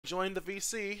Join the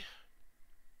VC.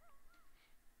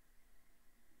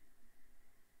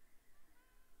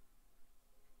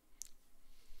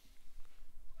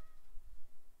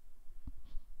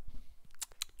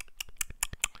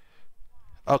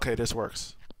 Okay, this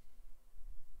works.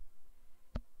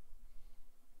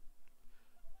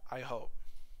 I hope.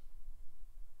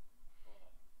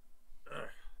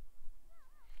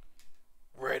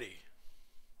 Ready.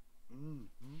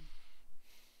 Mm-hmm.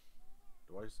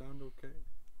 Do I sound okay?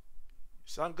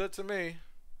 Sound good to me.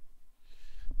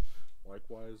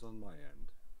 Likewise on my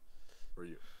end. For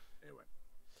you. Anyway.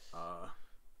 Uh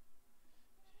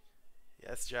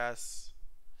Yes, Jess.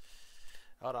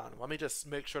 Hold on. Let me just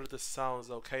make sure that this sounds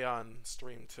okay on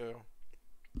stream too.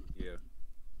 yeah.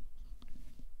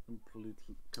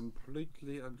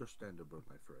 Completely understandable,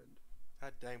 my friend.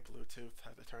 That dang Bluetooth.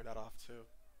 Have to turn that off too.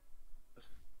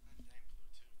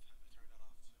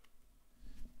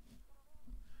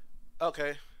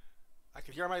 Okay. I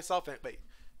can hear myself. Wait.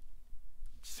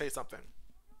 Say something.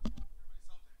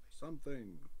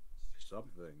 Something.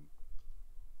 Something.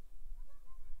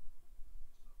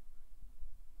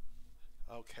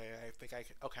 Okay. I think I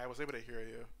can. Okay. I was able to hear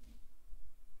you.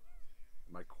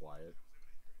 Am I quiet?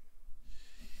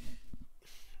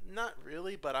 Not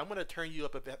really, but I'm gonna turn you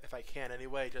up a bit if I can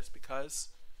anyway, just because.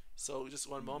 So just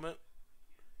one Mm, moment.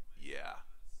 Yeah.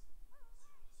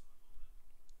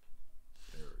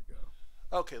 there we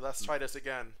go. Okay. Let's try this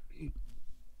again.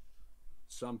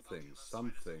 Something.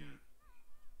 Something.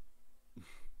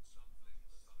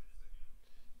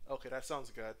 Okay. That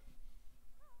sounds good.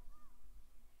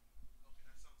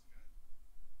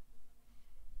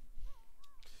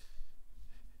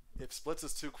 If Splits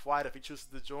is too quiet, if he chooses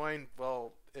to join,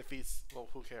 well, if he's, well,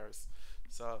 who cares?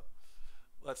 So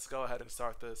let's go ahead and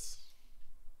start this.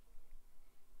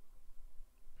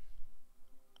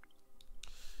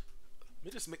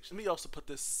 Let me also put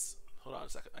this. Hold on a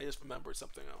second. I just remembered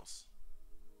something else.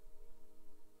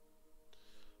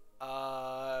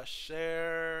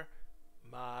 Share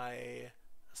my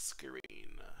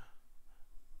screen.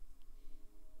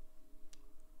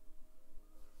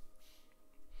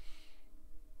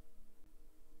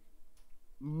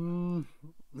 Mm.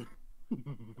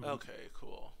 Okay,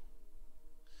 cool.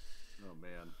 Oh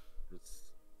man.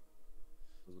 It's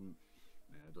doesn't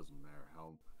man, it doesn't matter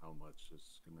how much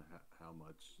it's gonna how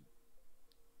much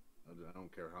I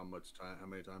don't care how much time how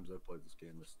many times I've played this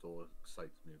game, it still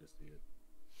excites me to see it.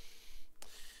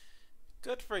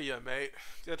 Good for you, mate.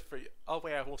 Good for you. Oh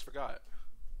wait, I almost forgot.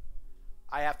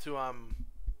 I have to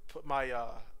put my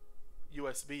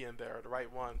USB in there, the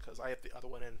right one, because I have the other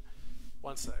one in.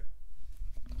 One sec.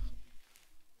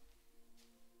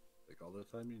 Take all the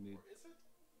time you need. Or is it?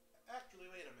 Actually,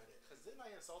 wait a minute, because didn't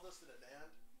I install this in a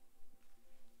NAND?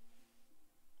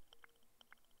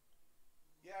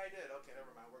 Yeah, I did. Okay,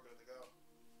 never mind. We're good to go.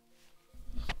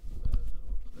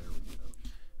 There we go.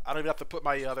 I don't even have to put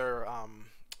my other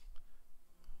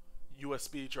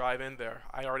USB drive in there.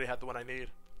 I already had the one I need.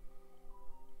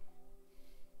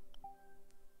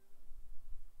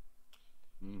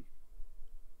 Mm.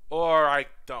 Or I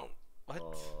don't. What?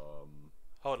 Um,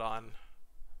 Hold on.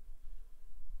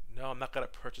 No, I'm not gonna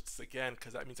purchase this again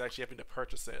because that means actually having to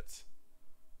purchase it.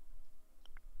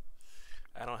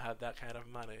 I don't have that kind of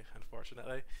money,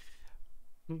 unfortunately.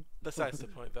 Besides the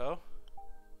point, though.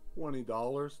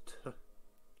 $20.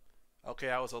 Okay,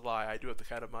 that was a lie. I do have the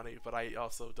kind of money, but I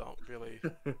also don't really.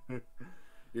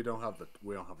 You don't have the.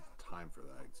 We don't have the time for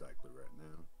that exactly right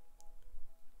now.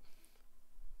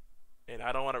 And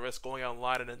I don't want to risk going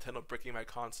online and Nintendo breaking my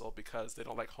console because they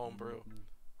don't like homebrew. Hmm.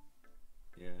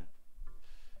 Yeah.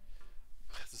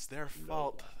 Because it's their No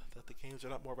fault one. that the games are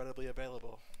not more readily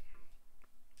available.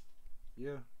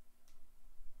 Yeah.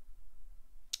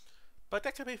 But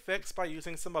that can be fixed by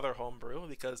using some other homebrew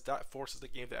because that forces the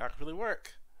game to actually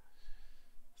work.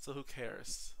 So who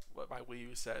cares what my Wii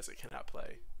U says it cannot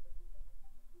play?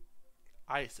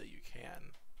 I say you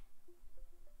can.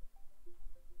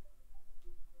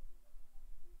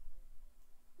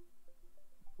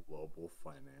 Global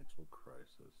financial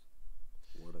crisis.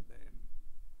 What a name.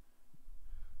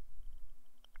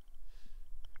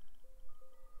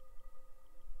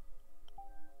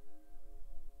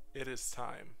 It is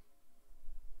time.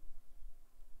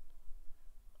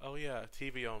 Oh yeah,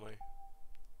 TV only.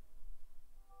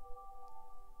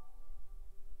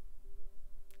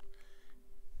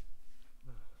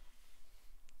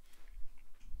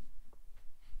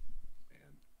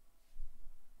 Man.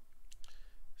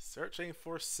 Searching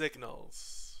for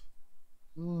signals.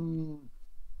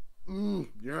 Mm.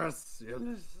 Yes.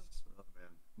 Yes. Oh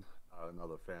man.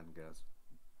 Another fan guess.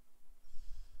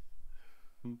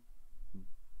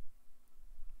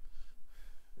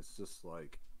 It's just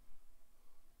like,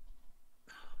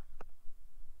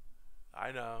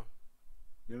 I know.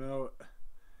 you know,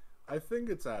 I think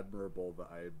it's admirable that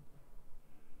I.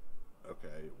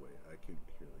 Okay, wait, I can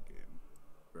hear the game.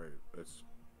 Right, let's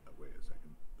wait a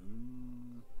second.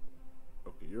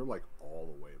 Okay, you're like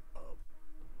all the way up.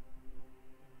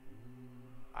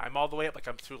 I'm all the way up. Like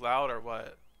I'm too loud or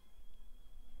what?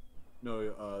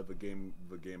 No, the game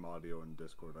audio in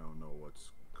Discord. I don't know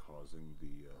what's causing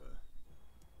the.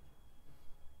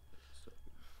 So,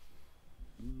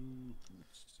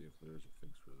 let's see if there's a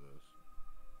fix for this.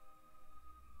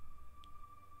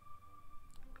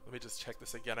 Let me just check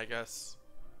this again, I guess.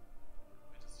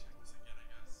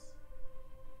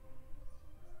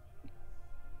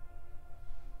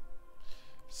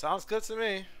 Sounds good to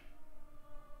me.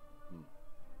 Hmm.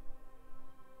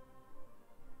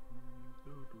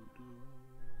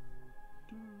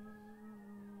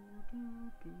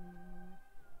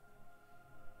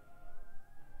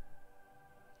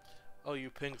 Oh, you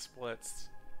ping splits.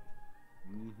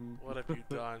 Mm-hmm. What have you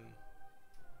done?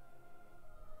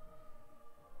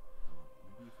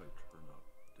 Maybe if I turn up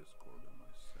Discord and my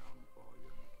sound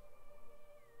volume.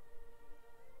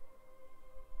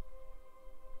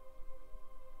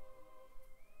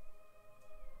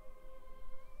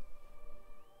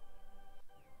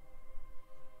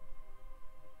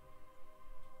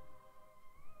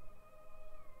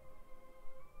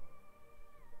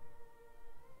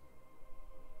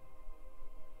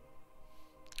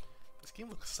 This game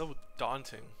looks so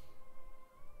daunting.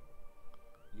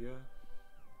 Yeah,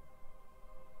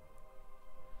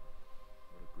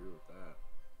 I agree with that.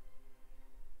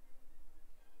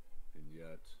 And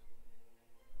yet,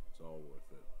 it's all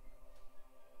worth it.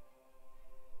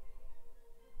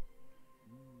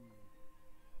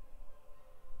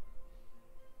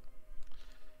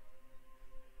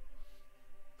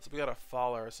 So we got a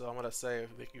follower, so I'm gonna say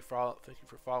thank you for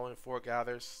following Four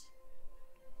Gathers.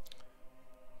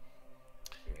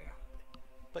 Yeah.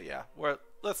 But yeah,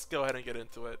 let's go ahead and get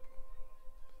into it.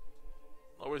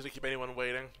 Always to keep anyone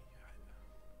waiting.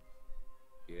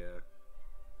 Yeah.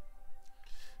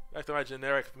 Back to my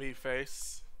generic me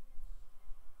face.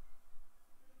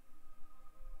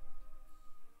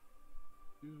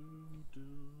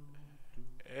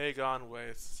 Aegon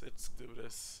waits. Let's do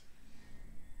this.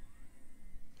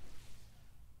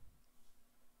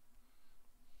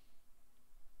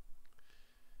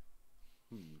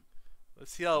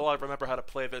 Let's see how well I remember how to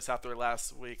play this after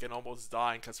last week and almost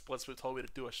dying because Blitzwood told me to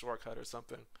do a shortcut or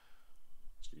something.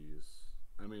 Jeez.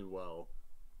 I mean, well,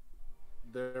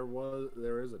 there was.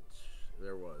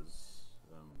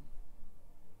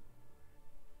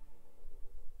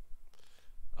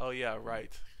 Oh yeah,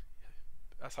 right.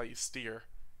 That's how you steer.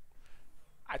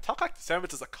 I talk like the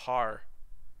sandwich is a car.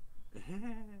 I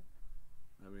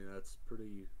mean, that's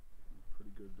pretty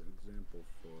good example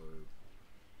for.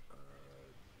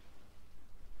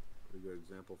 Pretty good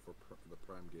example for the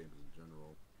Prime games in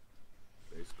general.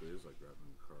 Basically, it's like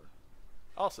driving a car.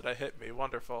 Also, that hit me.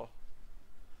 Wonderful.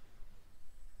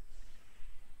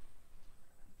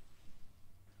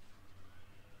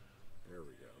 There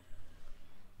we go.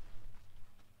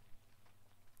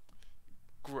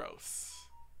 Gross.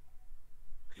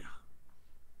 Yeah.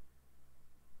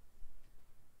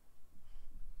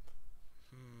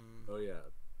 Oh yeah.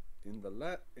 In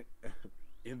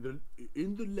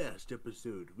the last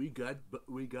episode, we got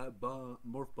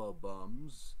morph ball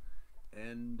bombs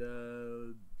and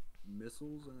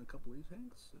missiles and a couple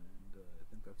E-tanks, and I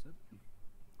think that's it.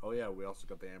 Oh yeah, we also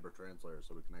got the Amber Translator,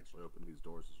 so we can actually open these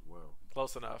doors as well.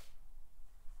 Close enough.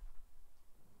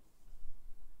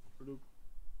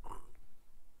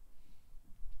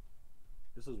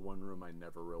 This is one room I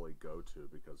never really go to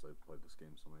because I've played this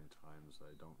game so many times.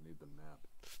 I don't need the map,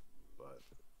 but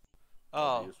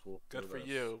oh, good for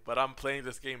you. But I'm playing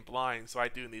this game blind, so I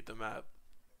do need the map.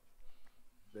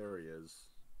 There he is.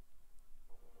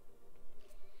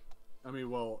 I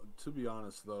mean, well, to be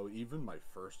honest though, even my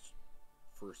first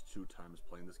two times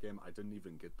playing this game, I didn't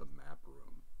even get the map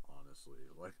room. Honestly,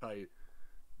 like I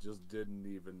just didn't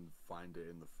even find it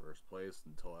in the first place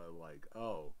until I like,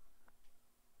 oh,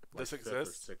 like this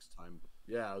exists. Sixth time,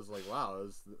 yeah, I was like, wow,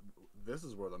 this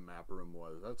is where the map room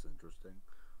was. That's interesting.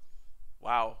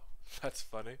 Wow, that's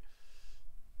funny.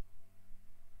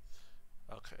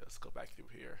 Okay, let's go back through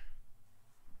here.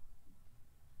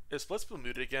 Is Blitzpool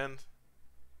muted again?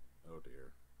 Oh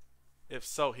dear. If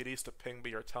so, he needs to ping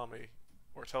me or tell me,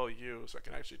 or tell you, so I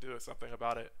can actually do something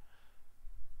about it.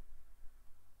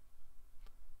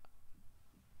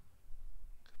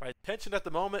 My attention at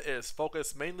the moment is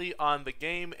focused mainly on the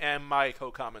game and my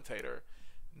co-commentator.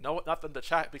 No, nothing in the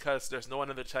chat because there's no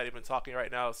one in the chat even talking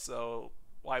right now. So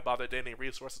why bother donating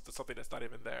resources to something that's not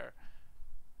even there?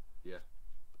 Yeah.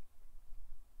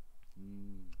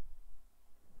 Mm,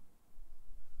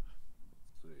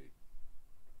 let's see.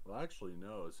 Well, actually,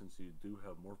 no. Since you do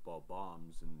have morph ball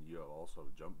bombs and you also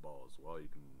have jump ball as well, you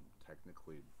can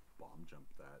technically bomb jump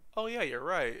that. Oh yeah, you're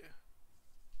right.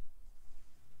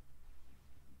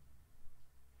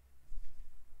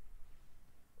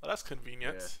 Well, that's Yeah.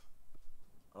 convenient.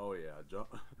 Oh yeah.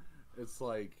 Jump. It's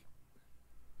like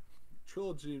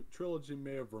trilogy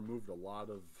may have removed a lot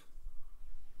of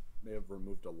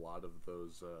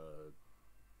those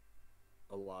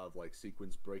a lot of like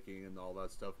sequence breaking and all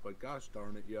that stuff, but gosh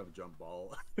darn it, you have jump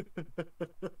ball.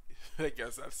 I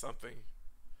guess that's something.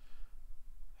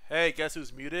 Hey, guess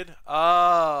who's muted?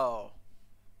 Oh,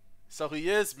 so he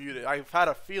is muted. I've had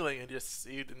a feeling and just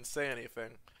he didn't say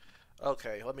anything.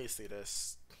 Okay, let me see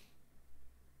this.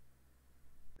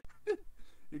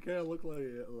 You kind of look like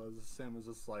Sam was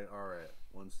just like, all right,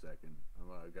 1 second,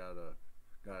 I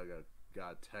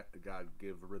gotta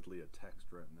give Ridley a text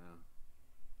right now.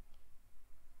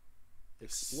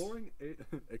 Exploring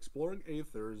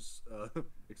Aether's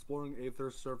exploring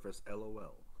Aether's surface.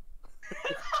 LOL.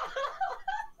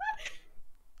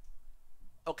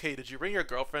 Okay, did you bring your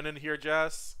girlfriend in here,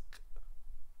 Jess?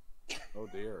 Oh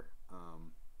dear.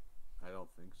 I don't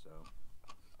think so.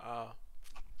 Uh,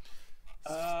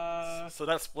 Uh, so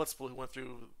that's Blitzpool who went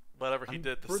through whatever he I'm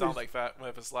did to pretty sound like that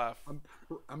with his laugh. I'm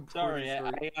pretty sorry,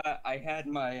 sure. I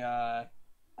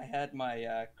had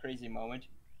my crazy moment.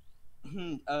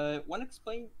 Want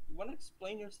to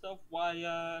explain yourself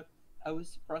why I was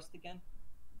suppressed again?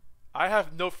 I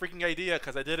have no freaking idea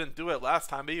because I didn't do it last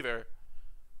time either.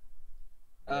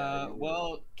 Yeah, you were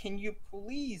Well, can you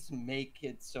please make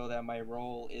it so that my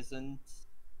role isn't,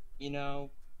 you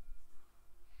know,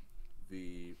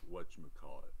 the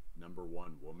whatchamacallit, number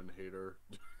one woman hater.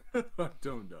 I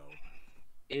don't know.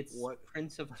 it's What?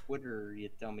 Prince of Twitter, you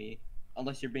dummy.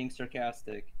 Unless you're being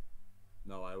sarcastic.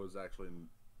 No, I was actually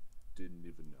didn't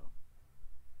even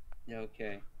know.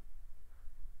 Okay.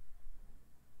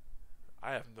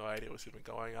 I have no idea what's even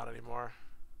going on anymore.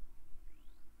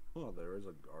 Oh, there is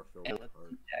a Garfield Hey, let's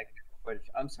card. see technical footage.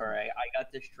 I'm sorry, I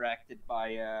got distracted by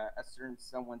a certain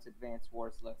someone's Advanced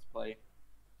Wars Let's Play.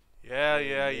 Yeah, Oh,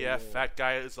 yeah, yeah. no. Fat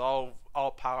guy is all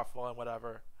powerful and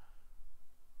whatever.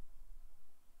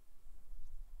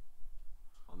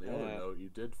 On the other Uh, note, you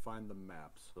did find the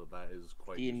map, so that is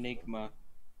quite the useful. Enigma.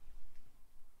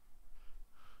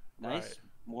 Right.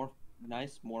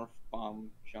 Nice morph bomb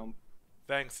jump.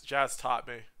 Thanks, Jazz taught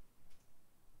me.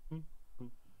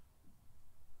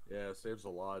 Yeah, it saves a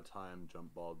lot of time.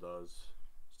 Jump ball does,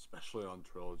 especially on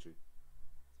trilogy.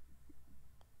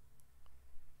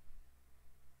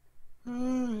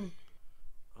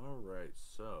 All right,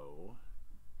 so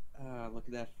Look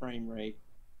at that frame rate.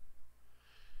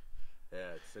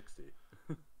 yeah, it's 60.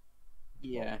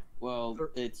 Yeah, well,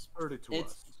 thir- it's 30 to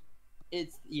it's us.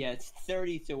 it's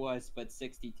 30 to us, but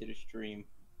 60 to the stream.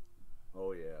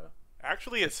 Oh yeah.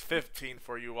 Actually, it's 15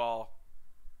 for you all.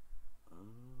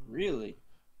 Really?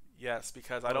 Yes,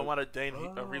 because I don't want to gain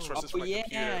resources Oh from my yeah,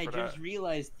 computer I for just that.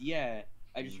 realized. Yeah,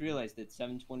 I just Mhm. realized it.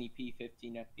 720p,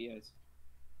 15 FPS.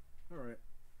 All right.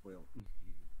 Well,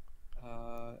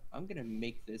 I'm gonna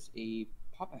make this a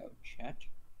pop out chat.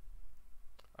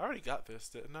 I already got this,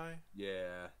 didn't I?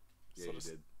 yeah, So you this-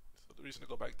 did. So the reason to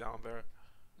go back down there.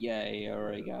 Yeah, I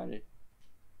already got it.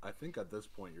 I think at this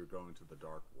point you're going to the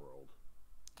dark world.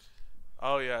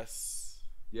 Oh yes.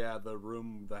 Yeah, the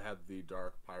room that had the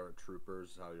dark pirate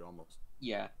troopers. How you almost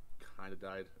Yeah, kind of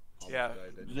died. Almost Yeah.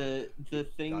 died, didn't you? the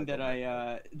thing Gotta that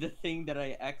go back the thing that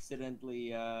I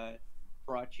accidentally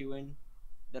brought you in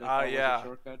that I Ah, thought was yeah. a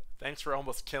shortcut. Thanks for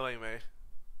almost killing me.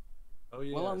 Oh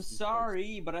yeah. Well, I'm you guys-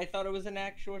 sorry, but I thought it was an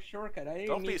actual shortcut. I didn't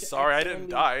Don't mean be to sorry, I didn't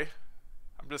accidentally- die.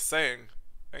 I'm just saying.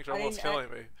 Thanks for I almost didn't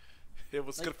killing me. It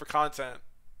was like- good for content.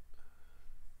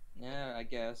 Yeah, I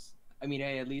guess. I mean,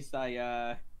 hey, at least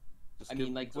I just I give-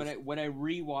 mean, like just- when I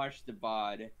rewatched the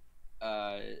VOD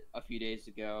a few days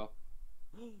ago,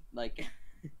 like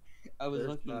I was There's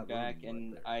looking that back room right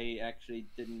and there. I actually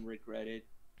didn't regret it.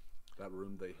 that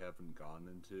room they haven't gone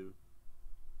into.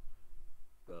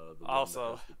 The one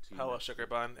Also, that has the T hello, next to Sugar it.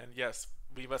 Bun, and yes,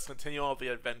 we must continue on the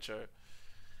adventure.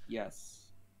 Yes.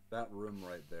 That room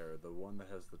right there, the one that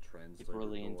has the translator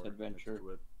Brilliant door adventure. next to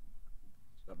it,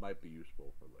 that might be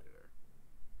useful for later.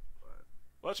 But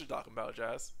What you talking about,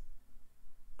 Jazz?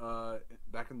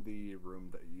 back in the room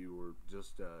that you were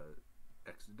just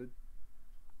exited,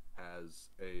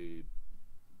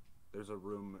 there's a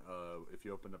room. If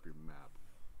you open up your map,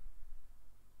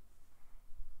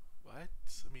 What?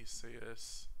 Let me see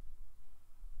this.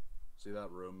 see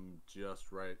that room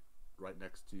just right right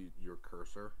next to your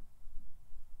cursor.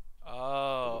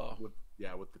 Oh.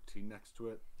 With the T next to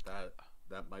it,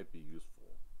 that might be useful.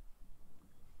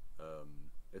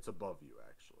 It's above you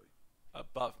actually.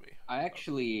 Above me.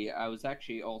 I was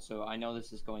actually also, I know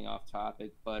this is going off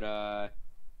topic, but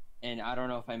and I don't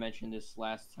know if I mentioned this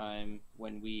last time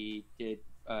when we did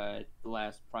the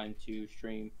last Prime 2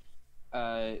 stream.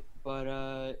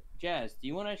 But Jazz, do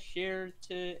you want to share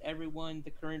to everyone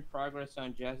the current progress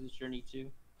on Jazz's Journey 2?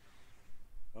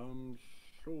 Um,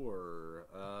 sure.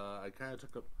 I kind of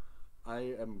took a.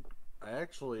 I am. I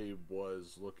actually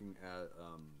was looking at.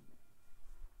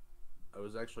 I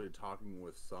was actually talking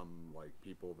with some like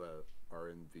people that are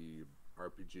in the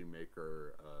RPG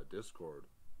Maker Discord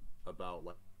about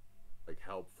like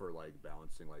help for like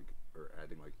balancing like or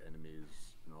adding like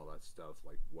enemies and all that stuff,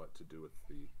 like what to do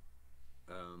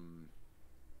um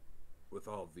with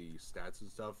all the stats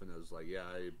and stuff. And it was like, yeah,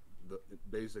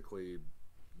 basically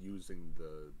using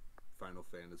the Final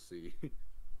Fantasy.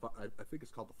 I think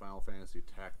it's called the Final Fantasy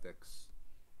Tactics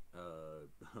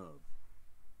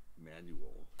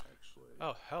manual, actually.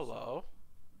 Oh, hello.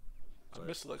 So A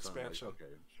missile I'm kinda like, expansion.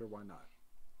 okay, sure, why not?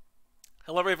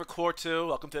 Hello, Raven Core 2.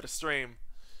 Welcome to the stream.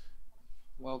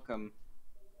 Welcome.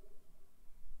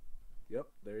 Yep,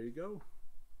 there you go.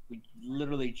 We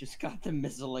literally just got the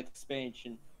missile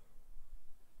expansion,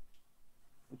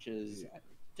 which is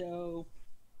dope.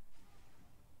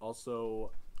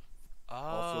 Also,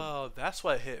 Oh, that's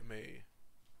what hit me.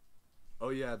 oh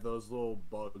yeah, those little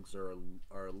bugs are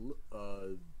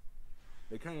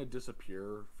they kind of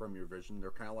disappear from your vision.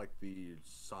 They're kind of like the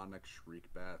Sonic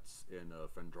Shriek Bats in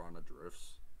Phendrana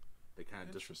Drifts. They kind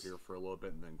of disappear for a little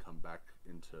bit and then come back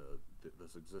into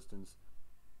this existence.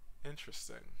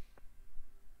 Interesting.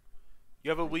 You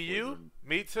have a Wii U? Thankfully,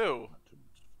 Me too. not too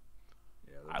much.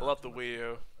 Yeah, they're I not love too the much Wii U.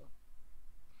 of that,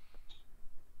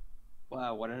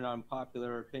 Wow, what an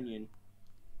unpopular opinion.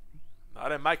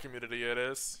 Not in my community, it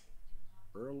is.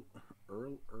 though.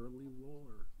 Early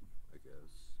lore, I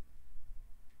guess.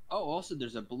 Oh, also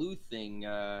there's a blue thing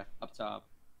up top.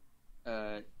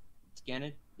 Scan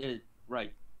it.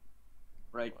 Right.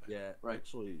 Yeah, Right.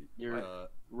 actually, You're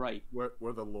right.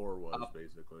 where the lore was Up.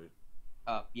 basically.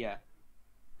 Up. Yeah.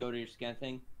 Go to your scan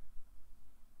thing.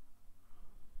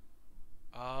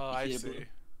 Oh, You I see the see. blue?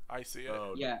 I see it.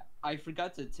 Oh, Yeah, I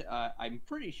forgot to. I'm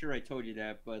pretty sure I told you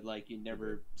that, but like you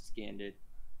never scanned it.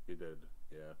 he did.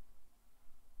 Yeah.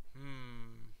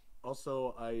 Hmm.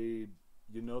 Also,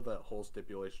 you know that whole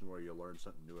stipulation where you learn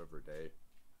something new every day.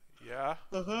 Yeah?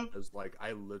 Is like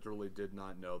I literally did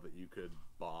not know that you could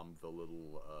bomb the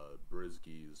little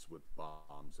Brisgies with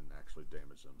bombs and actually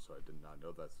damage them. So I did not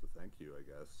know that. So thank you, I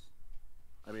guess.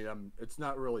 I mean, it's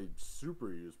not really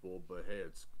super useful, but hey,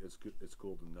 it's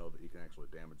cool to know that you can actually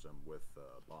damage them with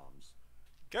bombs.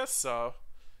 Guess so.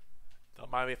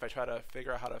 Don't mind me if I try to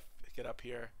figure out how to get up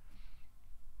here.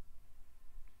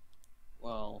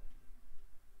 Well,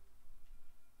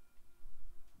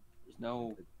 there's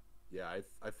no. Yeah,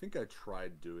 I think I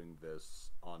tried doing this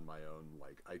on my own.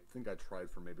 Like, I think I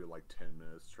tried for maybe like 10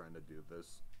 minutes trying to do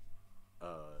this,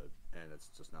 and it's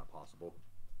just not possible.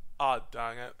 Oh,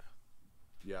 dang it.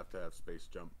 You have to have space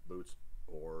jump boots,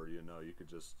 or you could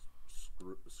just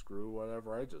screw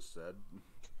whatever I just said.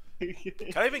 Can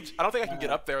I even? I don't think I can get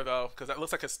up there though, because that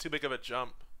looks like it's too big of a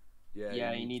jump.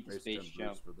 Yeah, you need the space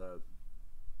jump. boots for that.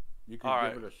 You could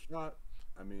Alright. give it a shot.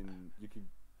 I mean, you could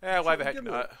Why the heck give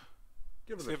it not?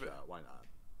 give it Let's a give it- shot. Why not?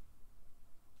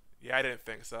 Yeah, I didn't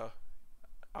think so.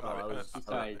 I'm Oh, not. I was-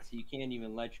 Besides, you can't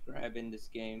even ledge grab in this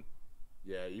game.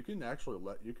 Yeah, you can actually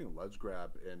ledge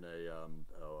grab in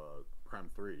a Prime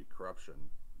 3 Corruption.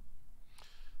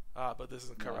 But this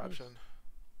isn't corruption.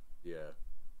 Yeah.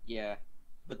 Yeah,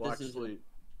 but Well, this actually,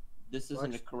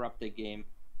 isn't a corrupted game.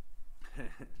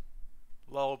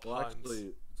 Low well, puns.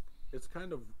 actually, it's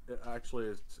kind of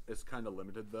it's kind of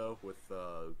limited though with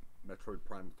Metroid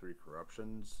Prime 3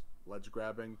 Corruptions ledge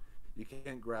grabbing. You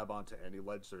can't grab onto any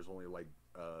ledge. There's only like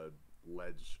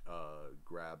ledge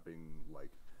grabbing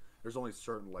like there's only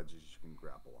certain ledges you can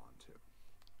grapple onto,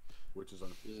 which is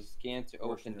There's a scan to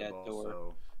open that unfortunate door.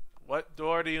 also. What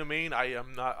door do you mean?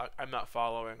 I'm not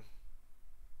following.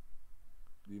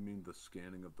 Do you mean the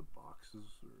scanning of the boxes,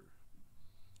 or?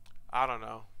 I don't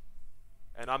know.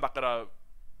 And I'm not gonna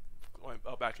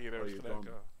go back either. Oh, Just you're gonna going,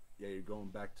 go. yeah, you're going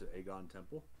back to Aegon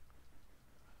Temple?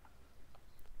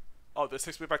 Oh, this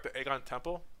takes me back to Aegon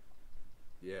Temple?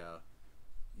 Yeah.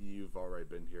 You've already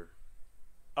been here.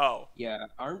 Oh. Yeah,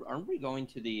 aren't we going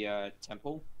to the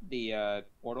temple, the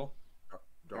portal?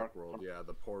 Dark World, yeah,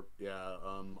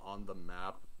 on the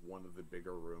map, one of the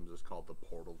bigger rooms is called the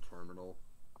Portal Terminal.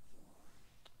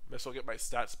 Guess I'll get my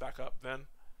stats back up then.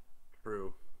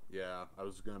 True. Yeah, I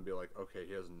was gonna be like, okay,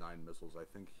 he has 9 missiles. I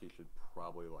think he should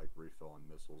probably like refill on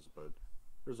missiles, but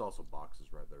there's also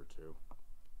boxes right there too.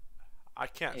 I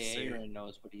can't Hey, see. Aaron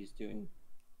knows what he's doing.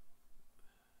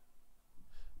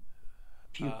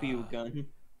 Pew pew Uh, gun.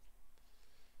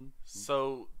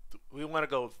 so we want to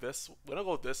go this. We want to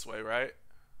go this way, right?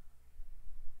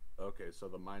 Okay, so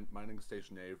the mining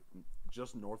station A,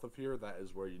 just north of here, that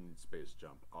is where you need space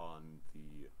jump on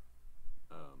the,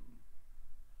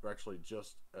 or actually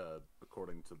just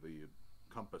according to the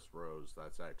compass rose,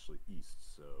 that's actually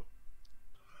east. So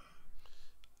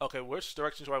Okay, which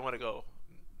direction do I want to go?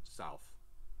 south.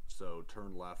 So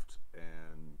turn left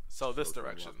and So this turn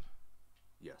direction. left.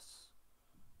 Yes.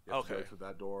 You have to Okay. go through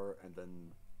that door, and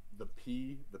then the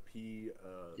P,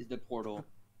 Is the portal.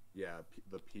 yeah,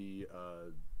 the P,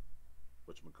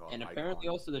 whatchamacallit, And apparently icon.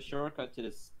 also the shortcut to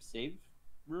the save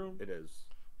room. It is.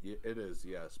 It is,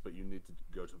 yes, but you need to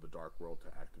go to the dark world to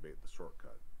activate the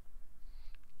shortcut.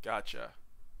 Gotcha.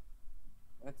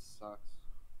 That sucks.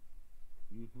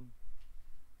 Mm-hmm.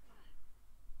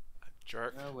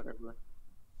 Jerk. Whatever.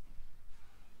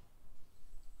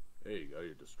 There you go.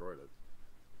 You destroyed it.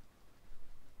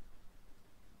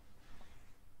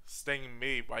 Sting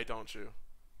me, why don't you?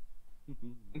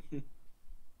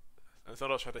 And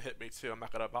Zoto's trying to hit me too. I'm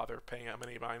not gonna bother paying him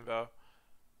any mind though.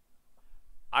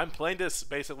 I'm playing this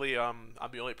basically. I'm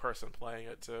the only person playing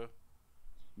it too.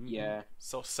 Yeah.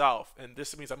 So south, and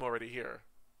this means I'm already here.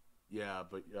 Yeah,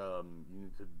 but you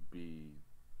need to be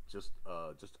just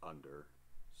under,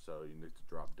 so you need to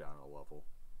drop down a level.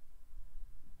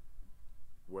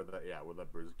 Where that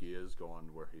Brisky is, go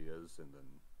on where he is, and then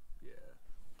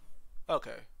yeah.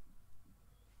 Okay.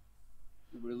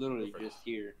 We're literally Perfect. just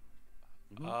here.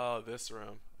 Oh, this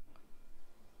room.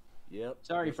 Yep.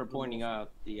 Sorry this for is the pointing most-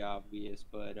 out the obvious,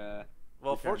 but Well, We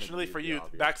kinda fortunately need for the you,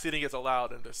 obvious. backseating is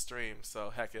allowed in this stream, so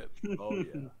heck it. Oh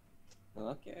yeah.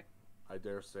 okay. I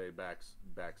dare say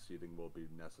backseating will be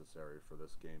necessary for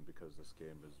this game because this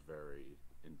game is very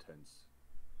intense.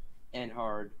 And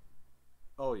hard.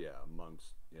 Oh yeah,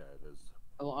 it is.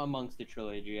 Amongst the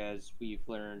trilogy, as we've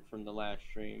learned from the last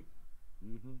stream.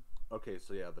 Mm-hmm. Okay,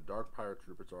 so yeah, the Dark Pirate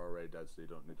Troopers are already dead, so you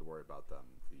don't need to worry about them.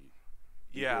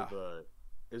 Yeah.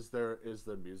 Is the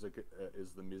music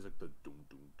the doom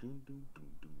doom doom doom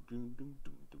doom doom doom doom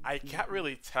doom doom? I can't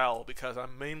really tell because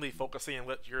I'm mainly focusing on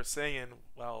what you're saying and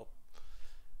well,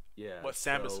 Yeah. what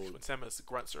Sam is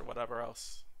grunts or whatever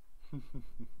else.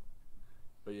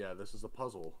 But yeah, this is a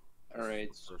puzzle. All right.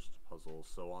 This is the first puzzle.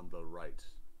 So on the right.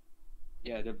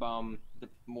 Yeah, the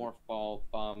morph ball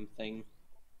bomb thing.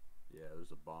 Yeah,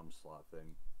 there's a bomb slot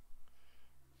thing.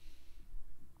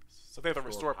 So they have to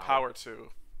restore power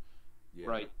to. Yeah.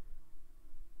 Right.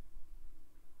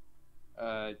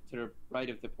 To the right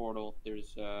of the portal,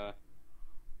 there's There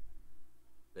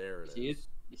it is. see it?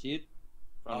 You see it?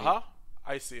 From Uh huh.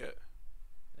 I see it.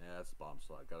 Yeah, that's the bomb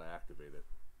slot. Gotta activate it.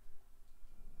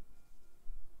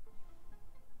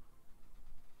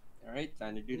 All right,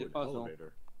 time to do Ooh, the an puzzle.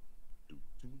 elevator. Doom,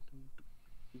 doom, doom,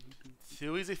 doom, doom,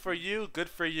 Too easy for you, good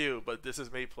for you, but this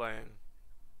is me playing.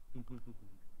 doom.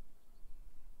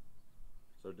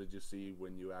 So did you see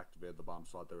when you activated the bomb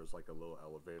slot there was like a little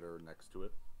elevator next to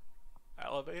it?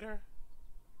 Elevator?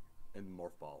 And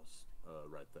morph balls,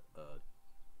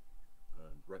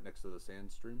 right next to the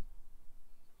sand stream.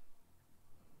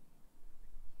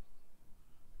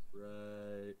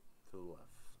 Right to the left.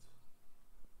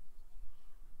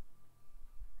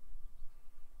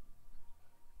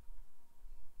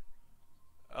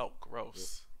 Oh,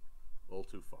 gross. A little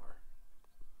too far.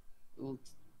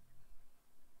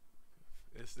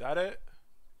 Is that it?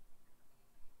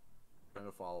 Kind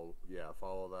of follow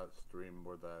that stream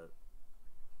where that.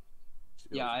 See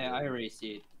Yeah, those I gears? already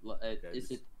see it.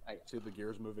 Is you it? I See the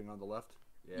gears moving on the left?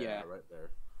 Yeah. Right there.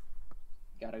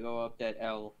 gotta go up that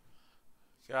L.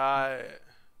 Got it.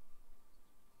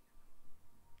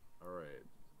 Alright.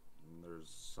 And there's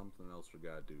something else we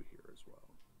gotta do here as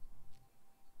well.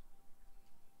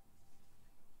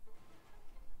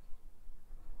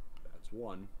 That's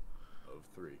one of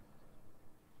three.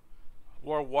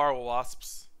 More war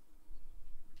wasps.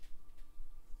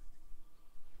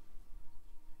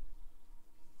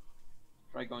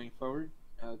 Try going forward.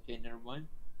 Okay, never mind.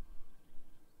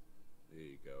 There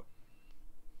you go.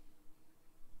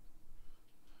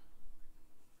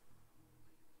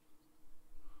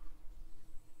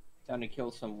 Time to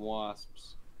kill some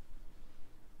wasps.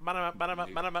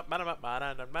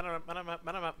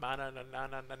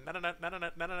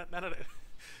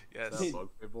 Yes. Is that Bug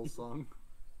People's song?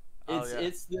 Oh,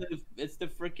 It's yeah. it's the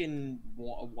freaking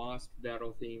wasp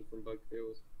battle theme from Bug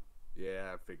Tales.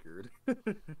 Yeah, I figured.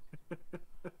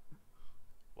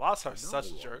 Wasps are I know such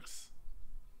they will. jerks.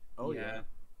 Oh Yeah. yeah.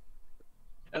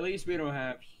 At least we don't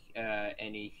have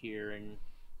any here in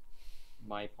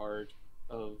my part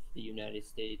of the United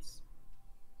States.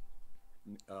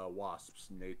 Wasps,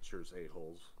 nature's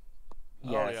a-holes.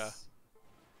 Oh yeah. Yes.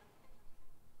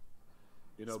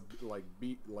 You know, like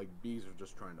bees are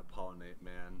just trying to pollinate,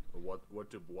 man. What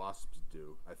do wasps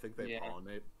do? I think they Yeah.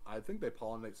 pollinate. I think they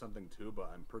pollinate something too, but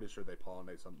I'm pretty sure they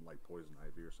pollinate something like poison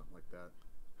ivy or something like that.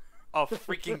 Oh,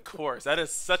 freaking course. That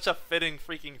is such a fitting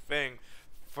freaking thing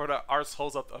for the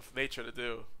arseholes of nature to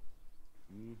do.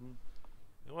 Mm-hmm.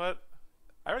 You know what?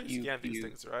 I already Pew, scanned these pew.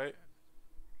 things, right?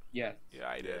 Yeah. Yeah,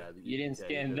 I did. Yeah, You didn't yeah,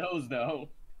 scan you did. those though.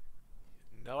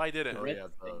 No, I didn't. Oh Red yeah,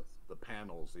 things. the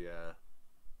panels. Yeah,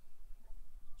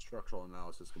 structural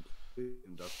analysis, complete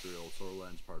industrial solar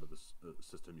lens part of the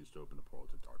system used to open the portal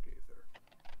to dark aether.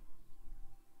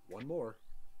 One more.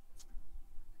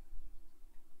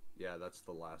 Yeah, that's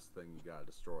the last thing you gotta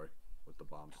destroy with the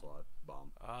bomb slot.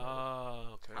 Bomb.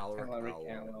 Oh, okay. Caloric Caloric alloy.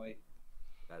 alloy.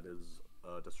 That is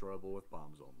destroyable with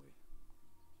bombs only.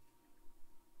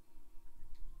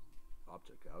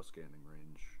 Object out scanning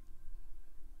range.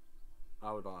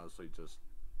 I would honestly just.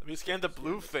 Let me scan the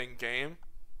blue Scan it. thing, game.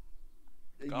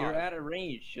 God. You're out of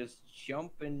range. Just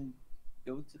jump and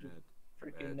go to the Yeah,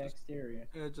 freaking just- next area.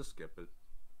 Yeah, just skip it.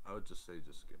 I would just say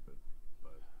just skip it.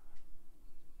 But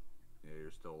yeah,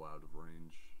 you're still out of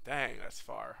range. Dang, that's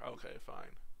far. Okay,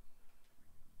 fine.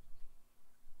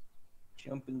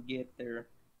 Jump and get there.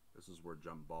 This is where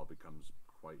jump ball becomes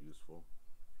quite useful.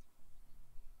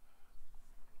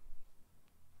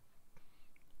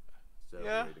 Instead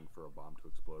Yeah. of waiting for a bomb to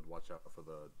explode, watch out for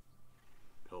the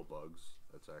pill bugs.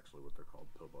 That's actually what they're called,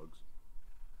 pill bugs.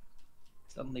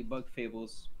 Suddenly, bug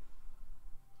fables.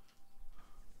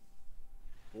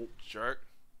 Oh, Jerk.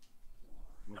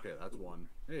 okay, that's one.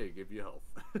 Hey, give you health.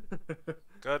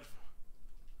 Good.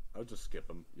 I'll just skip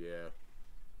them. Yeah.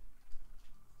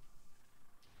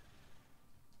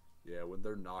 Yeah, when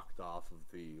they're knocked off of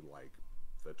the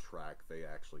track, they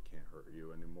actually can't hurt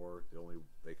you anymore.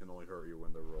 They can only hurt you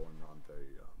when they're rolling on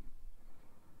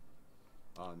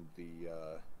the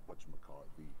whatchamacallit,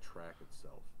 the track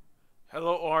itself.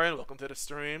 Hello, Oren. Welcome to the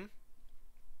stream.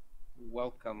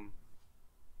 Welcome.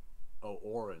 Oh,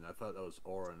 Orin. I thought that was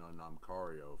Orin on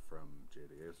Namcario from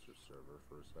JD Acer's server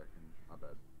for a second. My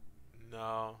bad.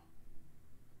 No.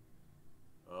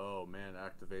 Oh man,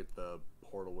 activate the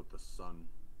portal with the sun.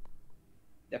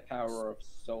 The power of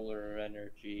solar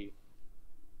energy.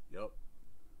 Yep.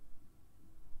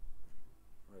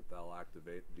 Alright, that'll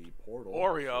activate the portal.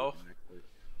 Oreo. So you can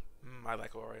actually- I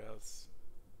like Oreos.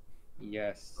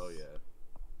 Yes. Oh yeah.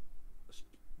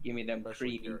 Give me them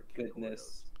Especially creamy carrot cake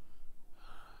goodness.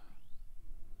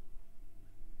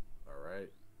 Alright.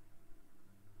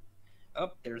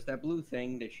 Oh, there's that blue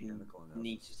thing that you Chemical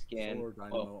need to analysis. scan. Solar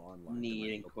dynamo Oh, online. need in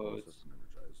Dimensional portal quotes. system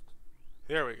energized.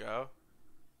 Here we go.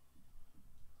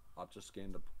 Object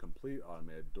scan to complete.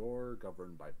 Automated door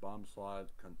governed by bomb slot.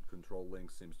 Control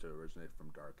link seems to originate from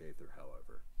Dark Aether,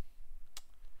 however.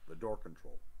 The door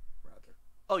control, rather.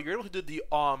 Oh, you're able to do the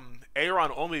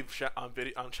Aeron only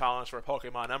video challenge for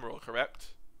Pokemon Emerald,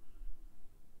 correct?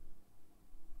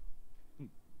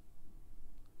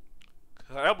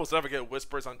 'Cause I almost never get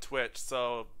whispers on Twitch,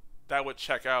 so that would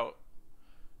check out.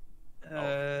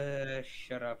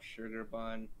 Shut up, Sugar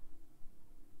Bun.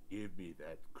 Give me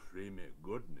that creamy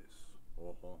goodness.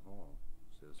 Oh ho ho,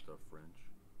 says the French.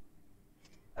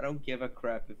 I don't give a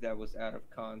crap if that was out of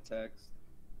context.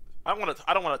 I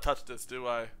don't want to touch this, do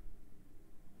I?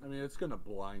 I mean, it's gonna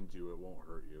blind you. It won't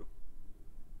hurt you.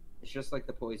 It's just like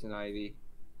the poison ivy.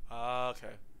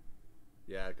 Okay.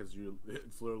 Yeah, because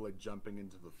it's literally like jumping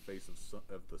into the face of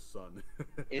the sun.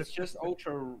 It's just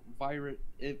ultraviolet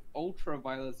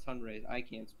sun rays. I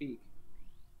can't speak.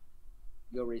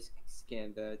 Go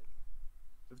scan that.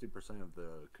 50% of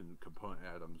the component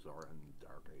atoms are in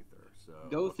Dark Aether, so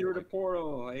Go looks through the like-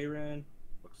 portal, Aaron.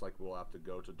 Looks like we'll have to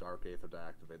go to Dark Aether to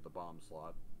activate the bomb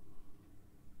slot.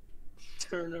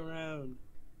 Turn around.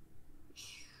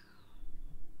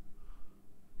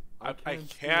 I see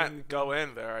can't anything. go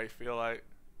in there, I feel like.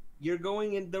 You're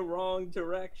going in the wrong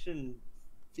direction.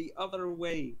 The other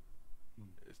way.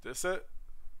 Is this it?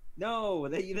 No,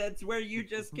 that's where you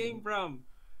just came from.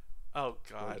 Oh,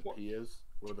 Where God. the P is?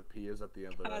 Where the P is at the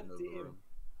end of the God end of the damn. room.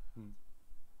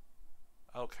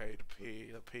 Okay, the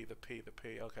P.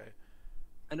 Okay.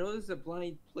 I know this is a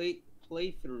blind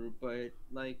playthrough, but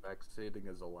like, Backstating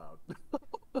is allowed.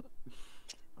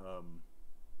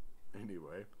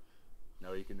 Anyway,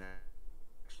 now you can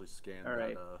actually scan all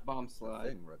right, that bomb that slot.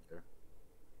 thing right there.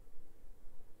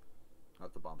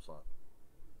 Not the bomb slot.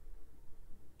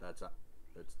 That's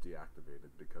it's deactivated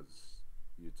because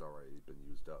it's already been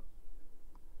used up.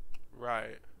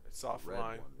 Right. It's Red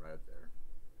offline. one right there.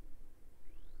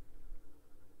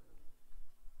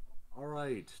 All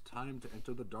right, time to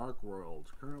enter the dark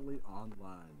world. Currently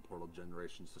online. Portal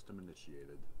generation system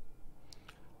initiated.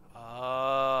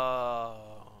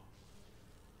 Oh.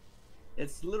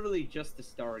 It's literally just the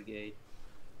Stargate.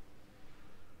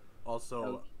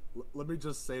 Also, Okay. let me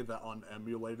just say that on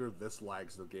emulator, this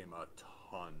lags the game a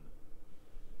ton.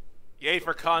 Yay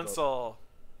for console.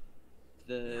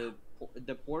 The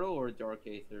portal or Dark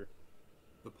Aether?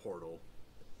 The portal,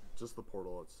 just the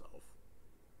portal itself.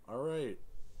 All right,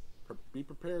 be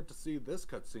prepared to see this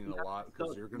cutscene a lot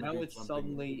because you're going to be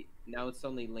jumping. Now it's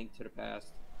suddenly linked to the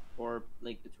past, or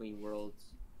linked between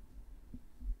worlds.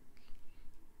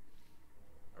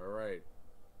 All right,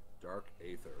 Dark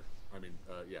Aether.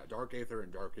 Yeah, Dark Aether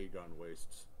and Dark Aegon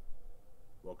Wastes.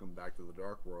 Welcome back to the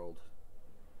Dark World.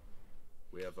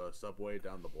 We have a subway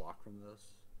down the block from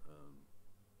this.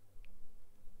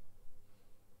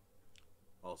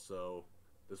 Also,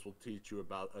 this will teach you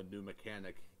about a new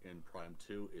mechanic in Prime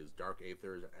 2 is Dark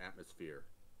Aether's Atmosphere.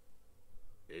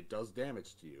 It does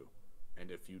damage to you, and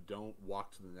if you don't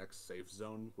walk to the next safe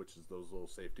zone, which is those little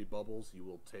safety bubbles, you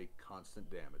will take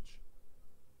constant damage.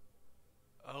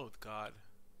 Oh God.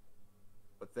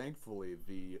 But thankfully,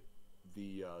 the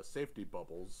safety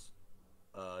bubbles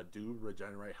do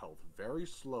regenerate health very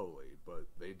slowly, but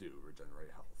they do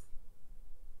regenerate health.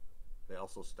 They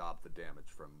also stop the damage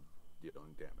from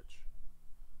dealing damage.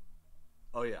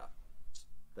 Oh yeah,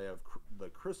 they have the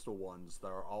crystal ones that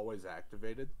are always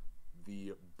activated.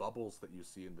 The bubbles that you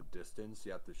see in the distance,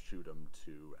 you have to shoot them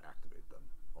to activate them.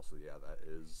 Also, yeah, that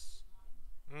is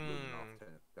Luminoff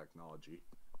technology.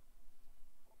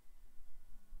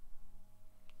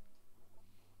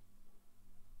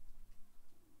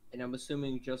 And I'm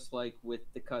assuming, just like with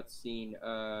the cutscene,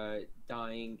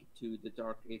 dying to the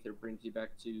Dark Aether brings you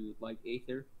back to Light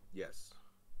Aether. Yes,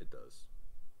 it does.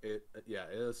 It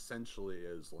essentially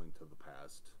is Link to the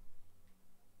Past.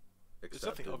 There's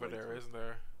nothing over there, isn't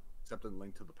there? Except in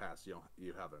Link to the Past, you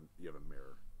have a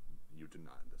mirror. You do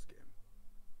not in this game.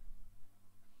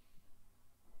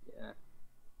 Yeah.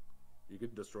 You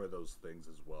can destroy those things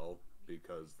as well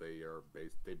because they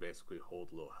basically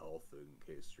hold low health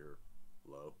in case you're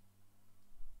low.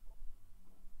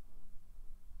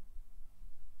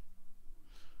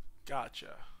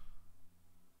 Gotcha.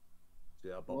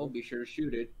 Yeah, Well, be sure to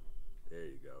shoot it. There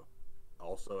you go.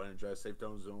 Also, energized safe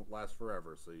zones don't last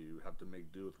forever, so you have to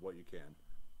make do with what you can.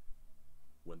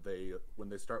 When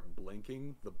they start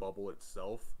blinking, the bubble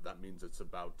itself, that means it's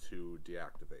about to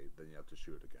deactivate. Then you have to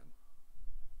shoot it again,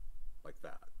 like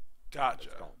that. Gotcha.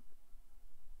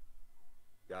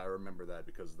 Yeah, I remember that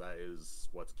because that is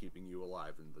what's keeping you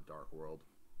alive in the dark world.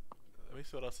 Let me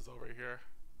see what else is over here.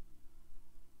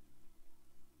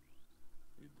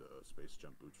 Need the space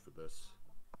jump boots for this.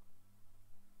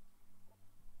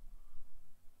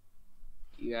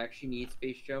 Do you actually need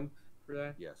space jump for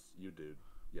that? Yes, you do.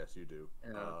 Yes, you do.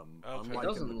 Okay. It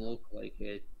doesn't look like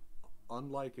it.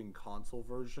 Unlike in console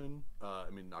version,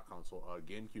 not console,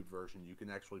 GameCube version, you can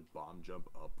actually bomb jump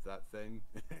up that thing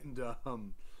and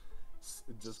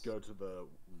just go to the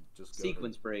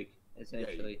sequence break,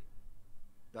 essentially. Yeah,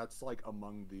 that's like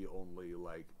among the only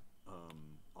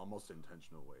almost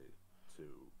intentional way to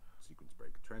sequence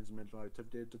break. Transdimensional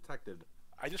activity detected.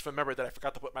 I just remembered that I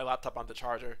forgot to put my laptop on the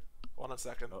charger. Hold on a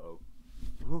second. Uh-oh.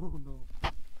 Oh no.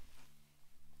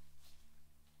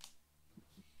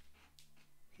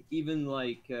 Even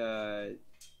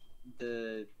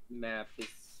the map is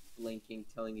blinking,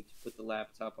 telling you to put the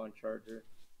laptop on charger.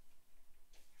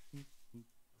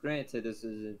 Granted, this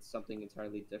isn't something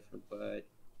entirely different, but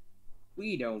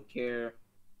we don't care.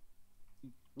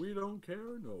 We don't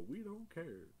care? No, we don't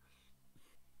care.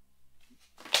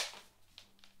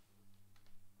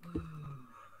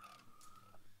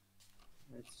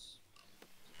 It's...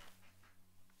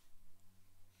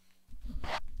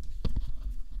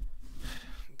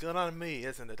 Good on me,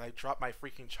 isn't it? I dropped my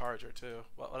freaking charger too.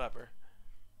 Well, whatever.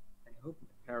 I hope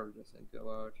my power doesn't go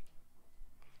out.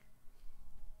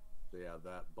 So yeah,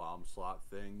 that bomb slot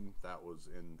thing that was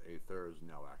in Aether is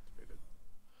now activated.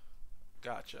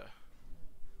 Gotcha.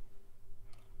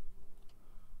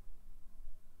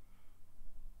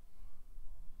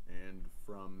 And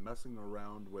from messing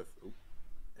around with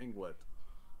Inglet.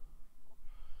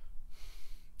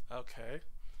 Okay.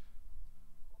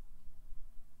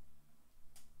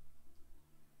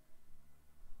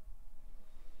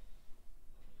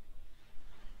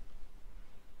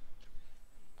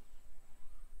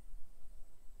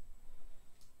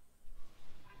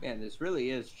 Man, this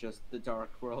really is just the Dark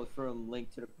World from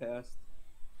Link to the Past.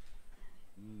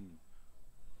 Mm.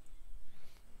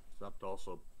 Except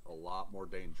also a lot more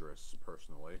dangerous,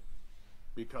 personally,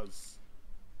 because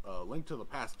Link to the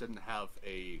Past didn't have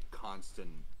a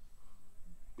constant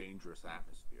dangerous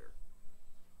atmosphere.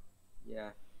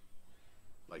 Yeah.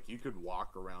 Like, you could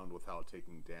walk around without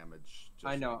taking damage.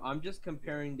 I know. Like, I'm just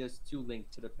comparing this to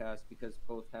Link to the Past because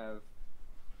both have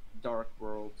dark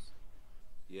worlds.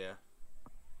 yeah,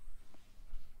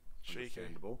 Cheeky.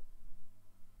 understandable.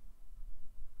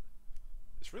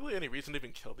 Is really any reason to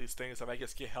even kill these things? I might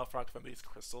just get health from these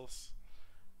crystals.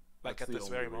 Like That's at the this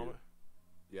only very rea- moment.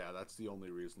 Yeah, that's the only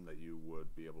reason that you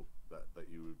would be able that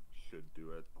you should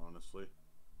do it. Honestly,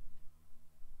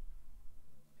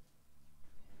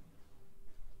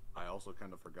 I also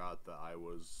kind of forgot that I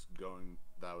was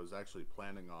actually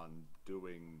planning on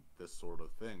doing this sort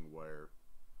of thing where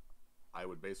I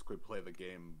would basically play the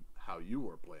game how you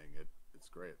were playing it. It's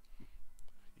great.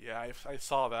 Yeah, I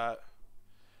saw that.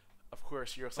 Of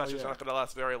course, your Oh session's yeah. not going to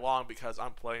last very long because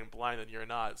I'm playing blind and you're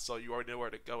not, so you already know where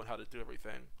to go and how to do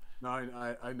everything. No,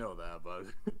 I know that, but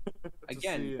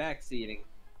Again, backseating.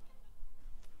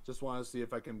 just want to see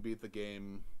if I can beat the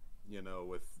game,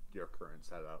 with your current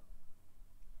setup.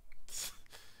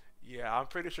 Yeah, I'm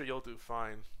pretty sure you'll do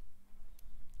fine.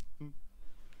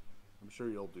 I'm sure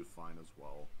you'll do fine as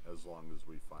well, as long as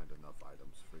we find enough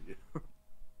items for you.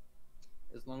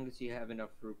 As long as you have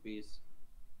enough rupees.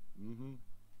 Mm-hmm.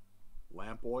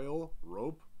 Lamp oil,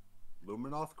 rope,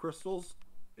 Luminoth crystals,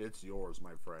 it's yours,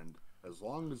 my friend. As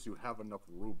long as you have enough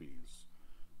rubies.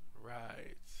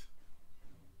 Right.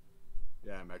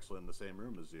 Yeah, I'm actually in the same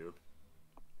room as you.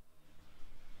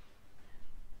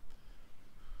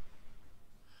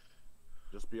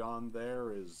 Just beyond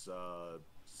there is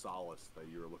Solace that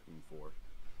you're looking for.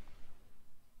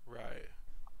 Right.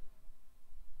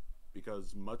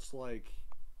 Because much like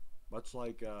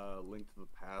Link to the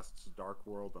Past's Dark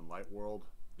World and Light World,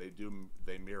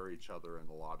 they mirror each other in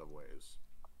a lot of ways.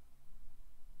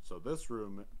 So this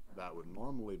room that would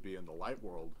normally be in the Light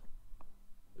World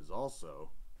is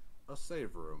also a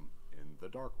save room in the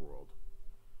Dark World.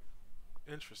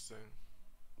 Interesting.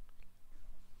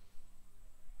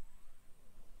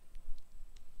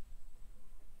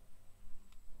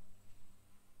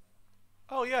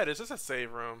 Oh yeah, this is a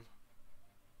save room.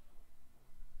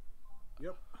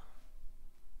 Yep.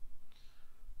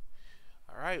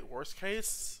 Alright, worst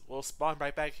case, we'll spawn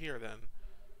right back here then.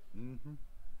 Mm-hmm.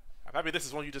 I mean, this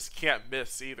is one you just can't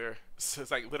miss either. So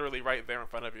it's like literally right there in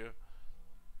front of you.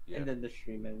 Yeah. And then the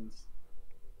stream ends.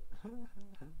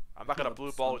 I'm not gonna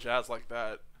blue ball Jazz like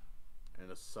that.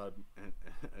 And a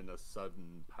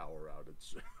sudden power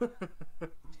outage.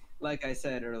 Like I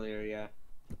said earlier, yeah.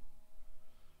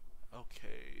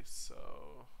 Okay,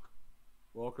 so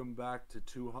Welcome back to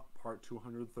part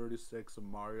 236 of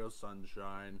Mario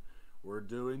Sunshine. We're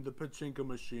doing the pachinko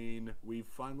machine. We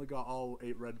finally got all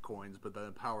 8 red coins, but then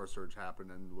a power surge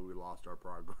happened and we lost our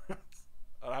progress.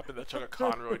 that happened to Chugga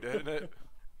Conroy, didn't it?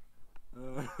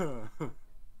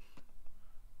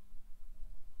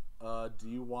 Do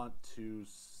you want to?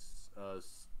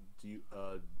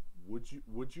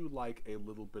 Would you like a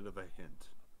little bit of a hint?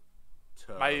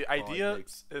 My idea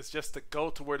is just to go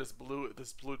to where this blue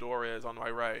door is on my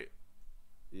right.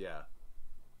 Yeah.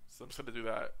 So I'm just gonna do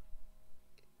that.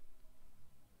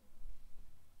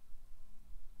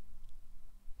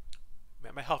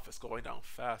 Man, my health is going down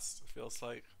fast. It feels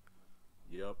like.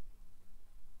 Yep.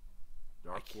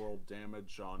 Dark World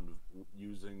damage on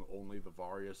using only the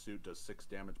Varia suit does 6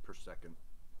 damage per second.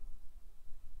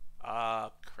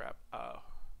 Crap.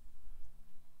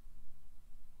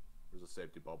 There's a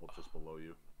safety bubble just below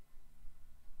you.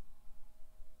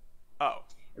 Oh.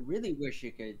 I really wish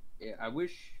you could.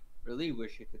 Really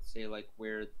wish you could say like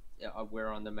where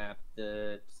on the map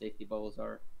the safety bubbles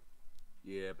are.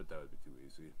 Yeah, but that would be too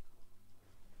easy.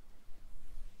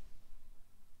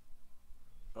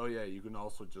 Oh yeah, you can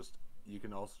also just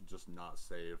not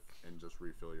save and just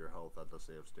refill your health at the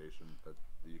save station. That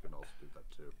you can also do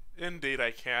that too. Indeed,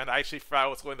 I can. I actually thought I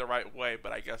was going the right way,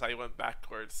 but I guess I went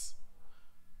backwards.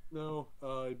 No,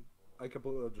 I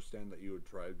completely understand that you would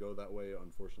try to go that way.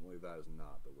 Unfortunately, that is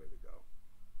not the way to go.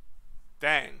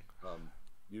 Dang.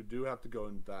 You do have to go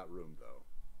in that room though,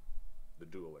 the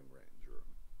dueling range room.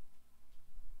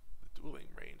 The dueling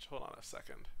range. Hold on a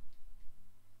second.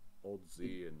 Hold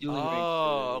Z and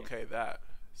Okay, that.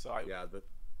 So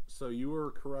So you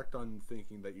were correct on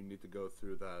thinking that you need to go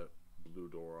through that blue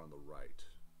door on the right.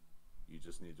 You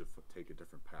just need to take a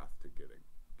different path to getting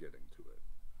to it.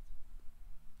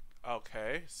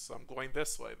 Okay, so I'm going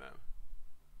this way then.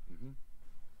 Mm-hmm.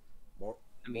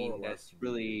 I mean, that's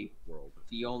really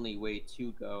the only way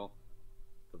to go.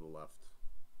 To the left.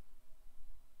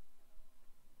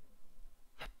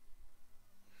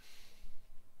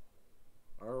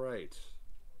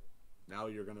 now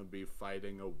you're gonna be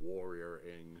fighting a warrior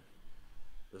Ing.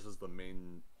 This is the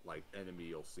main like enemy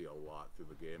you'll see a lot through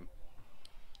the game.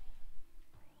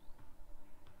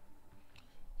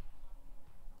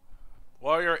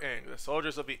 Warrior Ing, the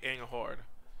soldiers of the Ing Horde.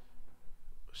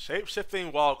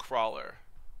 Shape-shifting wall crawler.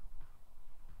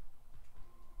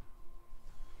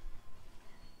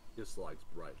 Dislikes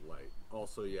bright light.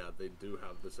 Also, yeah, they do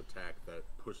have this attack that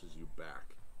pushes you back.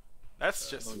 That's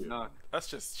just knock. that's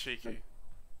just cheeky.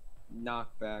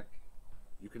 Knockback.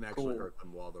 You can actually Cool. hurt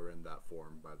them while they're in that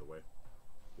form, by the way.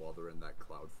 While they're in that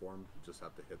cloud form, you just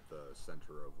have to hit the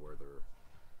center of where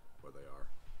they are.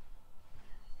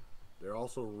 They're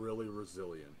also really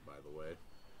resilient, by the way.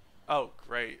 Oh,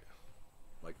 great.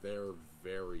 Like they're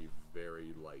very,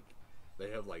 very like they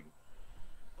have like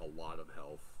a lot of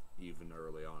health even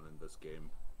early on in this game.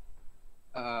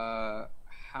 How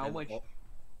And much?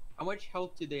 How much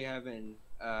health do they have in?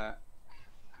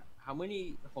 How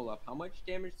many? Hold up. How much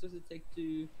damage does it take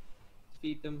to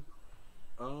defeat them?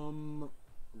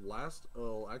 Last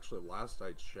I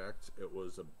checked, it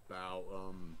was about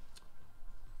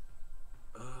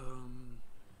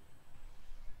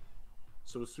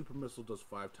so a super missile does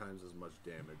 5 times as much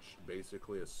damage.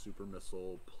 Basically, a super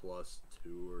missile plus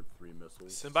 2 or 3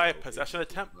 missiles. Somebody so possession 8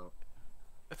 missiles. attempt? No,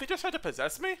 If they just tried to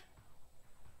possess me?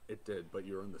 it did, but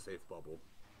you're in the safe bubble.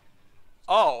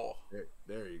 Oh.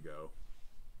 There you go.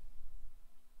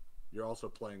 You're also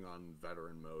playing on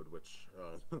veteran mode, which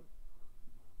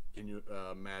can you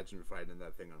imagine fighting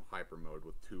that thing on hyper mode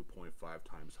with 2.5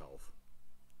 times health?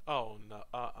 Oh no.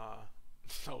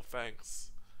 No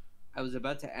thanks. I was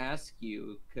about to ask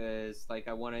you because, like,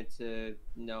 I wanted to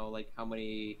know, like, how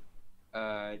many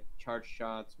charge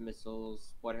shots,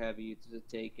 missiles, what have you, does it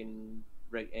take in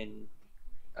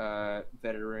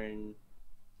veteran,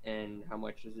 and how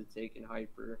much does it take in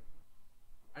hyper?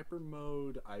 Hyper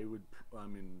mode, I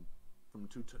mean, from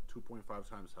 2.5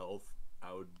 times health,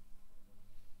 I would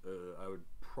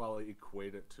probably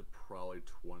equate it to probably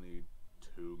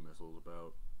 22 missiles,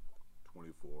 about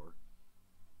 24.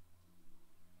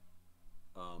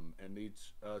 And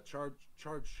each charge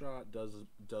shot does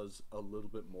a little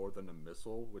bit more than a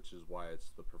missile, which is why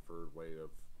it's the preferred way of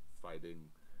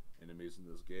fighting enemies in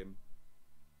this game.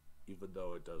 Even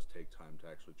though it does take time to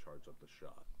actually charge up the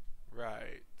shot.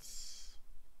 Right. So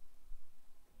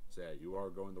yeah, you are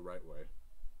going the right way.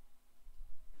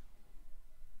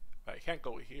 I can't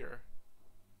go here.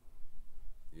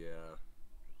 Yeah,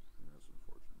 that's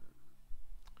unfortunate.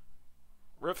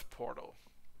 Rift portal.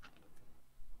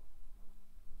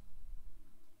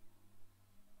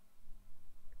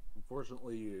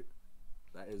 Unfortunately,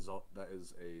 that is a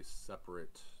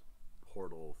separate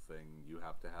portal thing. You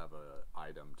have to have a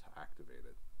item to activate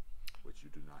it, which you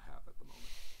do not have at the moment.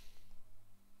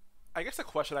 I guess a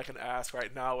question I can ask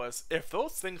right now is, if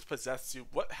those things possess you,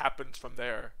 what happens from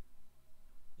there?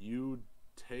 You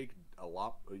take a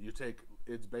lot.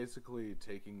 It's basically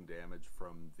taking damage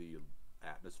from the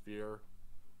atmosphere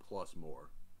plus more.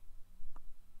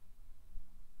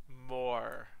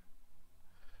 More.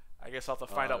 I guess I'll have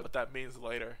to find out what that means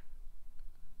later.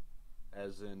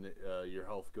 As in, your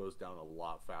health goes down a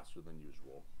lot faster than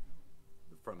usual.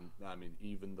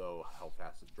 Even though how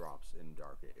fast it drops in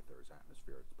Dark Aether's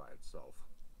atmosphere, it's by itself.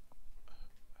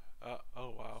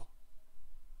 Oh wow.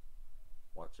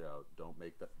 Watch out! Don't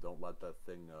let that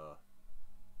thing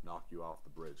knock you off the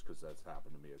bridge, because that's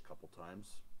happened to me a couple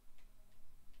times.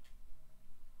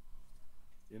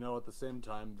 You know, at the same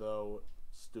time though,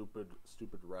 stupid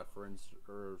reference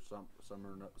or some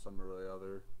or the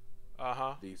other.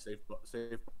 The safe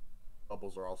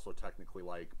bubbles are also technically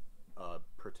like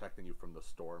protecting you from the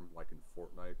storm, like in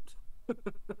Fortnite.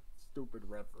 Stupid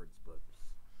reference, but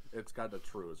it's kind of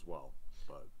true as well.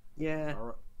 But Yeah. all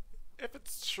right. If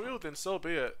it's true, then so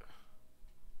be it.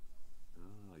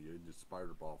 You need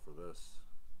spider ball for this.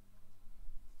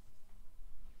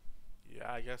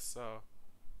 Yeah, I guess so.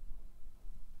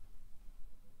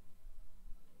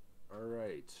 All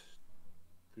right.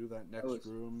 Through that next was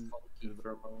room. funky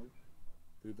for a moment.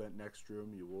 Through that next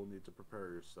room, you will need to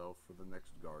prepare yourself for the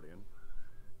next guardian.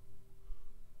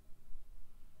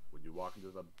 When you walk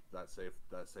into that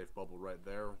safe bubble right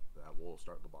there, that will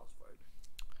start the boss fight.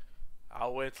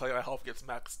 I'll wait until my health gets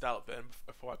maxed out then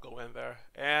before I go in there.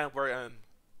 And we're in.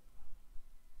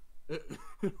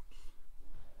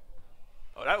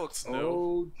 Oh, that looks new.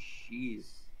 Oh, jeez.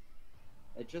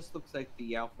 It just looks like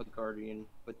the Alpha Guardian,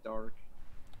 but dark.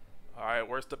 Alright,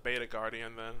 where's the Beta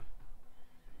Guardian then?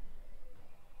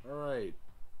 All right.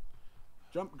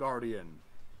 Jump Guardian.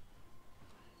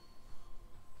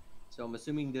 So I'm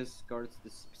assuming this guards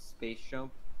the space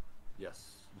jump.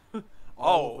 Yes. Oh,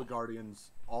 all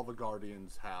the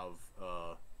guardians have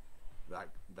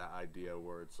that idea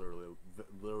where it's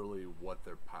literally what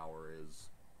their power is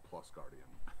plus guardian.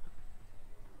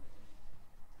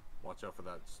 Watch out for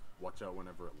that. Watch out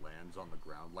whenever it lands on the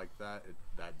ground like that.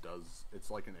 It's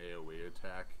like an AoE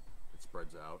attack. It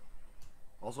spreads out.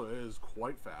 Also, it is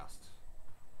quite fast.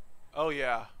 oh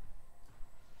yeah.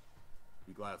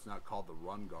 Be glad it's not called the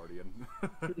Run Guardian.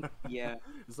 Yeah.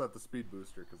 It's not the speed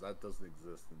booster because that doesn't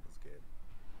exist in this game.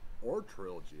 Or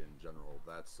Trilogy in general.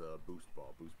 That's Boost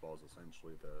Ball. Boost Ball is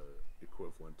essentially the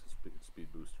equivalent to speed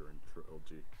booster in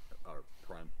Trilogy or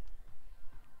Prime.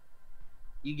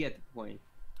 You get the point.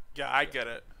 Yeah, I get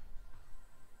it.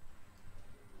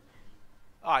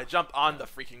 Oh, I jumped on the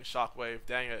freaking shockwave.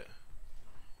 Dang it.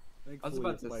 I was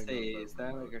about to say, is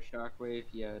that like a shockwave?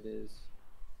 Yeah, it is.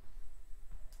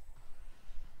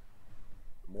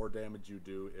 The more damage you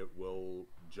do, it will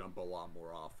jump a lot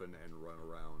more often and run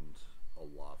around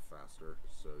a lot faster.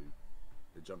 So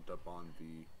it jumped up on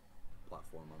the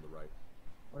platform on the right.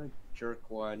 What a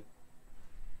jerkwad.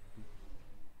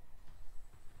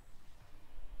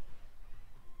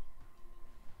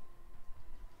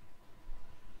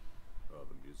 Oh,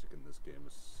 the music in this game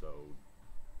is so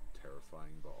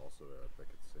terrifying, but also epic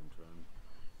at the same time.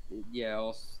 Yeah,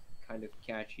 also kind of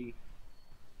catchy.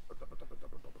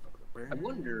 I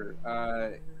wonder,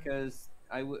 because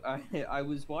I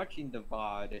was watching the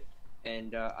VOD,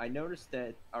 and I noticed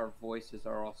that our voices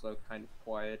are also kind of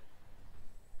quiet.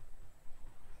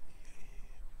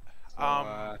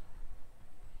 So,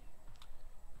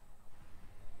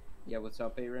 yeah, what's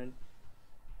up, Aaron?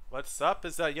 What's up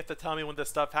is that you have to tell me when this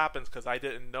stuff happens because I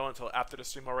didn't know until after the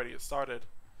stream already started.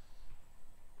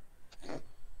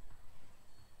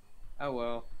 Oh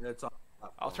well. It's on.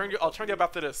 I'll turn you up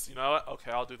after this. You know what?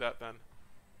 Okay, I'll do that then.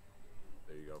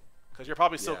 There you go. Because you're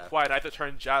probably so Yeah. quiet. I had to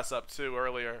turn Jazz up too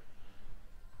earlier.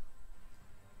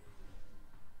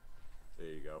 There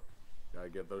you go. Gotta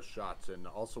get those shots, and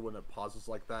also when it pauses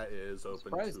like that, it is open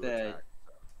Surprised to that, attack.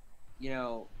 you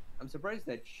know, I'm surprised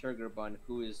that Sugar Bun,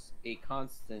 who is a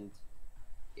constant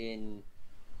in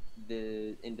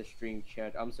the stream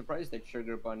chat, I'm surprised that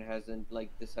Sugar Bun hasn't like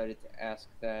decided to ask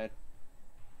that.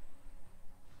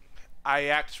 I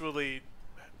actually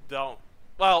don't.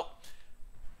 Well,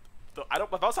 I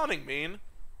don't. Without sounding mean,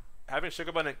 having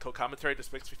Sugar Bun and co-commentary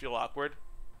just makes me feel awkward.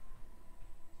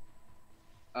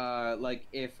 Like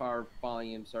if our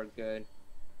volumes are good.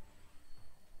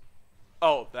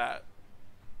 Oh, that.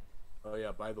 Oh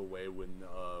yeah, by the way, when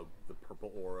the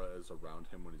purple aura is around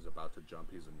him when he's about to jump,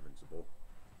 he's invincible.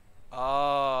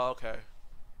 Oh, okay.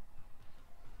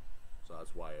 So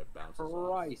that's why it bounces off.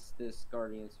 Christ, this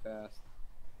Guardian's fast.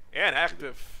 And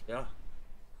active. Yeah.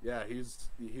 Yeah, he's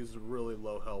really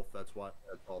low health. That's why.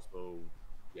 That's also.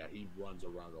 Yeah, he runs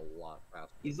around a lot faster.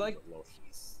 He's like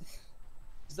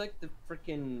he's like the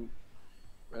freaking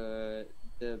the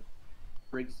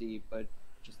Briggsy, but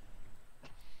just.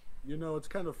 You know, it's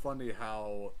kind of funny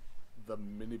how the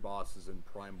mini bosses in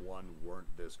Prime 1 weren't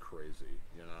this crazy.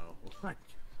 You know, like.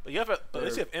 But you have at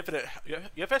least you have infinite. You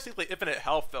have basically infinite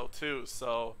health though too.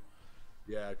 So.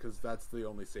 Yeah, because that's the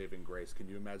only saving grace. Can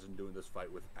you imagine doing this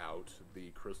fight without the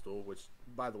crystal? Which,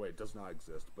 by the way, does not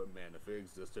exist. But man, if it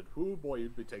existed, whoo boy,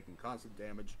 you'd be taking constant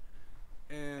damage.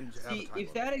 And See,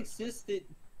 if that existed,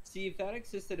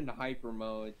 in hyper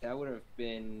mode, that would have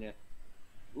been,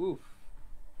 oof.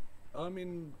 I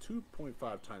mean,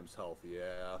 2.5 times health.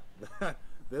 Yeah,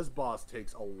 this boss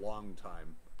takes a long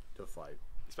time to fight.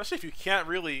 Especially if you can't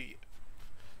really.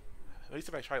 At least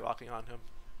if I try locking on him.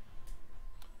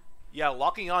 Yeah,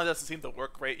 locking on doesn't seem to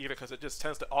work great either because it just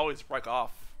tends to always break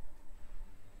off.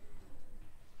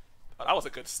 Oh, that was a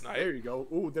good snipe. There you go.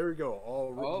 Ooh, there you go.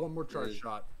 Oh, one more charge good.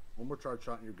 shot. One more charge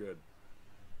shot and you're good.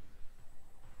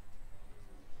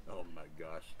 Oh my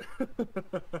gosh.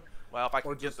 Well, if I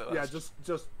can Or get just, the yeah,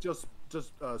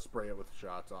 just spray it with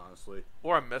shots, honestly.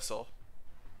 or a missile.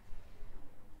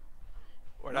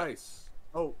 Or not. Nice.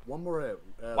 Oh, one more hit.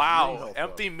 Wow, health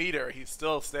empty up. meter. He's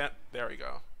still stand. There we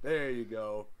go. There you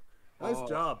go. Nice Oh.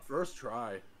 job. First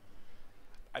try.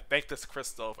 I thank this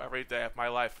crystal every day of my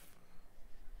life.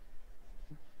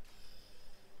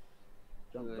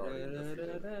 Jump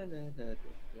guardian.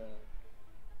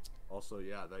 Also,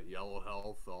 yeah, that yellow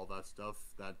health, all that stuff.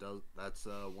 That's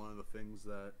one of the things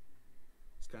that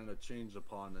it's kind of changed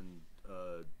upon in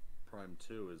Prime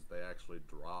 2 is they actually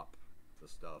drop the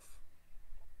stuff.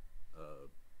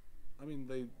 I mean,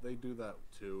 they do that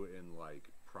too in like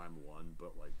Prime 1,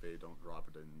 but like they don't drop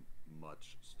it in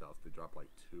much stuff. They drop like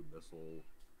two missiles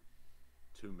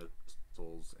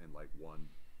and like one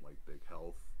like big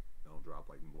health. They don't drop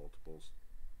like multiples.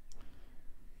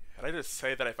 Can I just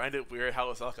say that I find it weird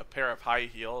how it's like a pair of high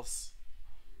heels?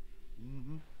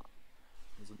 Mm-hmm.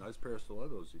 It's a nice pair of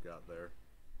stilettos you got there.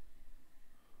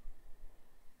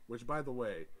 Which, by the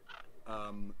way,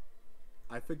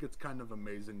 I think it's kind of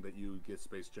amazing that you get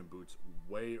Space Gym boots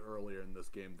way earlier in this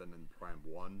game than in Prime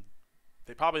 1.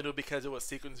 They probably knew because it was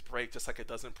sequence break, just like it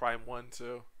does in Prime 1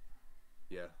 too.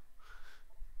 Yeah.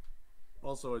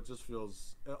 Also, it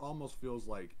almost feels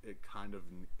like it kind of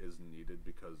is needed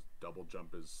because double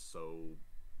jump is so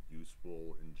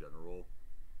useful in general.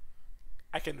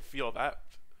 I can feel that.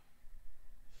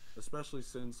 Especially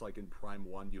since, like, in Prime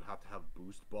 1, you have to have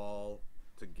Boost Ball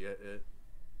to get it.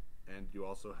 And you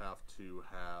also have to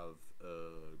have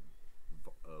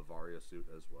a Varia suit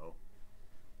as well.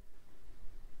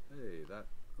 Hey,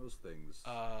 those things.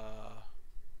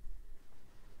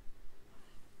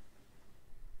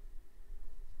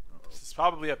 This is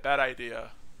probably a bad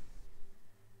idea.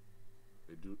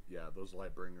 They do, yeah. Those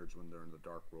Lightbringers, when they're in the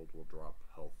Dark World, will drop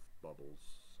health bubbles.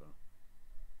 So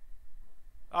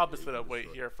I'm just gonna wait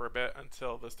here for a bit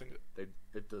until this thing. it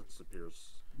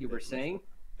disappears. You were saying?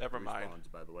 Never mind. Respawns,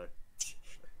 by the way.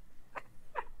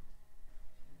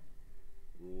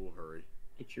 Ooh, hurry!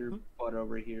 Get your butt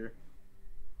over here.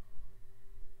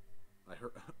 I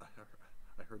heard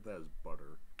that as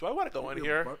butter. Do I want to go in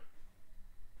here?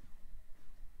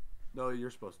 No,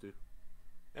 you're supposed to.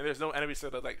 And there's no enemies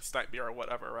that like snipe me or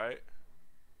whatever, right?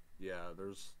 Yeah,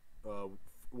 there's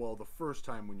well, the first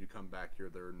time when you come back here,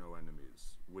 there are no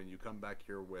enemies. When you come back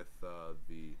here with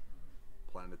the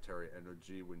planetary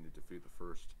energy, when you defeat the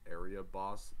first area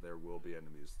boss, there will be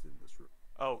enemies in this room.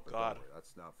 Oh But God. don't worry,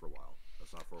 that's not for a while.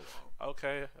 That's not for a while.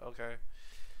 Okay. Okay.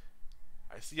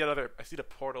 I see another. I see the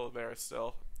portal there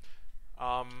still.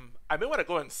 I may want to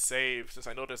go and save since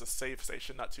I know there's a save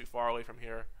station not too far away from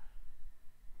here.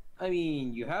 I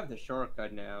mean, you have the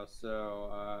shortcut now,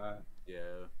 so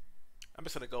Yeah. I'm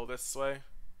just gonna go this way.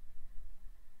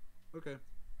 Okay.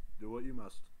 Do what you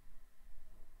must.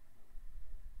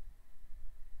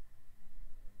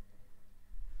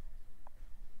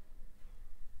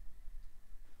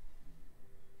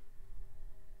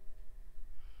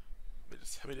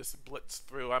 Let me just blitz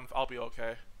through. I'll be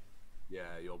okay.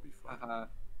 Yeah, you'll be fine.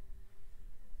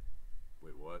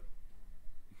 Wait, what?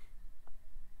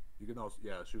 You can also,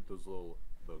 yeah, shoot those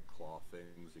the claw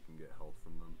things. You can get health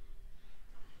from them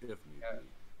if need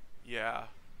be. Yeah.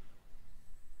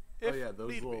 Oh yeah,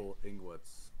 those little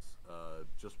inglets.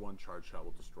 Just one charge shot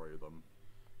will destroy them.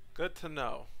 Good to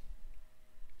know.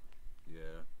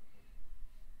 Yeah.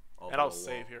 And I'll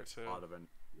save here too. A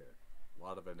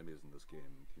lot of enemies in this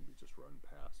game can be just run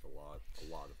past. A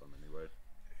lot of them anyway.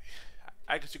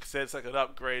 I guess you could say it's like an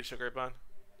upgrade, Sugar Bun.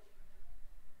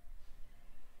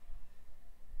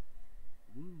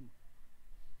 Woo.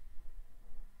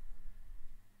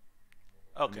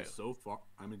 Okay.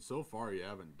 I mean, so far you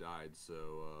haven't died,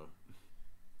 so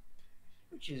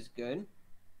which is good.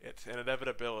 It's an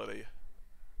inevitability.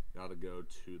 gotta go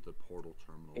to the portal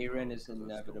terminal. Aaron though, is 'cause that's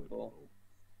gonna inevitable. go.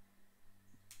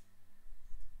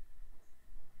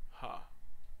 Huh.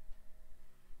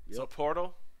 Yep. So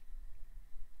portal?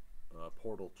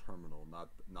 Portal terminal,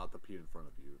 not the P in front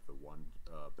of you, the one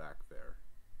back there.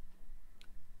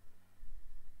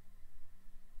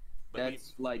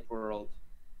 That's Light World.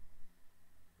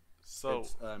 So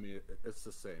I mean, it's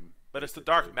the same. but it's the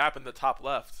dark map in the top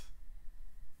left.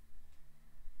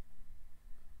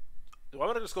 Do I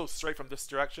want to just go straight from this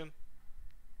direction?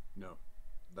 No,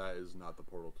 that is not the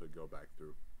portal to go back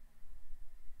through.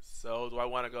 So do I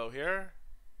want to go here?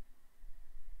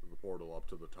 The portal up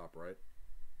to the top right.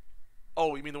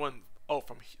 Oh, you mean the one? Oh,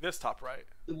 from this top right.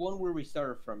 The one where we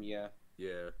started from, yeah.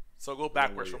 Yeah. So go the one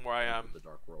backwards you from where I enter am. The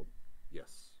dark world.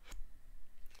 Yes.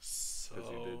 So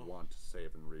Because you did want to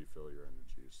save and refill your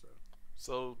energy, so.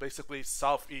 so basically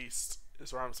southeast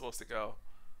is where I'm supposed to go.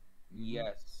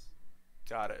 Yes.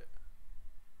 Got it.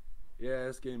 Yeah,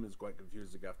 this game is quite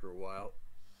confusing after a while.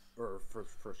 Or for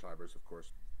first timers, of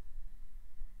course.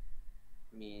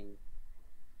 I mean,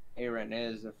 Aaron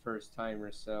is a first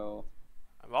timer, so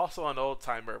I'm also an old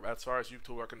timer as far as you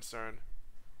two are concerned.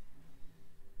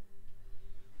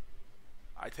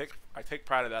 I take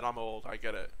pride in that. I'm old. I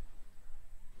get it.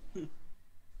 I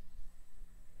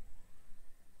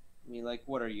mean, like,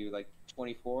 what are you, like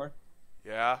 24?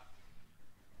 Yeah.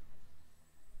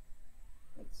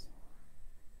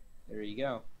 There you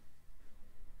go.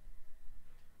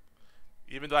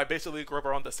 Even though I basically grew up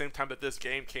around the same time that this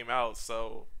game came out,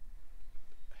 so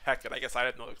heck it, I guess I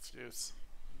had no excuse.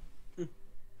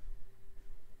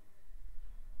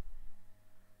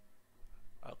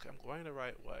 Okay, I'm going the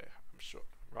right way. I'm sure.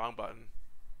 Wrong button.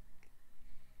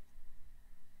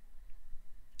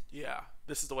 Yeah,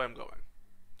 this is the way I'm going.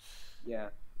 Yeah.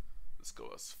 Let's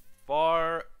go as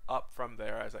far up from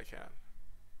there as I can.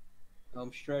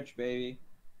 Home stretch, baby.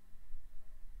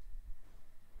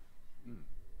 Hmm.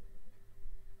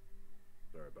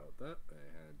 Sorry about that. I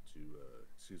had to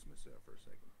excuse myself for a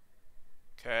second.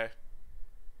 Okay.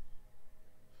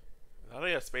 Now that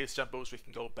we have space jump boost, we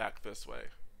can go back this way.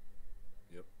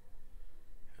 Yep.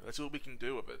 Let's see what we can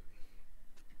do with it.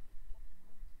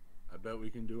 I bet we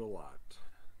can do a lot.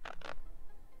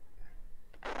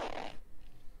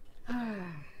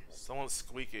 Someone's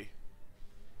squeaky.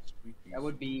 Squeaky. That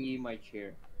would be my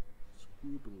chair.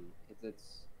 Squeabaloo. Because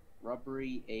it's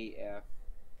rubbery AF.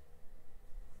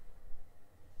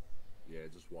 Yeah,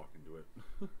 just walk into it.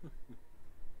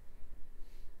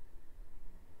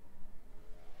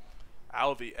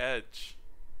 Out of the edge.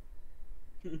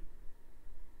 Back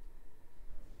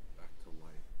to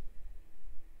life.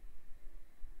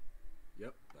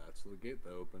 Yep, that's the gate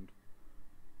that opened.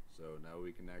 So now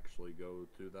we can actually go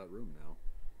to that room now.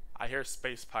 I hear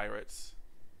space pirates,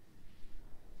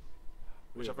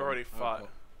 which Yeah, I've already fought.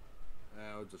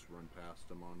 I'll just run past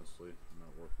them, honestly. Not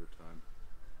worth your time.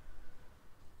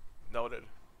 Noted.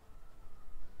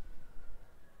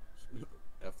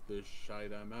 F this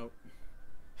shite, I'm out.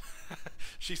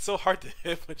 She's so hard to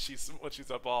hit when she's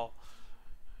a ball.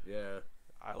 Yeah.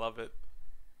 I love it.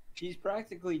 She's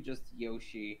practically just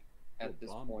Yoshi at this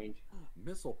bomb. point.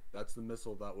 Missile. That's the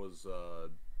missile that was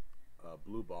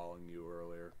blue balling you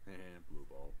earlier. Blue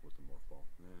ball with the morph ball.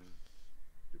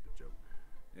 Stupid joke.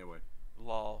 Anyway,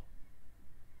 Lol.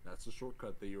 that's the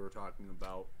shortcut that you were talking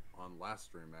about on last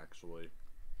stream, actually.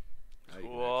 Now you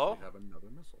can Cool. actually have another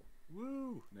missile.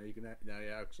 Woo! Now you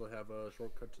actually have a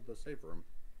shortcut to the save room.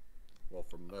 Well,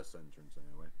 from this entrance,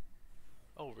 anyway.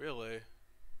 Oh, really?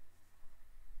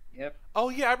 Yep. Oh,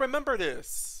 yeah, I remember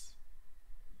this.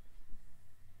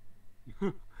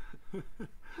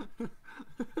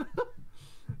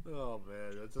 Oh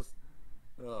man, that's just.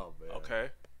 Oh man. Okay.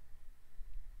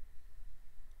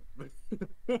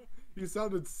 You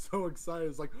sounded so excited.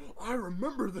 It's like, I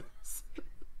remember this.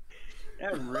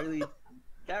 That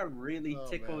really Oh,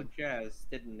 tickled man. Jazz,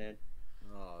 didn't it?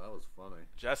 Oh, that was funny.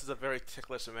 Jess is a very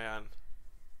ticklish man.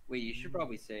 Wait, you should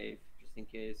probably save, just in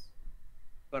case.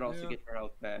 But also Yeah. get your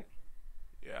health back.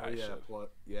 Yeah, Oh, I yeah, should.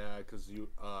 yeah, because you.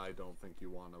 I don't think you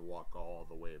want to walk all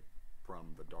the way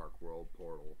from the Dark World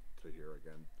portal to here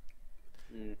again.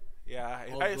 Mm. Yeah, I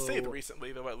Although- saved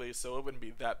recently, though, at least, so it wouldn't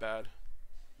be that bad.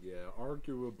 Yeah,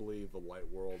 arguably the Light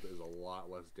World is a lot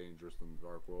less dangerous than the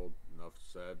Dark World. Enough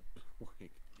said.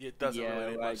 like, It doesn't yeah,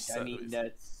 really make much I mean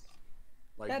sense.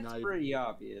 that's not pretty even,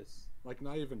 obvious. like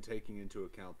not even taking into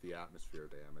account the atmosphere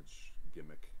damage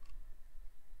gimmick.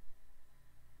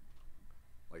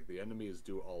 Like the enemies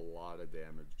do a lot of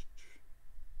damage,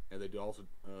 and they do also.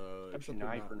 Especially in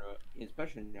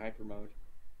hyper mode.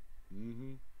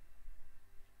 Mm-hmm.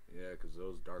 Yeah, because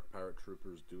those Dark Pirate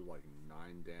Troopers do like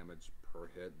 9 damage per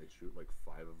hit. They shoot like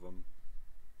 5 of them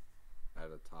at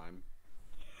a time.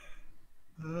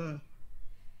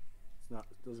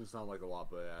 It doesn't sound like a lot,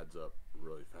 but it adds up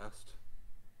really fast.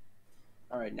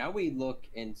 All right, now we look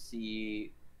and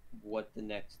see what the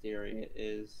next area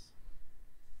is.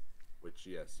 Which,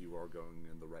 yes, you are going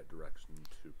in the right direction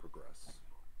to progress.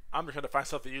 I'm just trying to find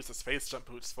something to use the space jump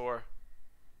boots for.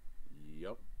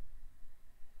 Yep.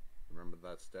 Remember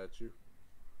that statue?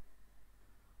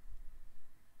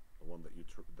 The one that you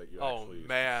Oh, actually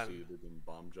man. succeeded in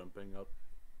bomb jumping up.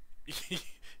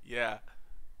 Yeah.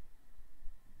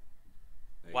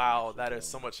 Now you can Wow, actually that go is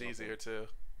so on much top of easier it. too.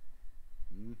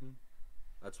 Mm-hmm.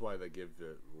 That's why they give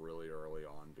it really early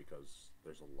on, because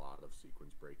there's a lot of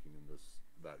sequence breaking in this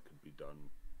that could be done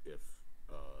if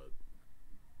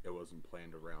it wasn't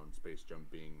planned around space jump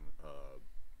being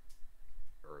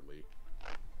early.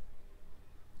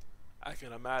 I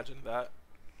can imagine that.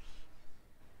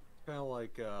 Kind of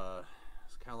like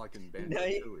it's kind of like in Banjo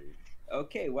Nice. Tooie.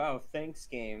 Okay, wow, thanks,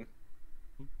 game.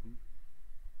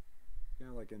 Kind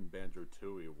of like in Banjo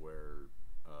Tooie, where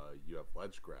you have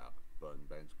ledge grab, but in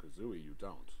Banjo Kazooie you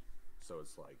don't. So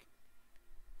it's like,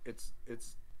 it's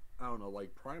I don't know.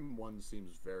 Like Prime 1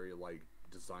 seems very like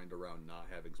designed around not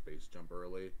having space jump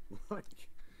early. Like,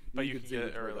 But you can see get it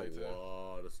with, like, early, a too.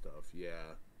 lot of stuff.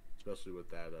 Yeah, especially with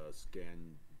that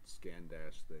scan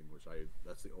dash thing, which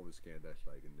that's the only scan dash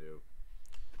that I can do.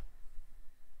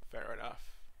 Fair enough.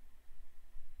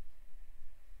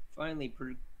 Finally,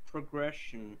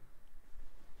 progression.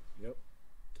 Yep.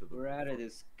 To the We're out of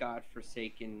this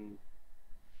godforsaken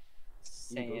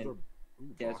sand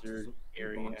desert boxes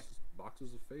area.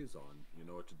 Boxes of Phazon. You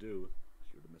know what to do.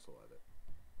 Shoot a missile at it.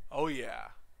 Oh yeah.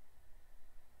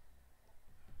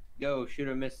 Go, shoot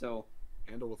a missile.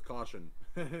 Handle with caution.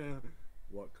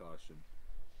 What caution?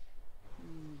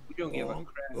 We don't give a Bonk.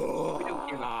 crap. We don't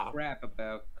give a crap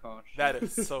about caution. That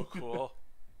is so cool.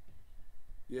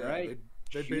 Yeah, Right.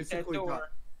 they Shoot basically that got, door.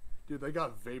 dude, they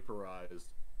got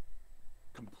vaporized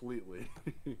completely.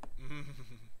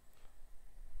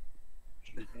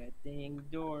 Shoot that dang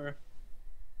door.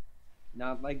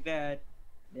 Not like that.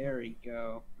 There you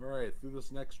go. Alright, through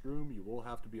this next room, you will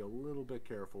have to be a little bit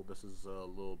careful. This is a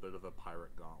little bit of a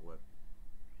pirate gauntlet.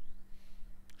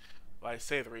 Well, I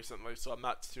saved recently, so I'm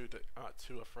not too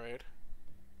afraid.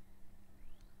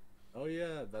 Oh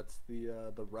yeah, that's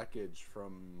the wreckage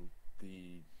from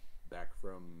back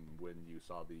from when you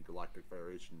saw the Galactic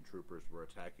Federation troopers were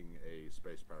attacking a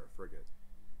space pirate frigate.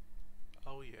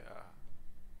 Oh yeah.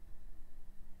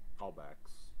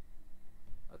 Callbacks.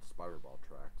 That's Spiral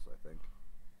tracks, I think.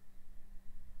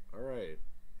 Alright.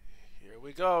 Here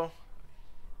we go.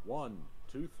 1,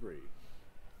 2, 3.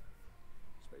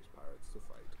 Space pirates to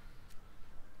fight.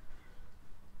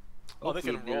 Oh, they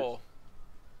Hopefully can there's- roll.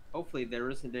 Hopefully there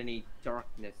isn't any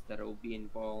darkness that'll be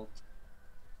involved.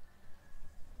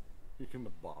 You can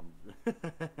bomb.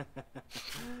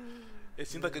 It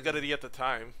seemed like a good idea at the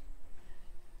time.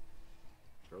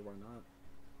 Sure, why not?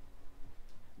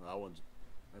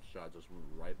 That shot just went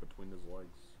right between his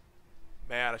legs.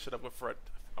 Man, I should have went for it.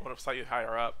 I would have saw you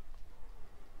higher up.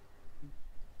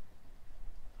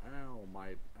 Ow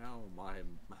my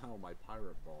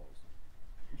pirate balls.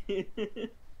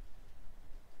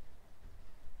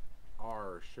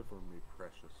 R, shiver me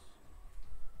precious.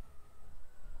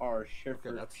 Or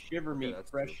shiver me that's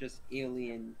precious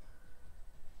alien.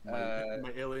 My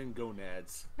alien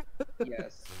gonads.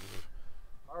 Yes.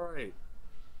 Alright.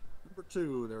 Number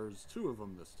 2, there's 2 of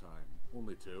them this time.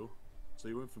 Only 2. So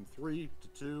you went from 3 to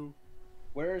 2.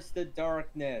 Where's the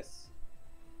darkness?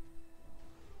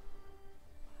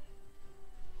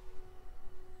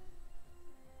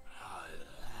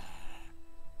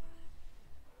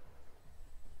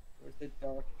 Where's the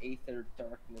dark aether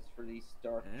darkness for these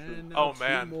dark And troops? now Oh,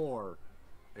 man. 2 more.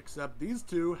 Except these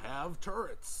 2 have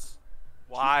turrets.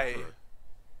 Why?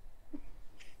 Cheater.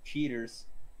 Cheaters.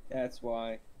 That's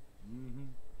why. Mm-hmm.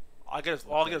 I guess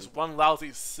all I get is one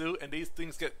lousy suit, and these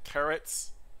things get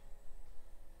turrets.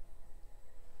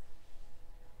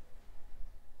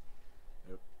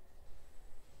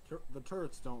 The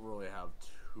turrets don't really have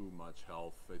too much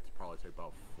health. They probably take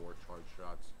about 4 charge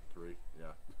shots. 3,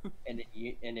 yeah. And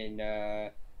in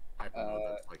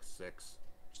Hypernova, it's like 6,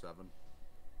 7.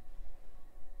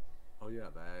 Oh yeah,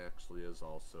 that actually is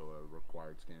also a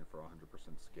required scan for 100%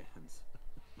 scans.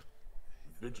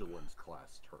 Vigilance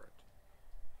class turret.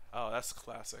 Oh, that's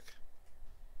classic.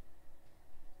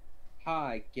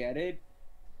 hi, get it?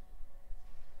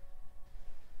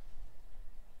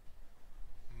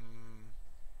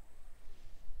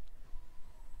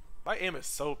 My aim is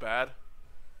so bad.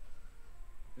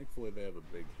 Thankfully, they have a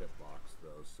big hitbox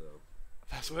though, so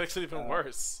That's what makes it even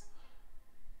worse.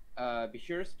 Be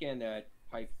sure to scan that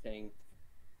pipe thing.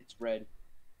 It's red.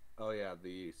 oh yeah,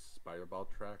 the spider ball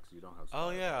tracks. You don't have. Oh,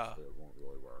 Spider yeah. balls, so it won't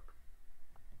really work.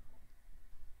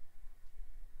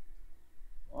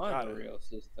 On Got the it. real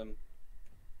system.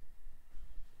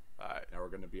 Alright. Now we're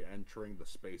going to be entering the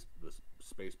space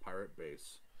pirate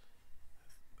base.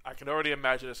 I can already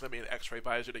imagine it's going to be an X-ray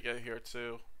visor to get here,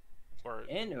 too. Or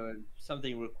And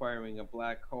something requiring a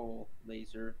black hole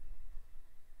laser.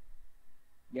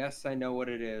 Yes, I know what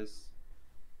it is.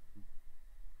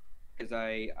 Because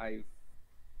I've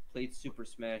played Super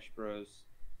Smash Bros.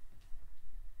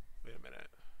 wait a minute.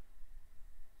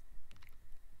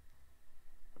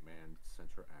 Command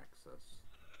center access.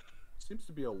 Seems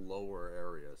to be a lower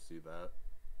area. See that?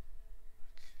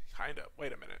 Kind of.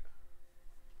 Wait a minute.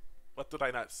 What did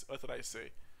I not? What did I see?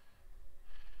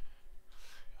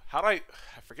 How do I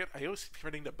forget. I always keep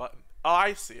hitting the button. Oh,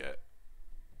 I see it.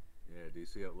 Yeah. Do you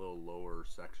see that little lower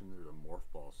section? There's a morph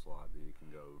ball slot that you can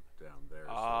go down there.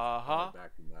 So it's Uh-huh. probably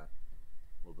back in that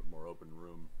little bit more open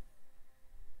room.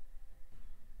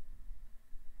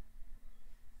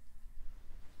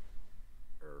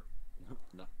 Or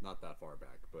not that far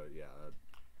back, but yeah,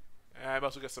 And I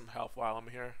must get some health while I'm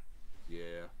here.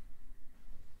 yeah,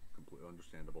 completely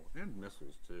understandable. And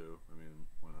missiles too. I mean,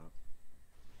 why not?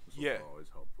 Missiles Yeah. are always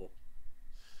helpful.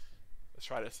 Let's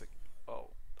try this.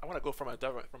 Oh, I want to go from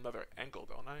another angle,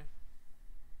 don't I?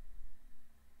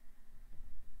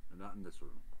 And not in this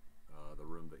room. The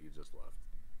room that you just left.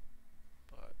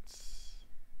 But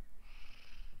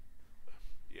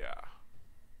yeah.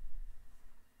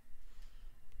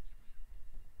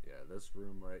 Yeah, this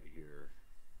room right here.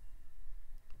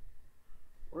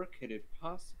 Where could it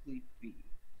possibly be?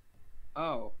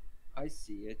 Oh, I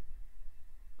see it.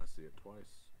 I see it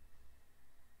twice.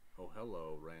 Oh,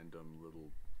 hello, random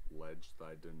little ledge that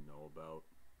I didn't know about.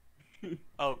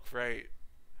 Oh, great.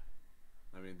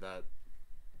 I mean, that...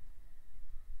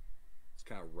 It's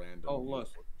kind of random. Oh look,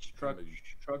 Kinda-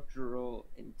 structural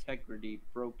integrity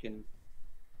broken.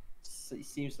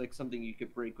 Seems like something you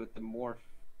could break with the morph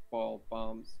ball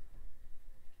bombs.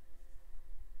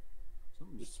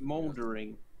 something's- Just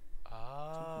smoldering.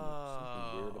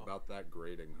 Something weird Oh. about that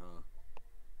grading, huh?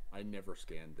 I never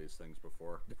scanned these things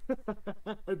before.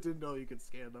 I didn't know you could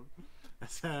scan them.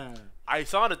 I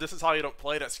saw that this is how you don't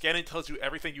play, that scanning tells you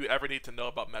everything you ever need to know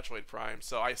about Metroid Prime,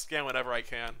 so I scan whenever I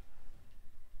can.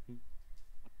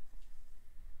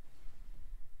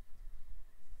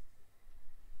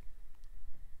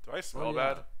 Do I smell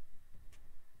yeah. bad?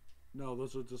 No,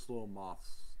 those are just little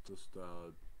moths. Just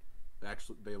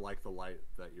actually, they like the light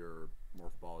that your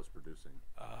morph ball is producing.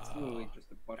 It's literally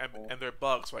just a butthole. And they're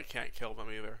bugs, so I can't kill them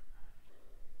either.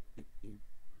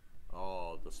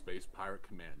 Oh, the Space Pirate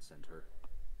Command Center.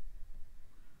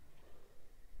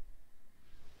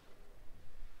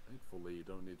 Thankfully, you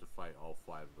don't need to fight all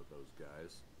 5 of those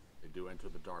guys. They do enter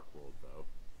the Dark World, though.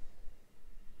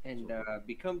 And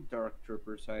become Dark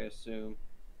Troopers, I assume.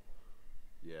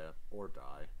 Yeah, or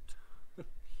die.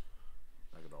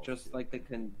 I could also Just see like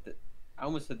it. I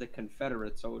almost said the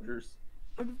Confederate soldiers.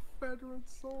 Confederate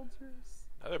soldiers.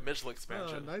 Another missile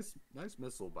expansion. Nice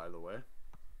missile, by the way.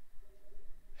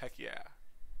 Heck yeah.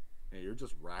 Hey, you're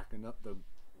just racking up the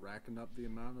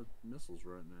amount of missiles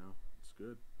right now. It's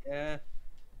good Yeah.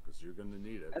 because you're gonna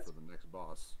need it for the next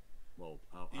boss. Well,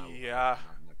 Yeah.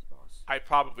 not next boss. I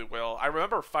probably will. I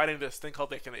remember fighting this thing called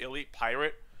like an elite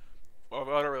pirate, or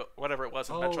whatever it was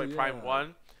in Metroid Prime yeah.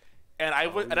 1. And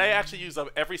I actually used up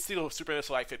every single super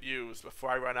missile I could use before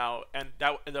I run out, and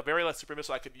the very last super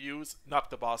missile I could use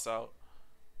knocked the boss out.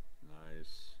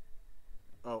 Nice.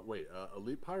 Oh wait,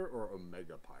 Elite Pirate or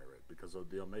Omega Pirate? Because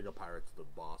the Omega Pirate's the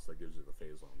boss that gives you the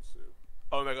Phazon suit.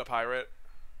 Omega Pirate.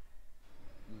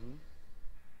 Mm-hmm.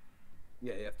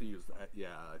 Yeah, you have to use that.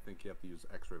 Yeah, I think you have to use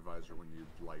X-ray visor when you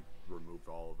like removed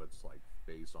all of its like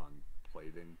Phazon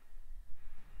plating.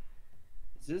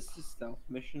 Is this a stealth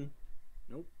mission?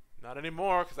 Nope. Not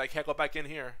anymore, because I can't go back in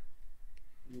here.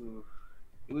 Ooh.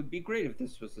 It would be great if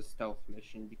this was a stealth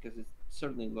mission because it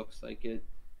certainly looks like it.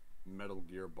 Metal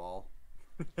Gear Ball.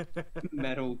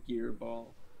 Metal Gear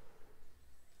Ball.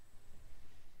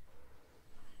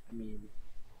 I mean,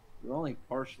 you're only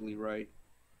partially right.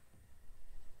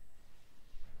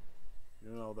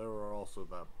 You know, there were also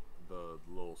the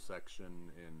little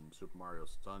section in Super Mario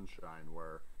Sunshine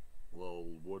where little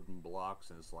wooden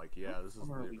blocks, and it's like, yeah, this is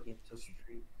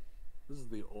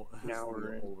the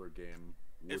older game.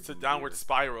 It's a Wooden downward Gear.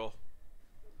 spiral.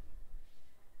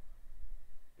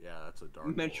 Yeah, that's a dark.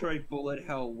 Metroid Bullet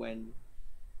Hell when?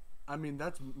 I mean, I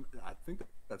think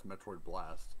that's Metroid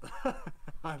Blast.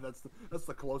 that's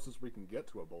the closest we can get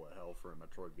to a bullet hell for a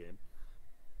Metroid game.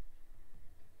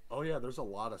 Oh yeah, there's a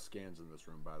lot of scans in this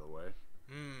room, by the way.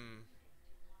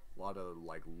 A lot of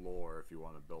like lore if you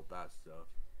want to build that stuff.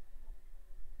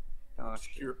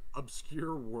 Gosh.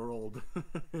 Obscure world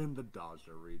in the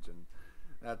Dodger region.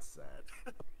 That's sad.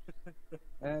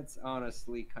 That's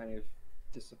honestly kind of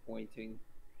disappointing.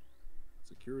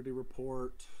 Security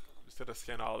report. Just gotta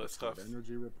scan all this stuff.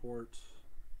 Energy report.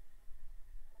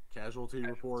 Casualty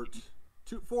report.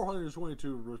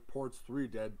 422 reports, 3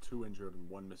 dead, 2 injured, and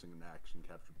 1 missing in action.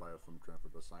 Captured biofilm transfer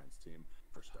to the science team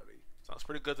for study. Sounds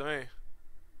pretty good to me.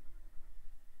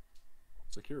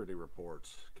 Security report.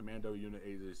 Commando Unit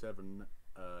 87.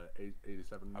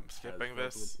 87. I'm skipping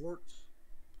has this. Report.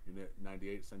 Unit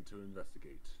 98 sent to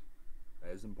investigate.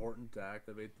 It is important to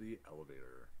activate the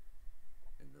elevator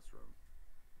in this room.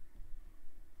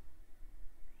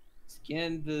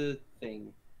 Scan the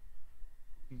thing.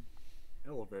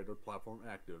 Elevator platform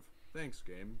active. Thanks,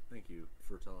 game. Thank you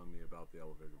for telling me about the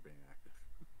elevator being active.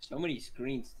 So many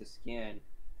screens to scan.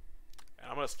 And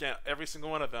I'm gonna scan every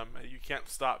single one of them, and you can't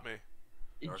stop me.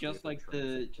 Just like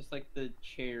the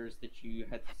chairs that you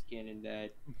had to scan in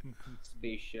that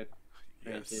spaceship.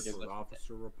 Yes. Granted, it For was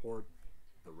officer report,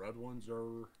 the red ones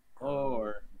are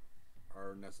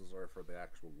necessary for the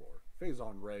actual lore.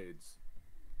 Phazon raids.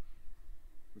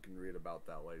 We can read about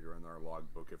that later in our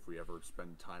logbook if we ever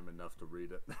spend time enough to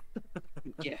read it.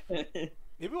 yeah.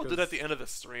 Maybe we'll do that at the end of the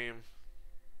stream.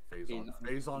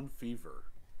 Phazon fever.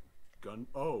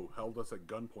 Held us at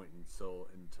gunpoint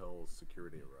until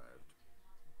security arrived.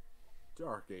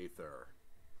 Dark Aether.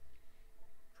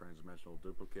 Transdimensional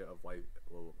duplicate of light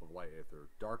aether.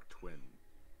 Dark Twin.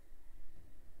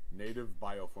 Native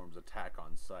bioforms attack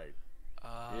on sight.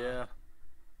 Yeah,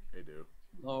 they do.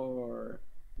 Lore.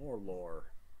 More lore.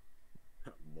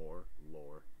 More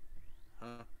lore.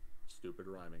 Huh? Stupid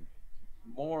rhyming.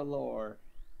 More lore.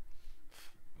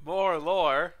 More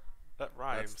lore. That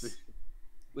That's the rhymes.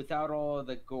 Without all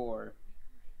the gore.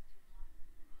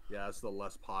 yeah. That's the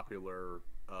less popular.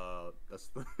 That's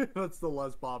the that's the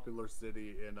less popular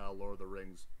city in Lord of the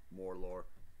Rings. More lore.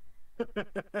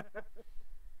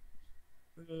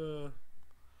 So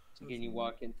That's can you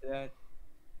walk into that?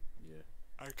 yeah.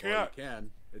 I Well, you can't.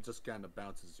 can. It just kind of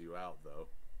bounces you out, though.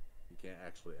 You can't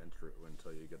actually enter it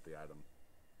until you get the item.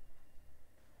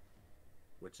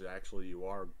 Which actually you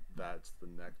are. That's the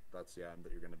next. That's the item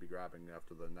that you're going to be grabbing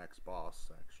after the next boss.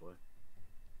 Actually.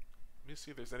 Let me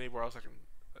see if there's anywhere else I can.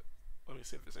 Let me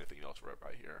see if there's anything else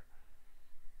right here.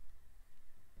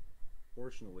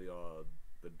 Fortunately,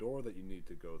 the door that you need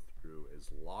to go through is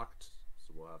locked,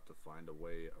 so we'll have to find a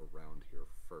way around here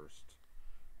first.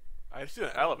 I see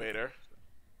an elevator.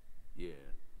 Yeah.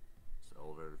 This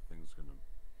elevator thing's gonna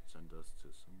send us to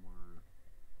somewhere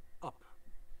up.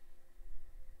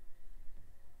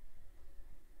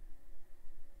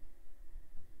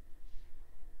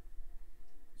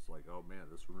 It's like, oh man,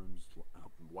 this room's.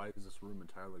 Why is this room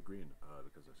entirely green?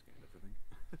 Because I scanned everything.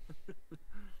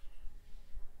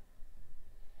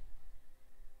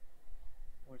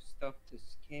 More stuff to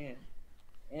scan.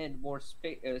 And more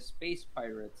space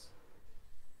pirates.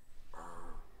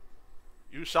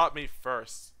 You shot me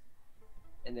first.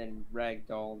 And then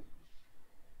ragdoll.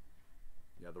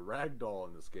 Yeah, the ragdoll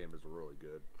in this game is really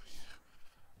good.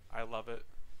 I love it.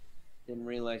 Didn't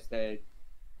realize that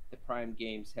the Prime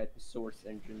games had the Source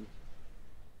engine.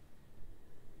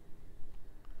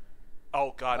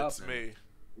 Oh god, Oh, it's me.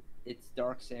 It's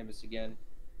Dark Samus again.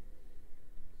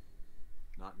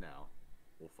 Not now.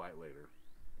 We'll fight later.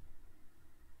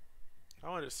 I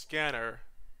want a scanner.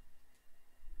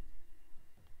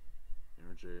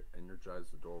 Energize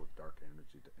the door with dark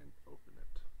energy to open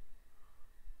it.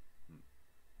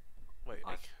 Wait,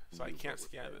 so I knew can't what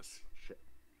scan was this.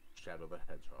 Shadow the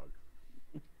Hedgehog.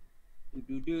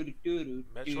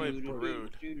 Metroid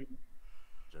Brood.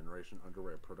 Generation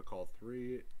Underwear Protocol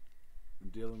 3.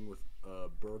 Dealing with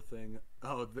birthing.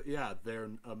 Oh, yeah, they're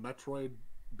Metroid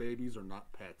babies are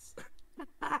not pets.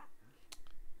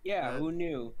 Yeah, who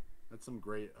knew? That's some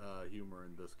great humor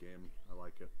in this game. I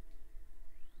like it.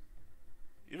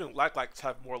 Even likes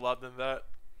have more love than that.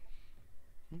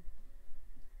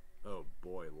 Oh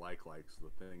boy, likes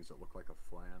the things that look like a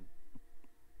flan.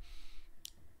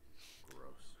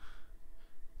 Gross.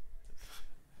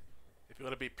 If you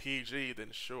want to be PG, then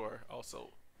sure. Also,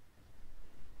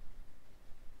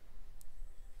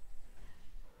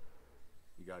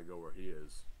 You gotta go where he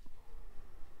is.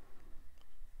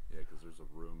 Yeah, because there's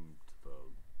a room to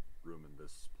the room in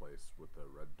this place with the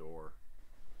red door.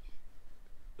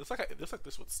 looks like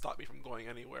this would stop me from going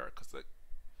anywhere because like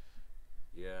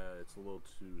Yeah, it's a little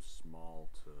too small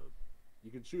to.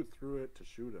 You can shoot through it to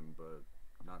shoot him, but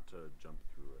not to jump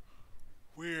through it.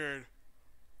 weird.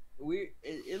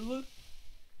 It looked.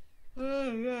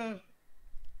 Oh yeah.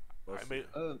 I made.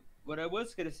 What I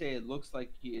was gonna say, it looks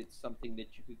like it's something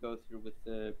that you could go through with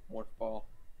the morph ball.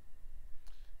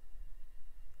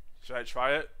 Should I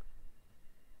try it?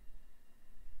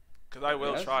 Because I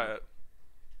will Yes. try it.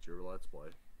 It's your let's play.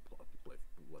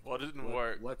 Well, it didn't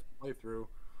work. Let's play through.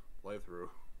 Play through.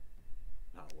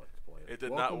 Not let's play. It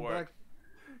did not work. Back.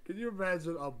 Can you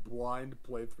imagine a blind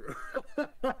playthrough?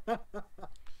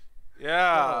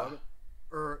 Yeah.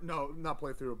 Or no, not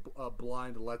playthrough. A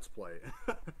blind let's play.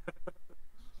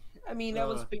 I mean, that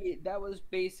was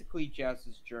basically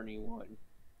Jazz's Journey 1.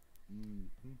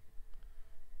 Mm-hmm.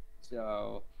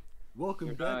 So. Welcome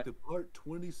You're back not- to part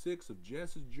 26 of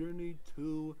Jazz's Journey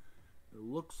 2. It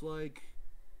looks like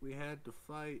we had to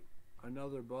fight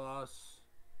another boss,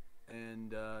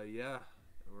 and yeah,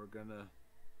 we're gonna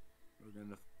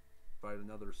fight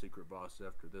another secret boss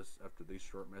after these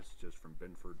short messages from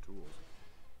Binford Tools.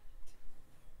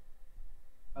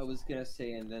 I was gonna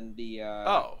say, and then the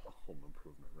Oh. Home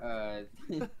improvement.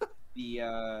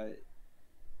 the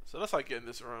So that's like get in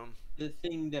this room. the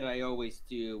thing that I always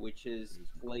do, which is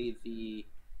play the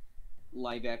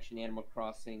live action Animal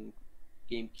Crossing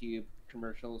GameCube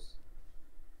commercials.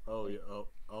 Oh yeah.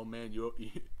 Oh man. You.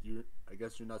 I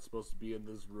guess you're not supposed to be in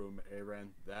this room,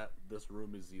 Aaron. This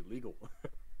room is illegal.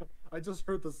 I just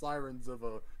heard the sirens of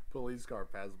a police car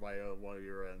pass by one of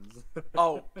your ends.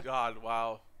 Oh god,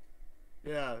 wow.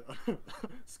 Yeah,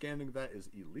 scanning that is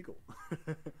illegal.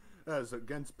 As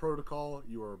against protocol,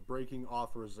 you are breaking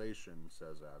authorization,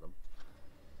 says Adam.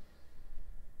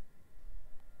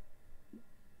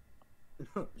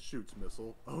 Shoots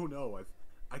missile. Oh no,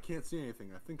 I can't see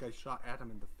anything. I think I shot Adam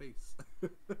in the face.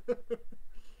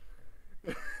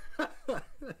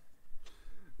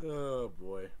 Oh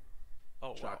boy. Oh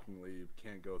wow. Shockingly, you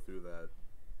can't go through that.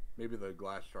 Maybe the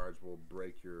glass shards will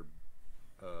break your.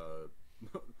 Uh,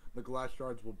 the glass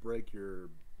shards will break your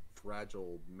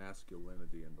fragile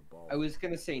masculinity in the I ball. was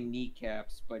gonna say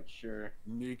kneecaps, but sure.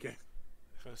 Nika.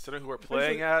 Considering who we're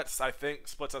playing Actually, at, I think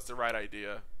splits us the right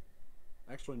idea.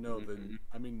 actually, no. Mhm.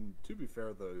 I mean, to be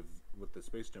fair, with the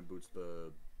Space Jam boots,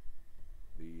 the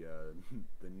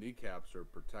the kneecaps are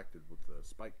protected with the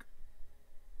spike.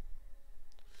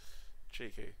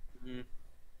 Cheeky. Mhm.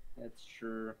 That's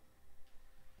true.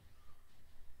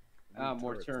 New Ah,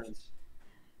 more turrets.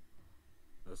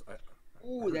 turns. I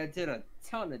Ooh, heard, that did a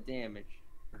ton of damage.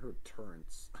 I heard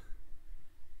turrets.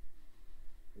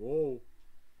 Whoa!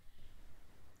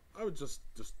 I would just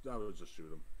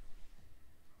shoot him.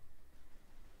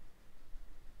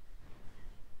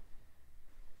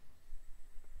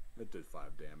 It did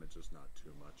 5 damage. It's not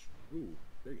too much. Ooh,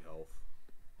 big health.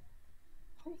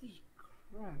 Holy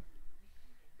crap.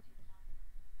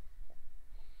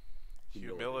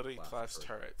 Humility class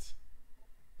turrets.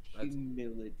 That's-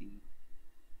 Humility.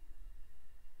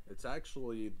 It's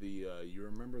actually the you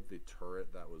remember the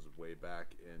turret that was way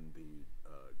back in the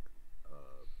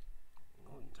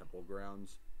on Temple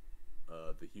Grounds?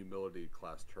 The Humility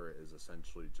class turret is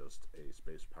essentially just a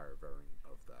space pirate variant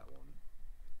of that one.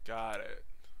 Got it.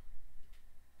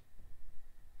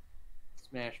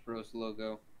 Smash Bros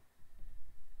logo.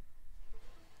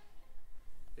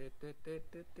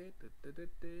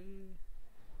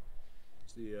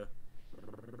 See ya.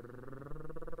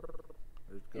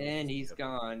 And he's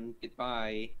gone.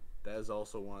 Goodbye. That is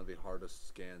also one of the hardest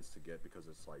scans to get because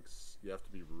it's like you have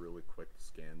to be really quick to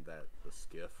scan the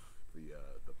skiff, the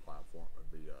platform,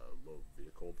 the low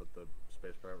vehicle that the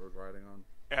space pirate was riding on.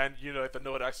 And you know, if the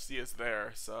node XC is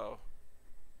there, so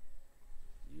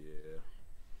Yeah,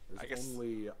 I there's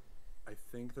guess I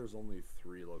think there's only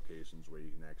 3 locations where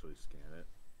you can actually scan it.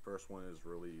 First one is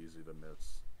really easy to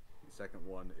miss. The second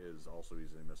one is also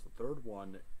easy to miss. The third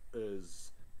one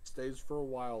is stays for a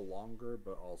while longer,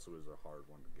 but also is a hard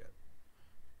one to get.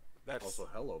 that's Also,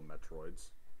 hello, Metroids.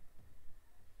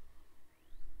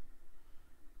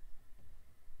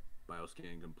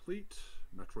 Bioscan complete.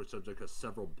 Metroid subject has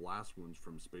several blast wounds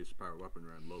from space pirate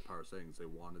weaponry and low power settings. They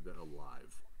wanted it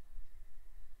alive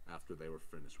after they were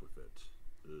finished with it.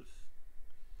 Ugh.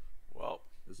 well.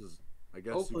 This is, I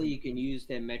guess. Hopefully you can use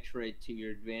that Metroid to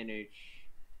your advantage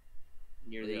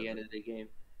near Oh, the yeah, end of the game.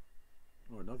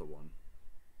 Oh, another one.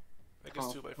 I think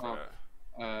it's too late for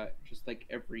that. Just like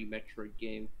every Metroid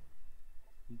game.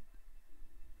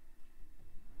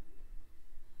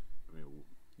 I mean,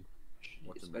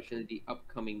 what's Especially a Metroid? the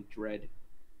upcoming Dread.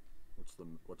 What's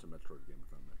a Metroid game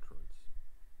without Metroids?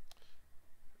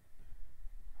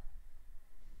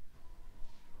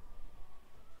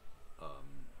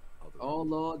 Other Oh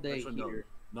Lord, they actually, here.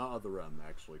 no, not Other M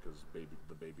actually, because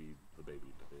the baby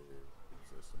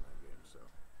exists in that game.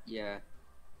 Yeah.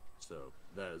 So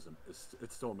that is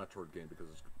it's still a Metroid game because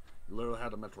you literally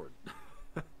had a Metroid.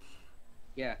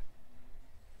 Yeah.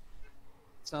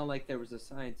 It's not like there was a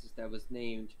scientist that was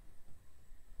named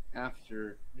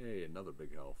after Hey, another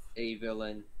big health. a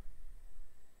villain.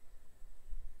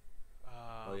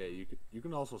 Oh yeah, you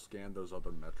can also scan those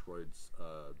other Metroids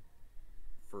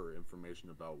for information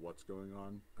about what's going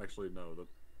on. Actually, no,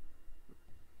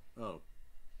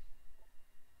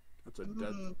 that's a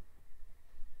dead.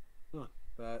 Huh,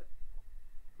 that.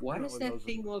 Why does apparently that those-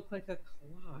 thing look like a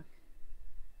clock?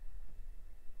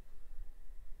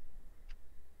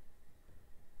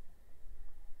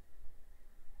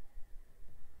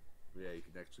 Yeah, you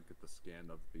can actually get the scan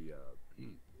of the.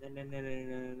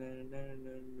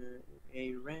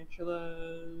 A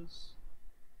ranchulas.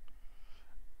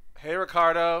 Hey,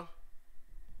 Ricardo.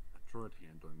 Metroid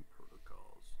handling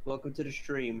protocols. Welcome to the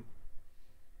stream.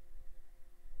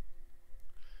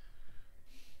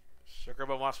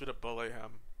 Sugarman wants me to bully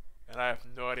him, and I have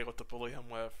no idea what to bully him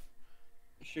with.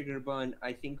 Sugar Bun,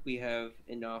 I think we have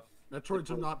enough. Metroids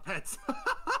are not pets.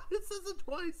 It says it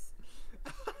twice.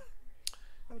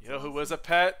 You know who was a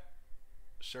pet?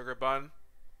 Sugar Bun.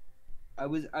 I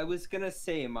was gonna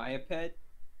say, am I a pet?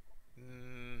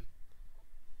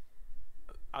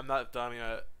 I'm not done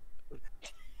yet.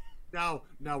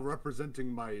 Now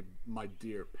representing my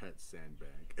dear pet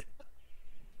Sandbag.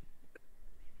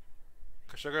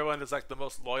 Sugar Bun is like the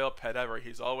most loyal pet ever.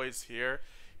 He's always here.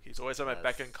 He's always on my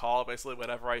beck and call, basically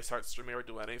whenever I start streaming or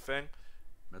do anything.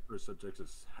 Metroid subject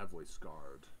is heavily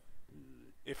scarred.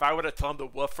 If I were to tell him to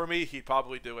woof for me, he'd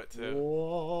probably do it too.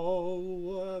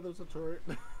 Whoa, there's a turret.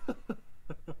 That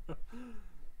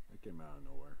came out of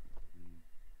nowhere.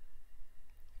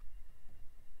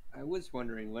 I was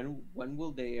wondering when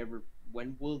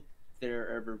will there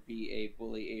ever be a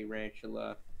bully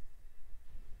Arantula.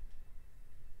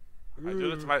 I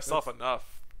do it to myself That's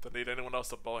enough to need anyone else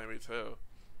to bully me too.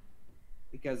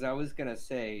 Because I was gonna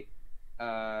say,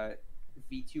 uh,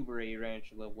 VTuber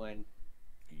Arantula when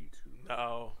VTuber.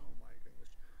 No. Oh my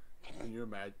gosh. Can you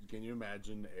imagine? Can you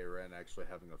imagine Aaron actually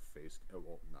having a face?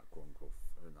 Well, not quote unquote,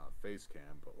 not face cam,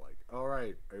 but like, all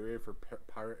right, are you ready for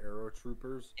pirate arrow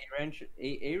troopers?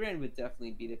 Aran would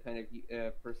definitely be the kind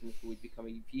of person who would become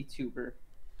a VTuber.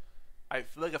 I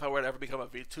feel like if I were to ever become a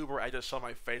VTuber, I just show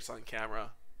my face on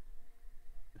camera.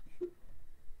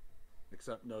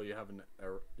 Except no, you have an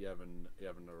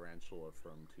tarantula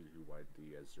from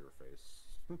T2YD as your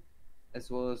face. As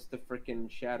well as the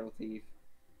freaking Shadow Thief.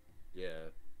 Yeah.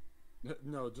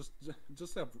 No, just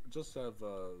have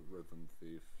Rhythm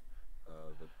Thief,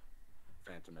 the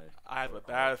Phantom A. I have a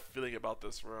bad feeling about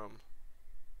this room.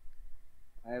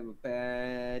 I have a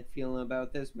bad feeling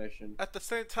about this mission. At the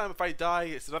same time, if I die,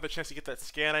 it's another chance to get that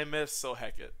scan I missed, so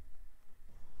heck it.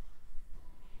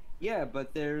 Yeah,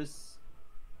 but there's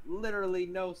literally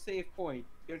no save point.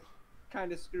 You're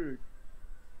kind of screwed.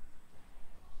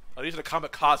 Oh, these are the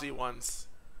kamikaze ones.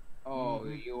 Oh,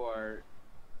 you are.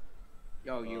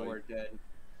 Oh, you are dead.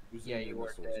 Using Yeah, your you are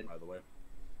missiles, dead. by the way.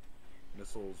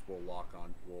 Missiles will lock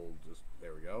on. Will just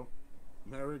there we go.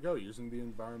 There we go. Using the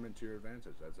environment to your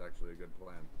advantage. That's actually a good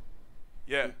plan.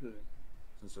 Yeah.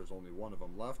 Since there's only one of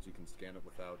them left, you can scan it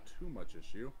without too much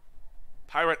issue.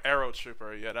 Pirate Arrow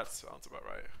Trooper. Yeah, that sounds about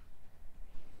right.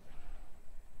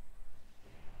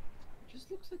 It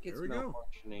just looks like it's There we go.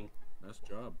 malfunctioning. Nice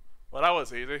job. Well, that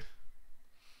was easy.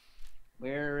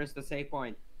 Where is the save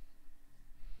point?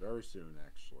 Very soon,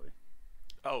 actually.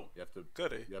 Oh, You have to.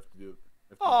 goody. You have to do.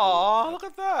 Aw, look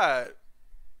at that.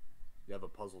 You have a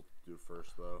puzzle to do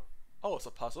first, though. Oh, it's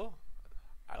a puzzle?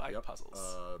 I like Yep.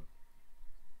 puzzles.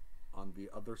 On the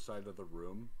other side of the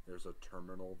room, there's a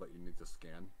terminal that you need to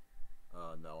scan.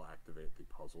 And that'll activate the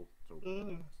puzzle. So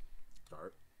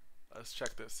start. Let's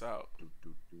check this out.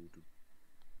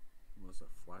 What's that?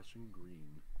 Flashing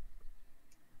green.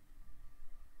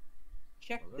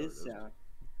 Check Oh, there it this is. out.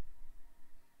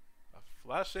 A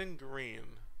flashing green.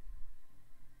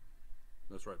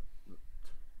 That's right.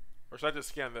 Or should I just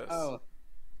scan this? Oh,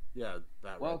 Yeah,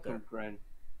 that welcome, right Gren.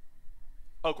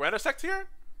 Oh, Granitersect here?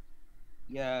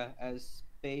 Yeah, as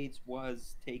Spades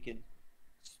was taken.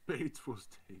 there. Spades was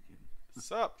taken. What's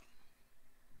up?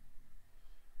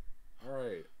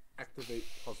 Alright, activate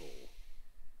puzzle.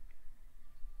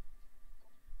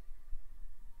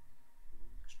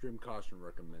 Extreme caution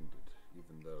recommended,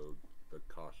 even though the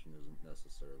caution isn't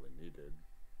necessarily needed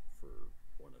for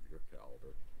one of your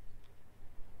caliber.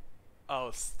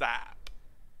 Oh, stop.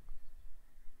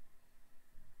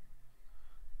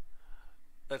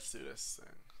 Let's do this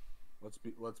thing. Let's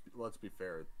be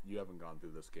fair. You haven't gone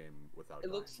through this game without. It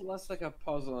dying. looks less like a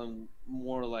puzzle and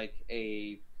more like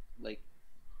a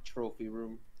trophy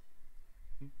room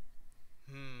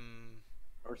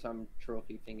or some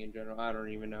trophy thing in general. I don't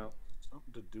even know.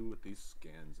 Something to do with these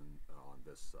scans on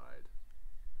this side.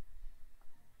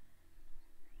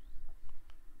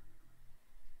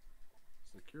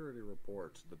 Security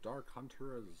report. The Dark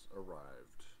Hunter has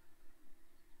arrived.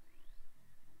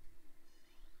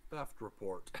 Theft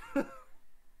report.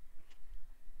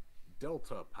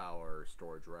 Delta power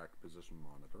storage rack position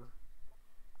monitor.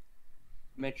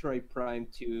 Metroid Prime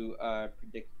to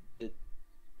predict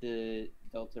the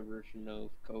Delta version of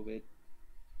COVID.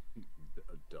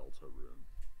 A Delta room.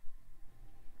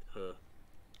 Huh.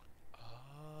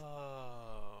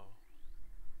 Oh.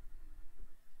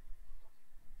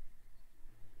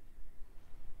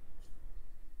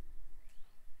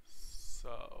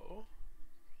 So.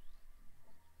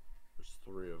 There's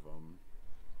 3 of them.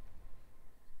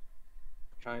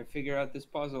 Try and figure out this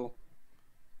puzzle.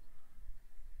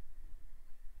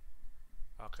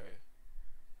 Okay.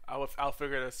 I'll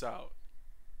figure this out.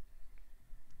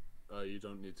 You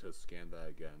don't need to scan that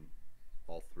again.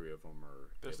 All 3 of them are.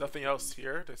 There's able nothing to else be-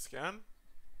 here to scan?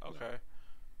 Okay. No.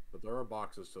 But there are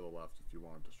boxes to the left if you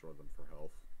want to destroy them for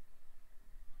health.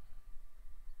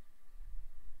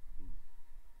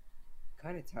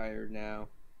 Kind of tired now.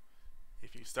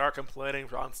 If you start complaining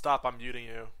non-stop, I'm muting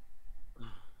you.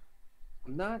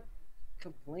 I'm not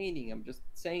complaining. I'm just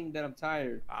saying that I'm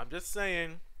tired. I'm just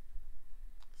saying.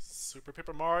 Super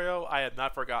Paper Mario, I had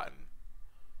not forgotten.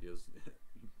 He is.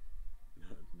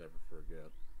 Never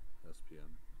forget.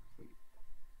 SPM.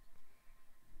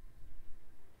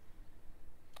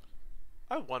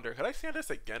 I wonder, could I scan this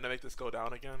again to make this go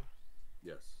down again?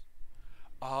 Yes.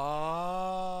 Oh.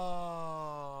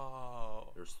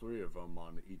 There's 3 of them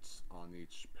on each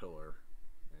pillar,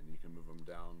 and you can move them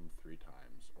down 3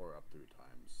 times or up 3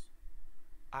 times.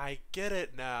 I get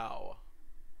it now.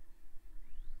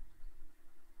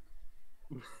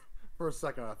 For a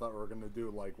second, I thought we were gonna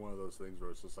do like one of those things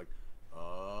where it's just like, oh,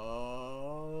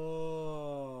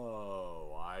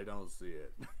 I don't see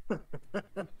it.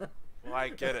 Well, I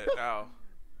get it now.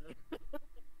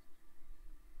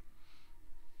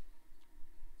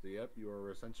 So, yep, you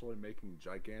are essentially making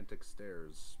gigantic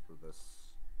stairs for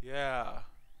this. Yeah.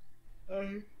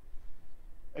 I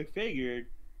figured,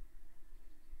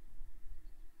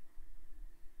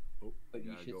 Oh, but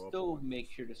you gotta should go up still one.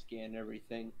 make sure to scan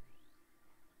everything.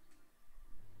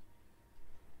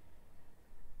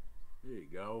 There you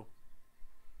go.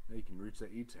 Now you can reach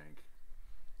that E-tank.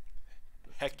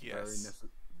 Heck yes.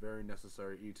 Very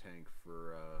necessary E-tank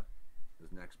for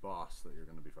this next boss that you're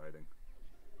going to be fighting.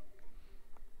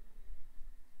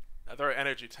 Another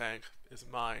energy tank is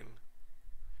mine.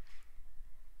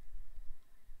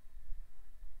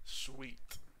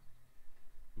 Sweet.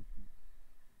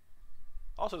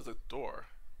 Also, there's a door.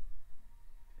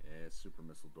 Yeah, super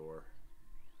missile door.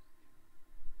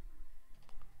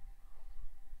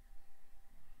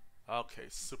 Okay,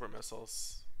 super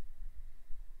missiles.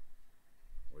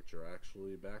 Which are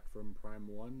actually back from Prime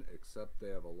 1, except they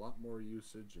have a lot more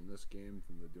usage in this game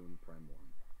than they do in Prime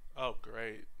 1. Oh,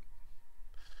 great.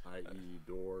 I.e.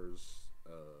 doors,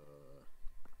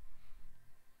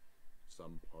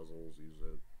 some puzzles use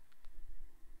it.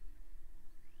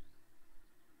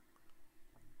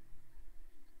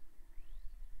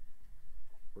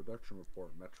 Production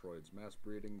report, Metroid's mass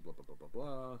breeding, blah blah blah blah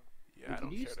blah. Yeah, I Did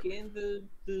don't you care. scan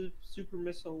the super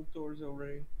missile doors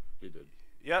already? He did.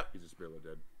 Yep. He just barely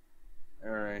did.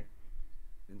 Alright.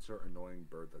 Insert annoying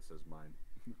bird that says mine.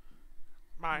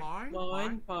 Mine.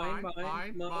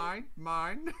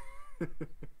 Mine.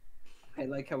 I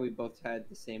like how we both had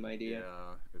the same idea.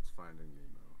 Yeah, it's Finding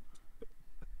Nemo.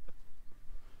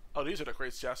 Oh, these are the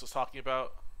crates Jess was talking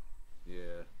about.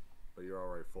 Yeah, but you're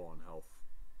already full on health.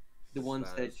 The ones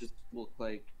that Status. just look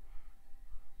like,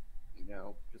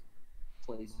 just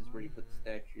places where you put the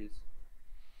statues.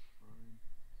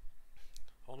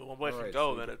 Only one way can Alright,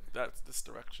 go, so then that's this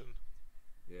direction.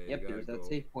 Yeah, Yep, you there's gotta that go.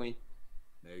 save point.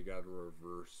 Now you gotta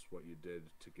reverse what you did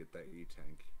to get that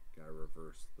E-tank. Gotta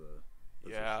reverse the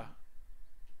position. Yeah.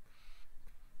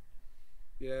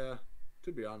 Yeah.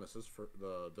 To be honest, this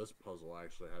puzzle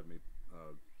actually had me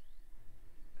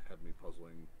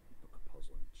puzzling.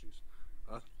 Jeez.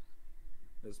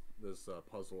 This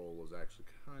puzzle was actually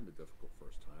kind of difficult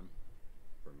first time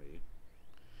for me.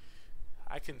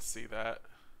 I can see that.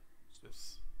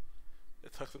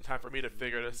 It took some time for me to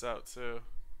figure this out too.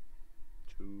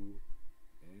 2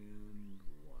 and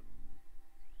 1.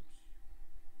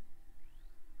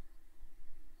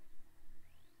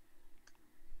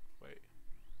 Wait.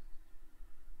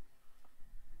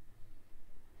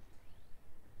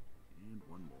 And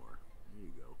one more. There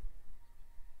you go.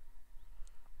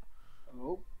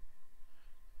 Oh.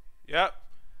 Yep.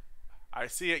 I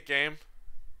see it, game.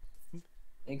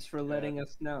 Thanks for letting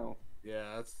us know.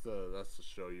 Yeah, that's to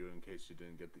show you in case you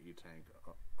didn't get the E-tank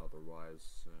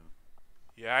otherwise. So.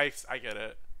 Yeah, I get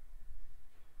it.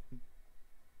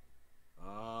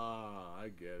 Ah, I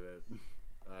get it.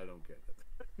 I don't get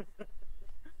it.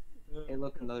 Hey,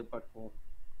 look, another butthole.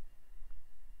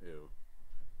 Ew.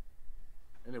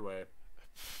 Anyway.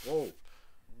 Whoa. I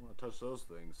don't want to touch those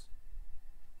things.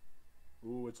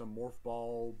 Ooh, it's a morph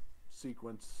ball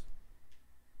sequence.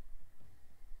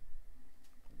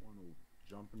 I want to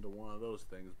jump into one of those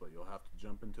things, but you'll have to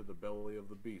jump into the belly of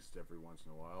the beast every once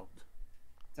in a while.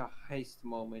 It's a heist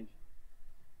moment.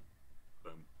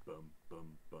 Bum, bum,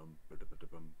 bum, bum,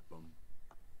 ba-da-ba-da-bum, bum.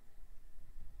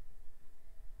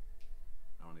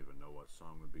 I don't even know what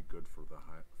song would be good for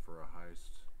for a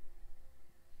heist.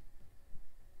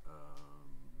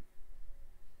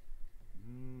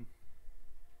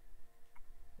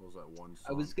 What was that one song?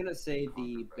 I was gonna say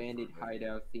the Conquer bandit Bedford,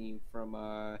 hideout theme from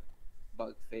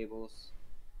Bug Fables,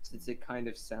 since it kind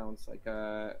of sounds like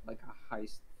a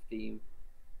heist theme.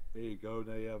 There you go.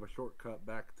 Now you have a shortcut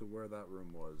back to where that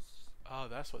room was. Oh,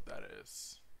 that's what that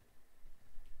is.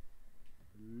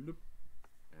 Loop.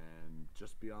 And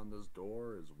just beyond this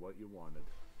door is what you wanted.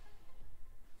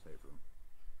 Save room.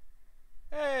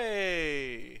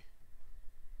 Hey!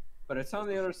 But it's on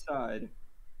the other side.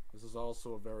 This is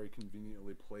also a very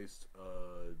conveniently placed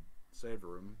save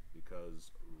room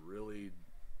because really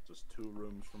just 2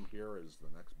 rooms from here is the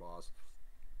next boss.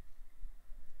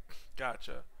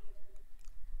 Gotcha.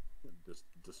 Just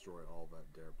destroy all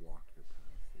that dare block your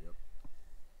path. Yep.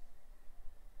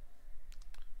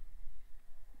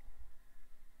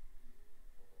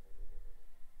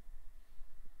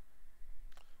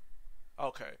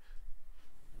 Okay.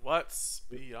 What's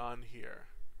beyond here?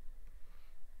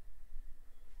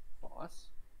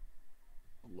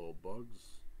 little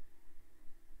bugs.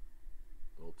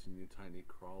 Little teeny tiny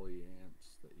crawly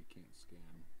ants that you can't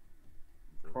scan.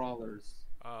 Crawlers.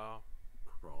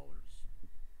 Crawlers.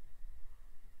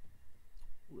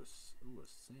 Ooh, a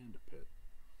sand pit.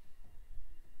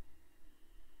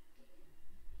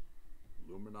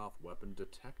 Luminoff weapon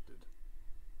detected.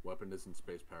 Weapon is in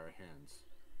space power hands.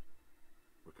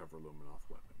 Recover Luminoff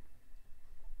weapon.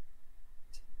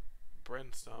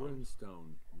 Brimstone.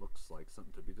 Brimstone looks like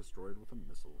something to be destroyed with a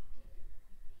missile.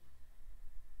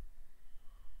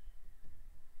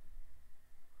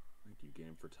 Thank you,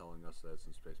 game, for telling us that it's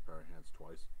in space power hands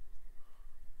twice.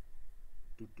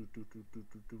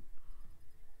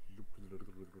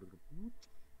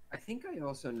 I think I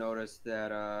also noticed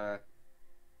that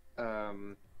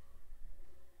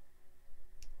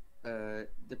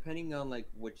depending on like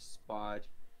which spot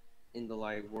in the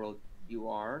live world you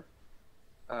are,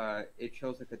 it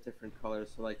shows like a different color.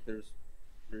 So like there's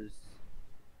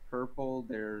purple,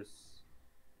 there's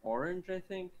orange, I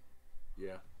think.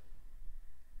 Yeah.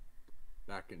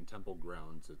 Back in Temple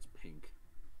Grounds, it's pink.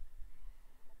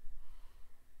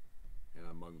 And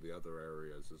among the other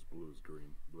areas is blue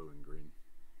and green.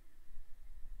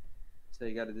 So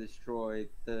you got to destroy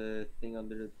the thing on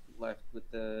the left with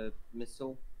the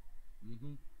missile.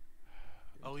 Mm-hmm.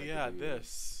 Oh yeah,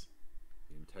 this.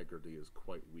 The integrity is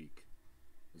quite weak.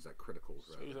 Is that critical?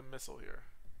 So use a missile here.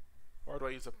 Or do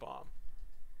I use a bomb?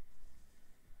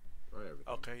 Try everything.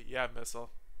 Okay, yeah,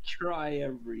 missile. Try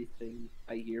everything,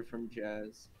 I hear from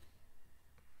Jazz.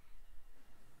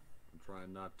 I'm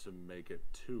trying not to make it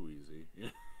too easy.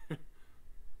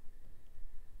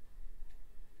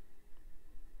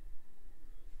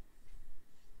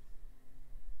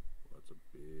 That's a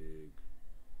big...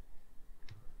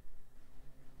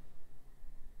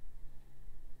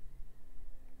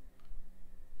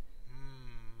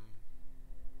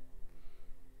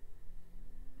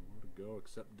 Nowhere to go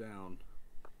except down.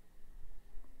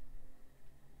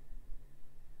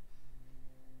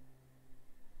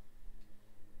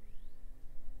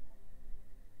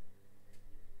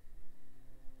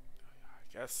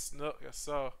 Guess no. Guess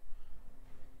so.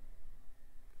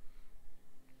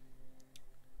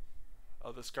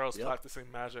 Oh, this girl's practicing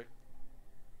magic.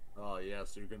 Oh yeah,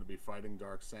 so you're going to be fighting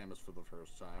Dark Samus for the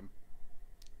first time.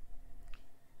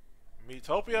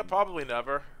 Metopia? Probably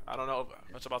never. I don't know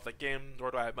much about the game,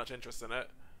 nor do I have much interest in it.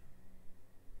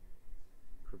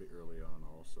 Pretty early on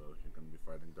also. You're going to be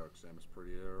fighting Dark Samus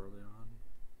pretty early on.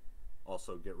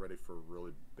 Also, get ready for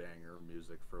really banger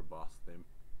music for a boss theme.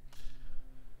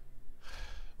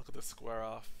 Look at the square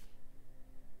off.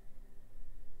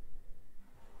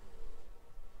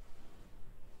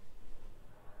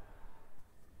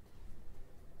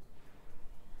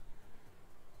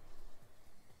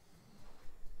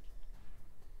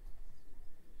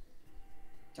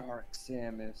 Dark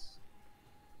Samus.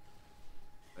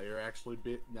 Now you're actually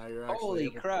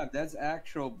Holy crap, that's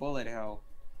actual bullet hell.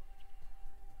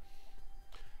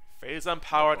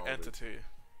 Phase-empowered entity.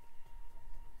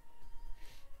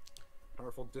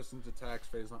 Powerful distance attacks,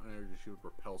 phase on energy shield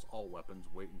repels all weapons.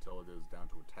 Wait until it is down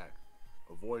to attack.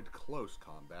 Avoid close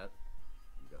combat.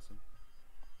 I'm guessing.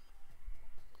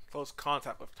 Close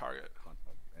contact with target.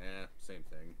 Same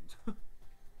thing.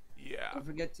 Yeah. Don't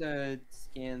forget to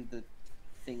scan the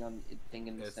thing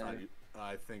in the center.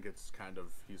 I think it's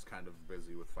he's kind of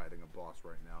busy with fighting a boss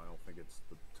right now. I don't think it's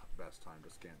the best time to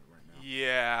scan it right now.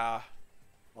 Yeah.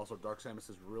 Also, Dark Samus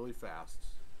is really fast.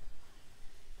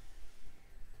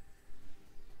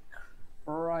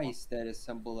 Christ, that is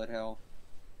some bullet hell.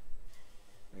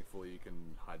 Thankfully, you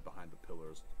can hide behind the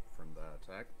pillars from that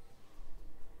attack.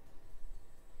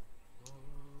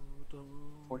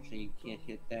 Fortunately, you can't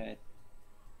hit that.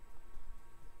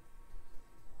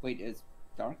 Wait, is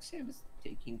Dark Samus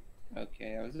taking...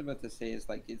 Okay, I was about to say, is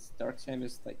Dark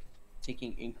Samus,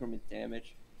 taking increment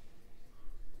damage?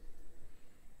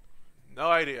 No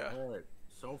idea. Alright,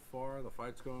 so far the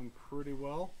fight's going pretty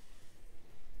well.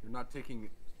 You're not taking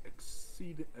an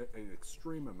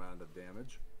extreme amount of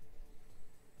damage.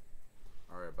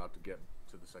 Alright, about to get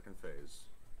to the second phase.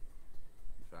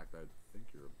 In fact, I think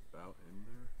you're about in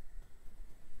there.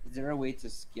 Is there a way to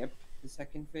skip the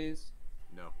second phase?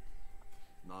 No.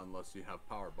 Not unless you have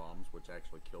power bombs, which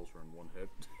actually kills her in one hit.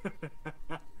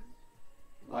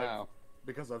 Wow.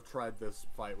 Because I've tried this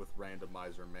fight with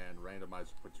Randomizer, man.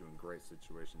 Randomizer puts you in great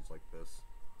situations like this.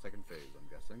 Second phase, I'm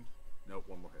guessing. Nope,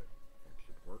 one more hit. That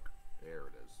should work. There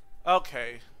it is.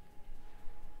 Okay.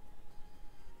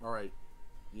 Alright.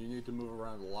 You need to move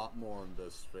around a lot more in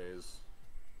this phase.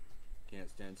 Can't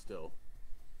stand still.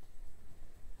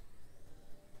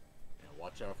 And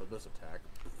watch out for this attack.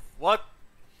 What?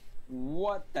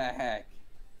 What the heck?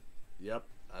 Yep.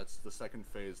 That's the second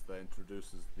phase that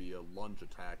introduces the lunge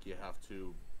attack. You have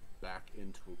to back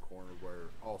into a corner where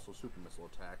also super missile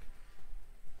attack.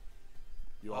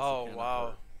 You also Oh, wow.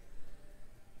 hurt.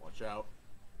 Watch out.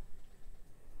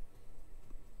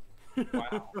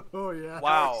 Wow. Oh yeah.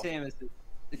 Wow. Samus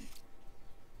is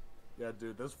Yeah,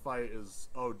 dude, this fight is...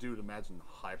 Oh, dude, imagine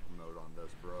hyper mode on this,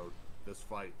 bro. This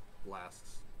fight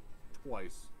lasts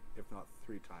twice, if not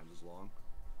 3 times as long.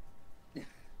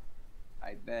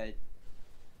 I bet.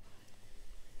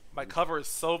 My cover is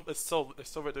so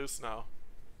reduced now.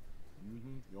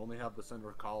 You only have the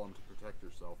center column to protect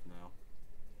yourself now.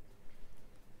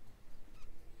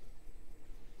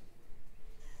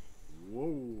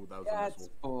 Whoa, that was a That's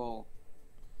missile. cool.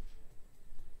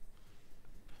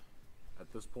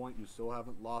 At this point, you still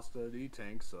haven't lost an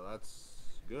E-Tank, so that's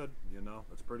good, you know?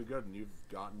 That's pretty good, and you've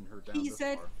gotten her down He's this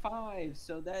at far. 5,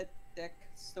 so that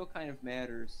still kind of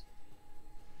matters.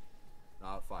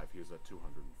 Not 5, he was at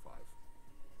 205.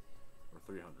 Or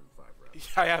 305, rather.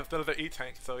 Yeah, I have another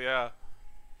E-Tank, so yeah.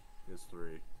 It's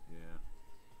 3, yeah.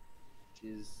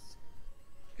 Which is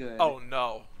good. Oh,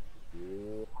 no.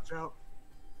 Whoa, watch out.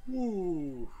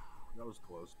 Ooh, that was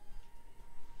close.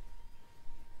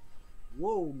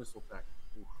 Whoa, missile attack.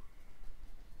 Oof.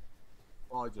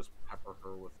 Probably just pepper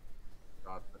her with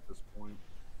shots at this point.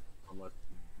 Unless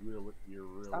you're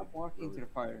really... Stop walking to the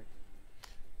fire.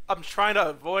 I'm trying to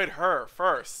avoid her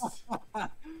first.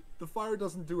 The fire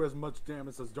doesn't do as much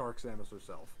damage as Dark Samus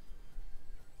herself.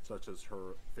 Such as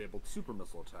her fabled super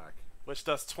missile attack. Which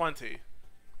does 20.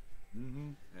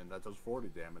 And that does 40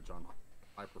 damage on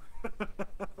Hyper.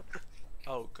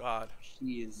 Oh, God.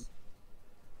 Jeez.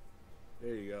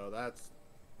 There you go. That's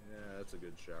a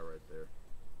good shot right there.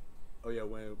 Oh yeah,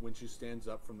 when she stands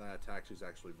up from that attack, she's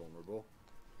actually vulnerable.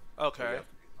 Okay.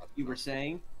 So You were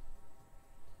saying?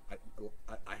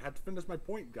 I had to finish my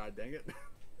point. God dang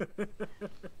it!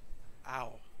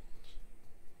 Ow.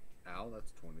 Ow,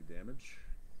 that's 20 damage.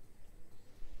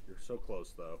 You're so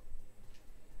close though.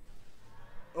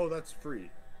 Oh, that's free.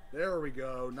 There we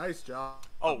go. Nice job.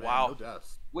 Oh, man. wow. No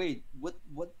deaths. Wait, what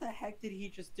the heck did he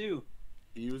just do?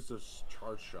 He used a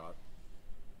charge shot.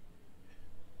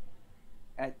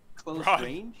 At close Right.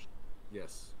 range?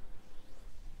 Yes.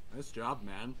 Nice job,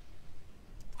 man.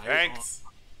 Thanks.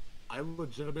 I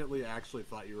legitimately actually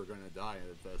thought you were going to die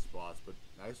at this boss, but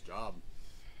nice job.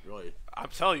 Really. I'm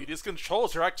telling you, these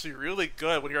controls are actually really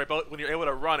good when you're able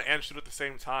to run and shoot at the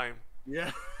same time.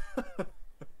 Yeah.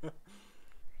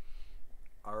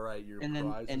 All right, your And then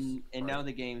prize and is, now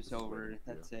the game's is over. waiting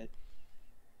for That's you. it.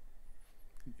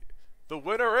 The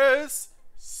winner is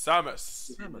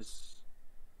Samus. Samus.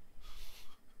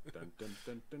 Dun, dun,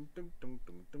 dun, dun, dun, dun,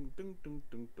 dun, dun, dun, dun, dun,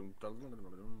 dun, dun,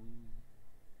 dun, dun.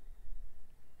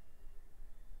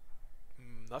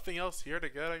 Nothing else here to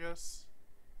get, I guess.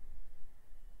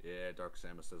 Yeah, Dark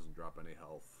Samus doesn't drop any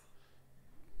health.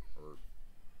 Or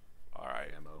All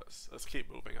right, ammo. let's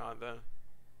keep moving on then.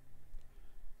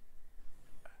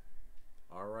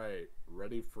 All right,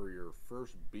 ready for your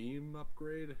first beam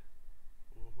upgrade?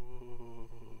 Ooh.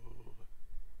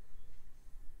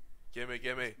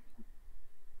 Gimme.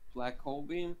 Black hole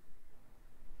beam?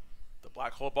 The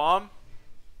black hole bomb.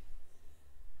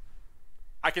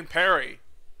 I can parry.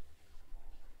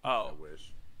 Oh. I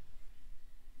wish.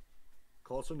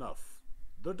 Close enough.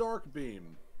 The dark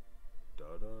beam.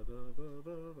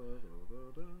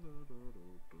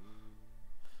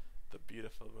 The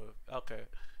beautiful move. Okay.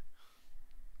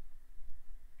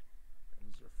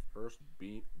 This is your first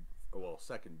beam. Well,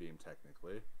 second beam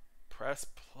technically. Press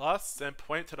plus and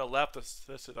point to the left to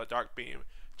switch to the dark beam.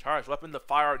 Charge weapon to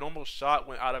fire a normal shot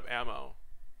when out of ammo.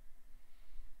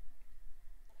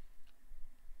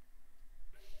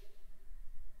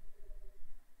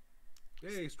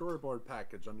 Yay, storyboard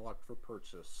package unlocked for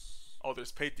purchase. Oh,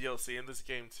 there's paid DLC in this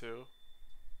game too.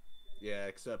 Yeah,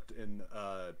 except in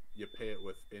you pay it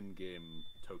with in-game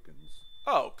tokens.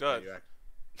 Oh, good. That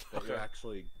Okay.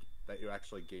 you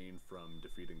actually gain from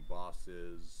defeating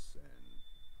bosses and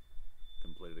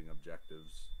completing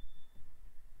objectives.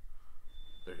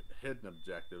 They're hidden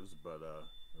objectives, but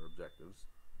they're objectives.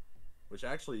 Which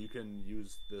actually you can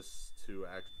use this to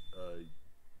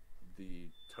the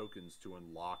tokens to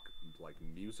unlock like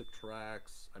music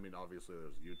tracks. I mean, obviously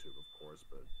there's YouTube, of course,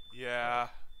 but Yeah.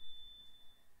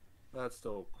 that's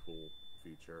still a cool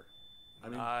feature. I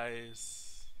mean,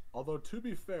 Nice. although to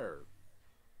be fair,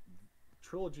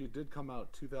 Trilogy did come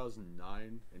out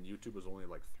 2009, and YouTube was only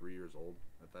like 3 years old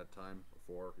at that time, or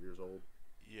 4 years old.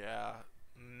 Yeah.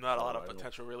 Not a lot of I don't-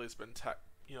 potential really has been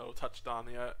touched on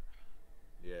yet.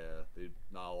 Yeah,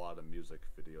 not a lot of music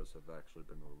videos have actually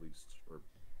been released, or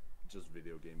just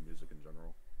video game music in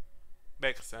general.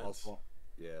 Makes sense. Also,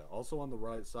 Yeah. Also on the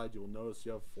right side, you'll notice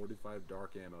you have 45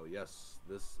 dark ammo. Yes,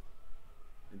 this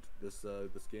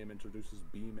game introduces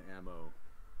beam ammo.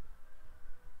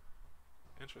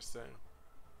 Interesting.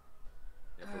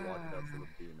 You have to watch out for the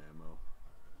beam ammo.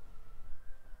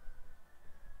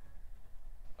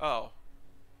 Oh.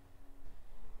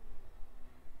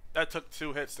 That took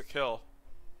 2 hits to kill.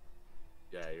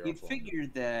 Yeah, you're You'd also on the figure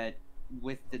that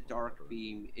with the dark water.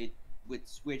 beam, it would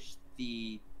switch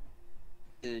the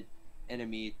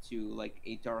enemy to like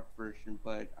a dark version,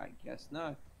 but I guess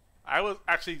not. I was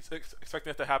actually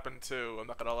expecting it to happen too, I'm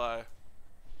not gonna lie.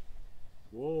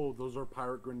 Whoa, those are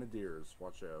pirate grenadiers.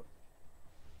 Watch out.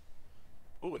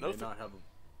 Ooh, They no. may not have.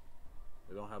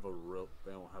 They don't have a real.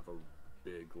 They don't have a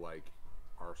big like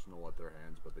arsenal at their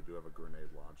hands, but they do have a grenade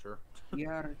launcher.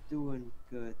 You're doing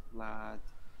good, lad.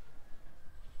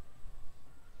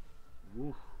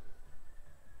 Woof.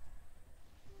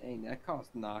 Dang, that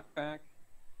cost knockback.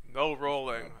 No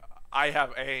rolling. I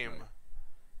have aim.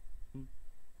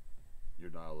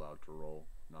 You're not allowed to roll.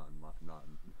 Not in my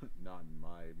not in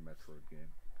my Metroid game.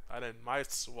 Not in my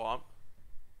swamp.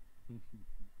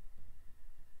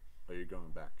 Oh, you're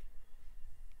going back.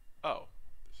 Oh,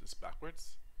 this is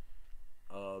backwards?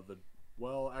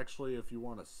 Well, actually, if you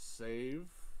want to save,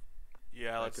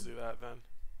 Yeah, let's do that then.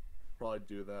 probably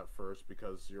do that first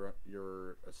because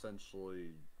you're essentially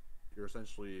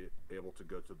able to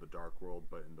go to the dark world,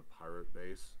 but in the pirate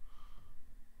base.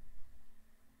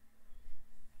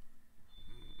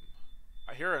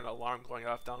 I hear an alarm going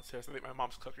off downstairs. I think my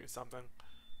mom's cooking something.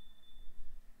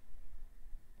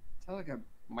 Sounds like a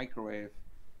microwave.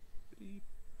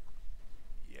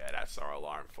 Yeah, that's our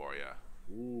alarm for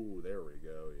you. Ooh, there we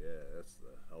go. Yeah, that's the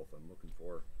health I'm looking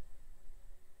for.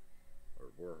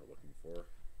 Or we're looking for.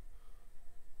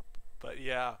 But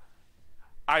yeah,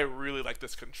 I really like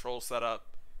this control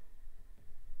setup.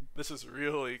 This is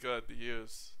really good to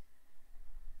use.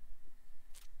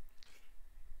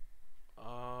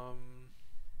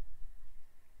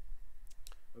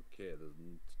 Okay, the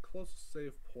closest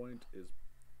save point is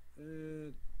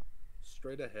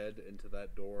straight ahead into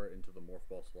that door, into the morph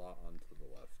ball slot onto the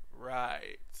left.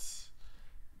 Right.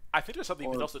 I think there's something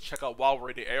we can also check out while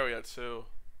we're in the area too.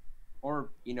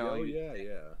 Or, you know, Oh yeah,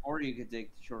 yeah. or you could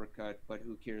take the shortcut, but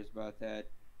who cares about that?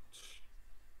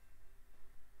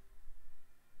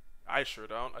 I sure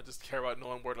don't. I just care about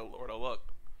knowing where to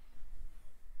look.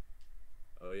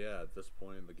 Oh yeah, at this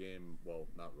point in the game, well,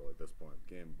 not really this point in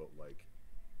the game, but like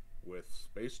with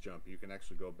Space Jump, you can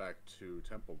actually go back to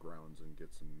Temple Grounds and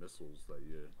get some missiles that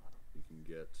you can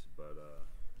get, but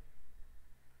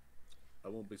I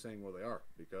won't be saying where they are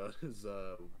because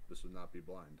this would not be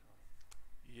blind.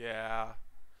 Yeah.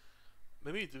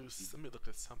 Let me look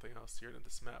at something else here in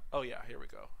this map. Oh yeah, here we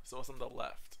go. So it's on the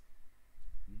left.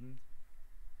 Mm-hmm.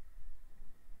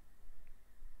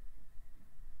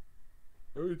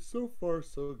 I mean, so far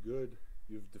so good.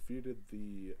 You've defeated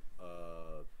the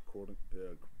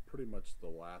pretty much the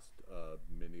last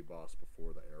mini boss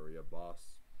before the area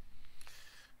boss.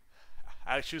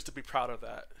 I choose to be proud of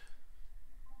that.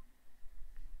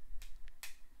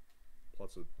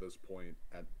 Plus, at this point,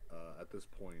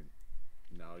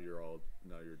 now you're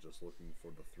just looking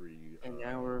for the 3. An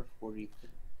hour 40.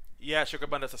 Yeah, Sugar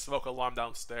Bun has a smoke alarm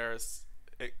downstairs.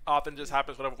 It often just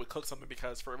happens whenever we cook something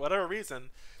because for whatever reason,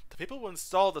 the people who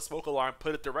install the smoke alarm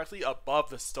put it directly above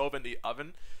the stove in the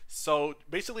oven. So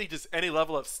basically just any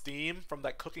level of steam from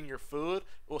that cooking your food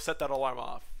will set that alarm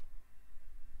off.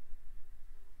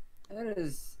 That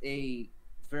is a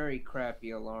very crappy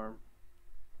alarm.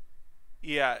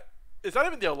 Yeah, it's not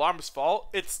even the alarm's fault.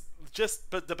 It's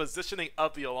just the positioning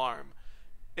of the alarm.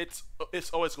 It's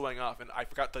always going off, and I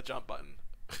forgot the jump button.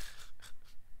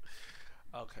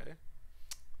 Okay.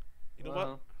 You know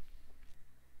what?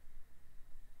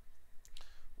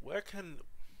 Where can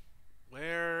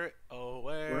thou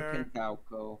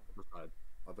go?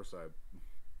 Other side.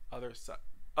 Other side.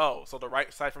 Oh, so the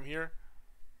right side from here?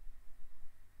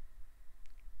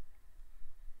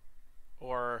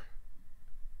 Or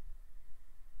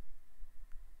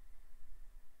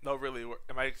no, really?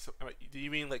 Do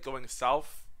you mean like going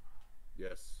south?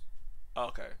 Yes. Oh,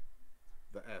 okay.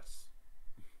 The S.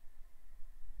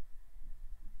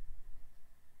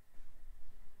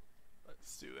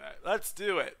 Let's do that. Let's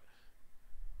do it.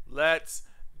 Let's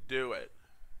do it.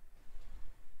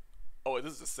 Oh, wait,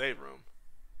 this is a save room.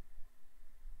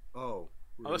 Oh.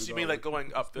 Unless you mean like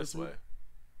going up this way.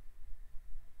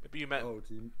 Maybe you meant. Oh,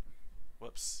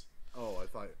 Whoops. Oh, I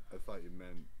thought you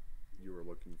meant you were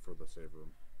looking for the save room.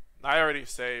 I already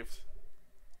saved.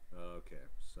 Okay,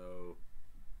 so.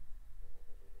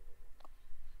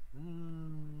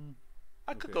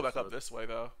 I could go back up this way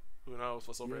though. Who knows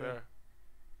what's over there?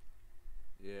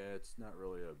 Yeah, it's not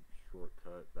really a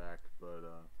shortcut back, but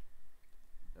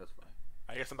that's fine.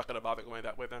 I guess I'm not gonna bother going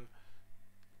that way then.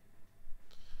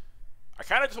 I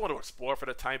kind of just want to explore for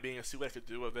the time being and see what I could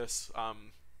do with this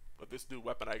new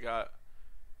weapon I got.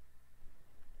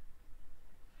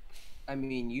 I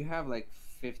mean, you have like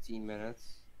 15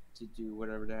 minutes to do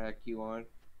whatever the heck you want.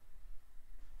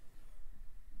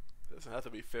 It doesn't have to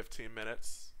be 15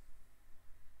 minutes.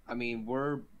 I mean,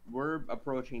 we're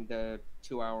approaching the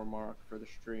 2 hour mark for the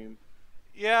stream.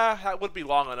 Yeah, that would be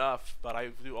long enough, but I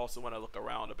do also want to look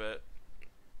around a bit.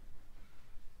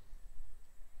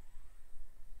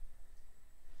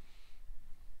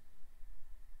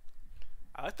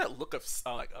 I like that look of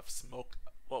of smoke.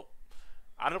 Well,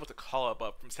 I don't know what to call it,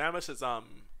 but from Samus's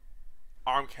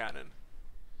arm cannon,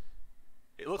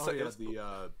 it looks Oh like yeah, it's,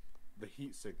 the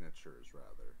heat signatures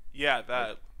rather. yeah,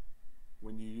 that. Like,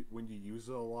 when you use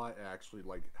it a lot, it actually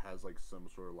like has like some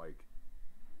sort of like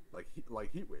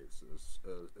heat waves.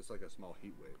 It's like a small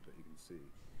heat wave that you can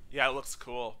see. Yeah, it looks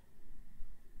cool.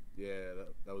 Yeah,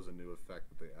 that was a new effect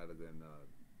that they added in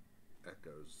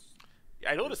Echoes.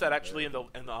 Yeah, I noticed that actually There. in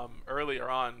the earlier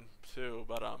on too,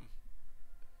 but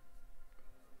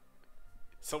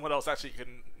someone else actually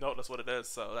can notice what it is,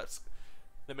 so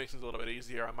that makes things a little bit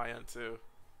easier on my end too.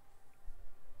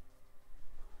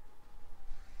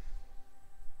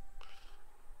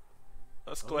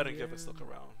 Let's go Oh ahead and give this a yeah. look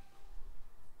around.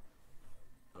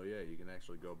 Oh yeah, you can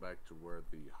actually go back to where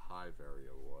the hive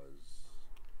area was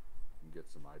and get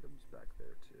some items back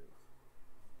there too.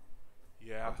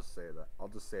 Yeah, I'll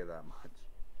just say that much.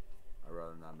 I'd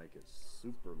rather not make it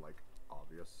super like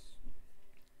obvious.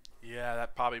 yeah,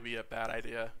 that'd probably be a bad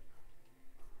idea.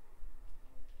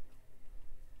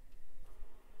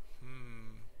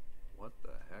 Hmm, What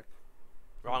the heck?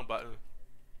 wrong button.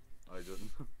 I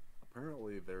didn't.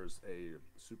 Apparently, there's a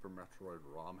Super Metroid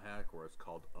ROM hack where it's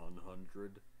called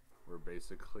Unhundred, where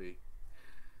basically,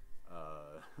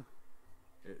 uh,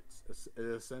 it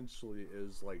essentially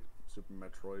is like Super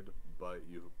Metroid, but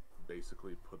you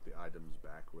basically put the items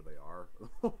back where they are.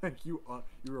 Like you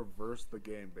reverse the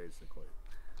game basically.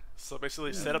 So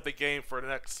basically, Yeah. set up the game for the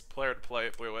next player to play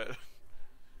through it.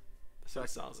 That's what it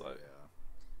sounds Technically, like. yeah.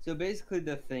 So basically,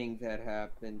 the thing that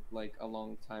happened like a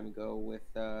long time ago with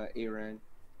Aaron,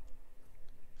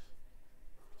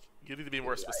 You need to be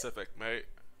more specific, mate.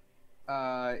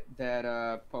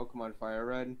 that Pokemon Fire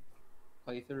Red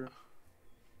playthrough.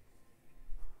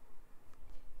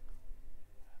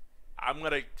 I'm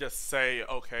gonna just say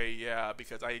okay, yeah,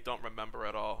 because I don't remember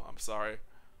at all. I'm sorry.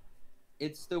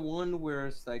 It's the one where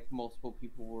it's like multiple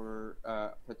people were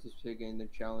participating in the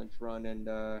challenge run,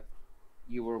 and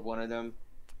you were one of them.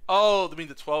 Oh, you mean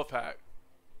the 12 pack?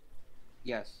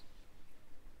 Yes.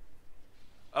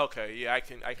 Okay, yeah, I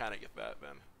kind of get that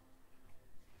then.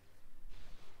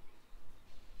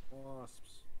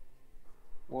 Wasps.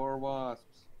 War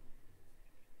Wasps.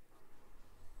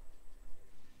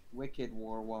 Wicked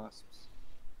War Wasps.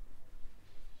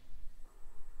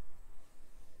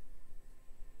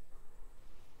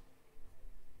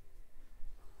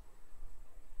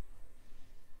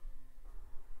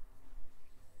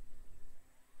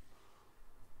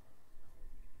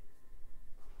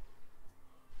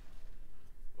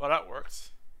 Well, that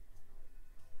works.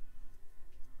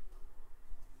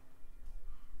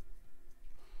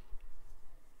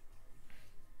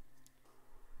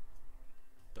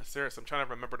 But seriously, I'm trying to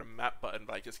remember the map button,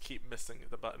 but I just keep missing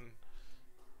the button.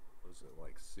 Was it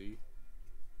like C?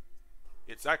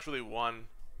 It's actually one.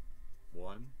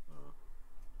 One?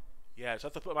 Yeah, I just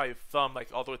have to put my thumb like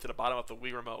all the way to the bottom of the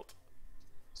Wii remote.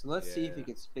 So let's see if you Yeah.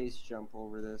 can space jump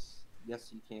over this.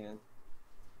 Yes, you can.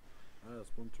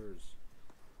 Splinters.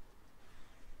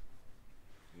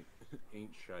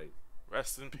 Ain't shite.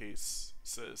 Rest in peace,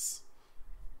 sis.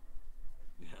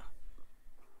 Yeah.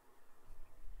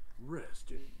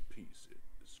 Rest in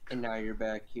pieces. And now you're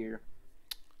back here.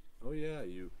 Oh yeah,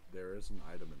 there is an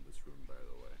item in this room, by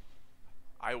the way.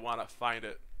 I want to find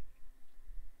it.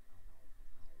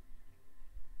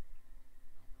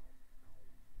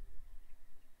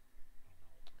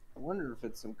 I wonder if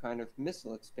it's some kind of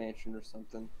missile expansion or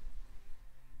something.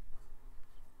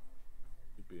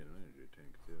 Could be an energy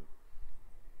tank too.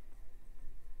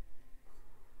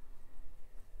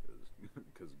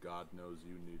 Because God knows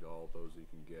you need all those you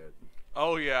can get.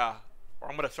 Oh yeah, or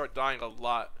I'm gonna start dying a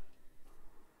lot.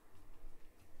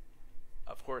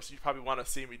 Of course, you probably want to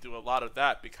see me do a lot of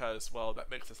that because, well, that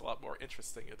makes this a lot more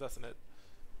interesting, doesn't it?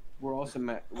 We're also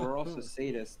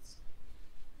sadists.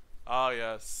 Oh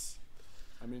yes.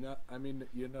 I mean,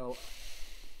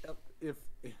 if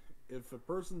if a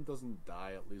person doesn't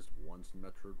die at least once in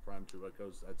Metroid Prime 2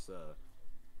 Echoes,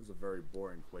 This is a very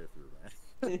boring playthrough,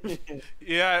 man.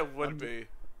 Yeah, it would I'm, be.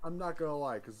 I'm not gonna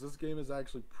lie, because this game is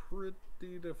actually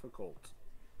pretty difficult,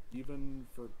 even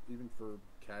for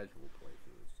casual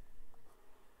playthroughs.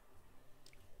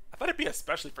 I thought it'd be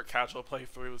especially for casual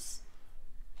playthroughs.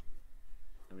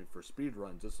 I mean, for speed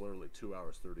runs, it's literally 2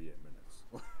 hours 38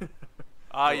 minutes.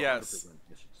 Ah, Or yes. 100%,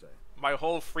 I should say. My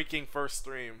whole freaking first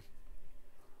stream.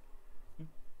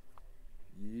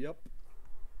 Yep.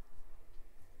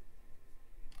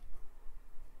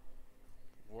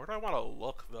 Where do I want to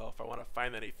look, though, if I want to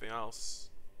find anything else?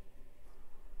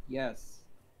 Yes.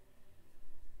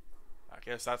 I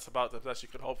guess that's about the best you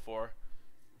could hope for.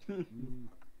 Mm.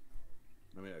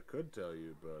 I mean, I could tell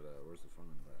you, but where's the fun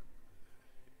in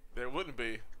that? There wouldn't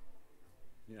be.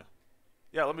 Yeah.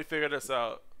 Yeah, let me figure this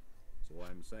out. So what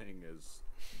I'm saying is,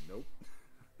 nope.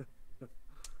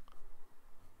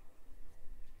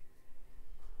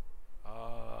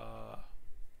 Uh,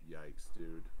 Yikes,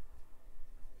 dude.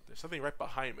 there's something right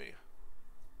behind me.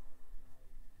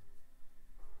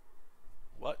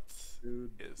 What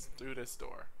Dude. is through this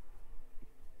door?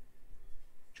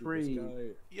 Tree. This guy,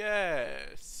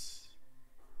 Yes.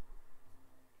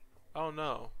 Oh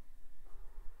no.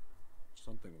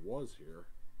 something was here.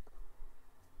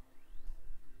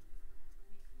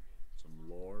 Some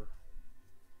lore.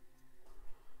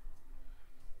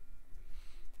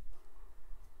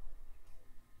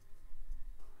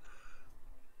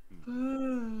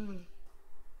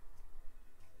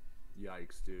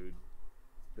 Yikes, dude.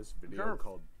 This video Sure.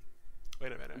 called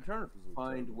Wait a I'm minute. trying to This is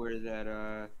find terrible. where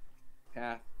that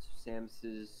path to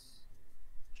Samus's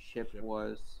ship Ship.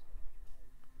 was.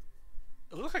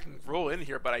 It looks like I can roll in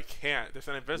here, but I can't. There's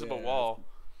an invisible Yeah, wall.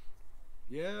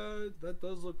 Yeah, that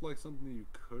does look like something you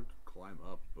could climb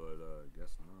up, but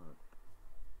guess not.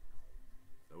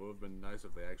 That would have been nice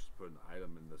if they actually put an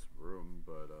item in this room,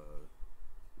 but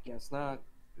Guess not.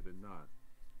 they did not.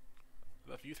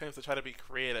 A few times I try to be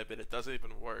creative, and it doesn't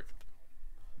even work.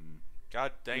 Hmm.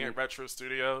 God dang it, Retro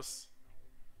Studios.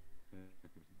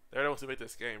 They're the ones who made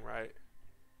this game, right?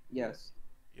 Yes.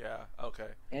 Yeah, okay.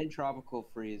 And Tropical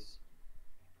Freeze.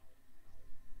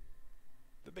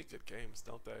 They make good games,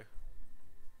 don't they?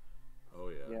 Oh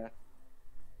yeah. Yeah.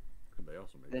 They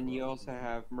also make. Then you fun. also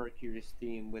have Mercury's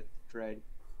theme with Dread.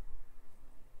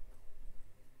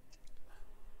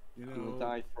 You Who will know,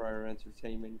 die for our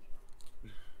entertainment.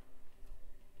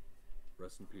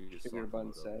 rest in peace. Sugar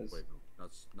Bun Sakamoto. says. Wait, no,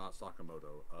 not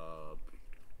Sakamoto.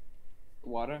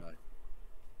 Wada?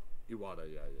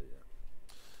 Iwata. Yeah.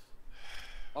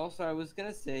 Also, I was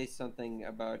gonna say something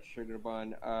about Sugar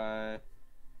Bun.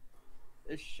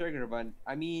 Sugar Bun.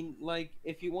 I mean, like,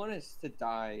 if you want us to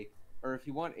die, or if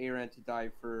you want Aaron to die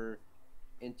for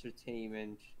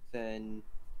entertainment, then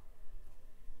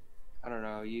I don't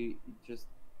know. You just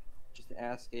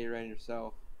ask Aaron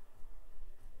yourself.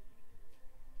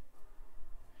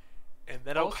 And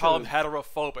then I'll call him Also-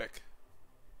 heterophobic.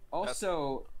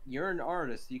 Also, you're an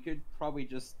artist. You could probably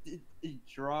just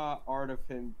draw art of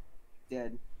him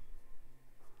dead,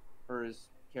 or his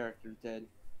character dead.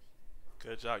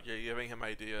 Good job. You're giving him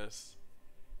ideas.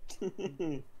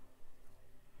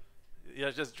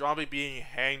 Yeah, just draw me being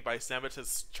hanged by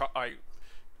Samus's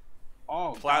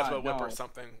Oh, plasma God, whip no. or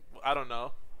something. I don't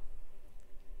know.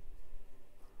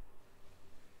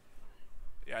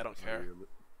 Yeah, I don't care.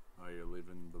 Are you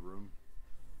leaving the room?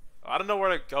 I don't know where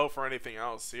to go for anything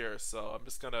else here, so I'm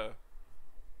just gonna.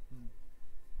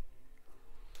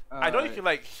 I know you can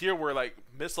like hear where like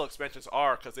missile expansions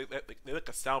are because they look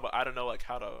a sound, but I don't know like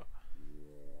how to.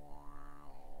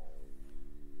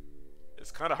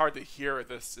 It's kind of hard to hear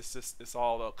this. It's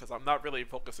all though because I'm not really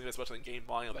focusing as much on game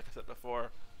volume like I said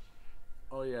before.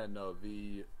 Oh yeah, no.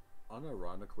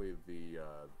 Unironically, the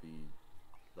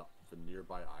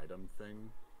nearby item thing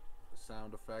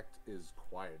sound effect is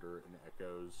quieter and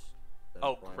echoes than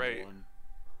Oh, Primal great. 1.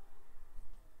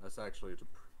 That's actually to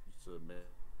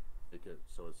make it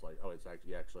so it's like, oh, it's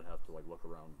actually, you actually have to like look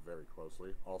around very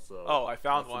closely. Also, Oh, I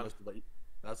found that's the one. missile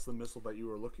that's the missile that you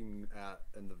were looking at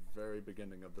in the very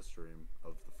beginning of the stream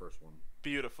of the first one.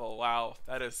 Beautiful. Wow,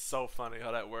 that is so funny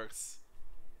how that works.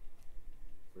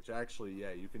 Which actually,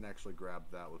 yeah, you can actually grab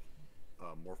that with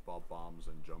morph ball bombs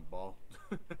and jump ball.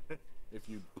 If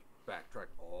you backtrack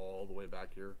all the way back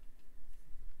here.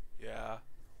 Yeah.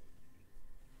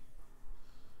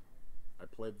 I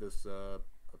played this. I've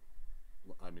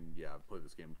played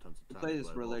this game tons of You times. play this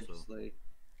but I've also- religiously.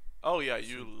 Oh yeah,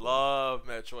 you love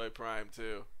Metroid Prime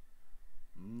too.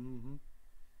 Mhm.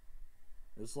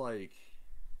 It's like,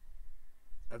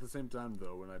 at the same time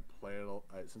though, when I play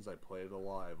it, since I played it a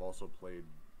lot, I've also played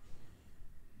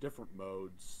different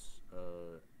modes.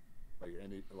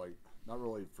 not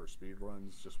really for speed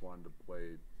runs. Just wanted to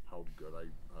play how good I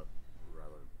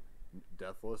rather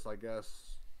deathless, I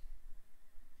guess.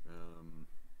 Um,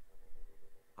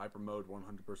 Hyper mode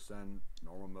 100%,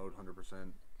 normal mode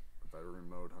 100%, veteran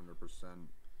mode 100%,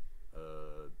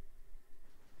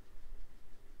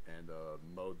 and a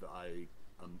mode that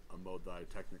I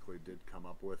technically did come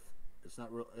up with. It's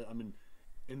not real. I mean,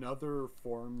 in other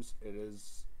forms, it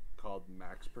is called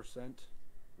max percent,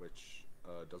 which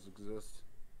does exist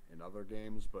in other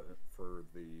games, but for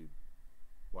the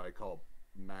what I call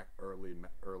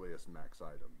earliest max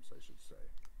items, I should say.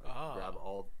 Like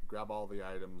grab all the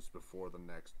items before the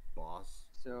next boss.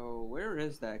 So where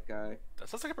is that guy? That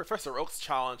sounds like a Professor Oak's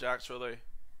challenge, actually.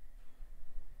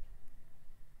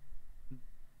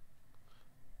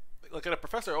 Like in a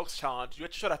Professor Oak's challenge, you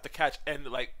actually should have to catch and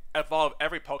like evolve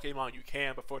every Pokemon you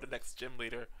can before the next gym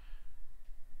leader.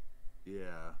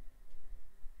 Yeah.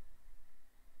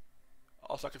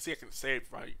 Also, I can see I can save,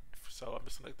 right? So I'm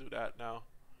just gonna do that now.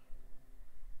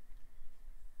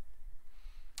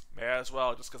 May as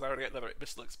well, just because I already got another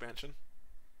missile expansion.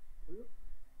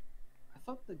 I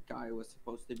thought the guy was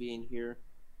supposed to be in here.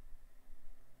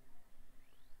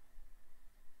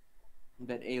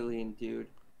 That alien dude.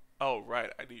 Oh, right.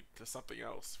 I need to something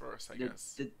else first, I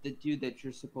guess. The dude that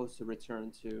you're supposed to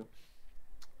return to.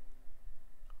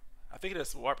 I think it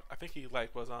is warp. I think he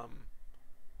like was I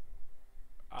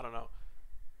don't know.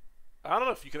 I don't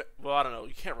know if you could. Well, I don't know.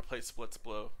 You can't replace Split's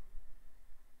Blue.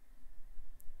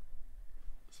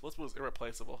 Split's Blue is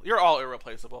irreplaceable. You're all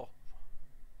irreplaceable.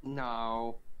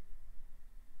 No.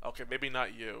 Okay, maybe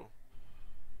not you.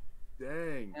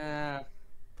 Dang. The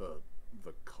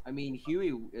I mean,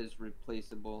 Huey is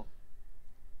replaceable.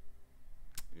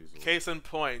 Easily. Case in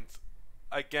point.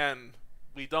 Again,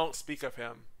 we don't speak of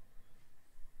him.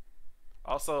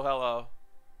 Also, hello.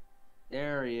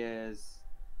 There he is.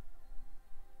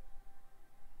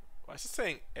 Why is it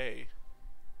saying A?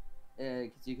 Yeah,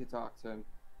 because you could talk to him.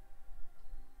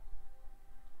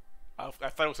 I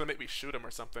thought it was gonna make me shoot him or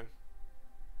something.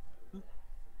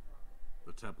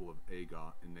 The Temple of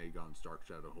Aegon in Aegon's Dark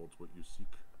Shadow holds what you seek.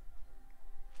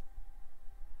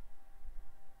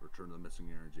 Return the missing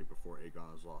energy before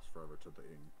Aegon is lost forever to the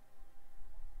Ing.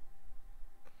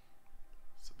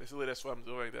 So basically that's what I'm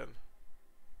doing then.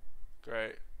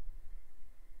 Great.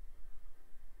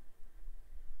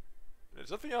 There's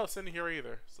nothing else in here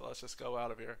either, so let's just go out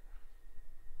of here.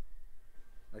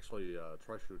 Actually,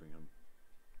 try shooting him.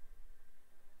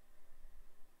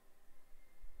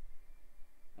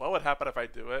 What would happen if I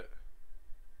do it?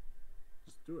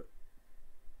 Just do it.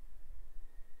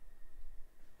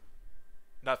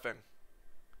 Nothing.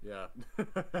 Yeah.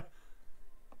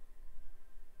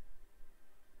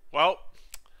 Well,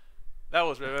 that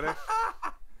was riveting.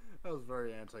 That was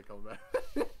very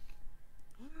anticlimactic.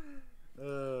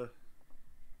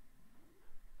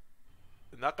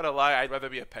 Not gonna lie, I'd rather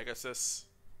be a Pegasus.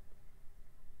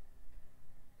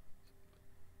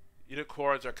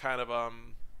 Unicorns are kind of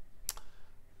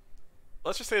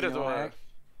let's just say there's a.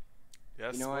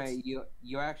 Yes. You know,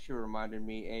 you actually reminded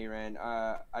me, Aaron.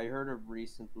 I heard of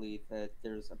recently that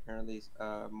there's apparently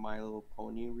a My Little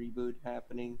Pony reboot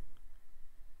happening.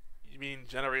 You mean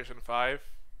Generation 5?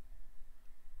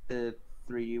 The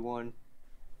 3D one.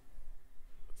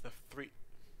 The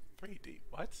 3D.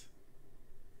 What?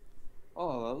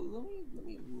 Oh, let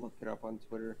me look it up on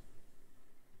Twitter.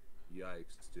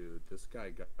 Yikes, dude! This guy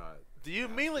got. Do you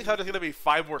mean like how there's gonna be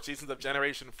 5 more seasons of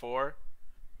Generation 4?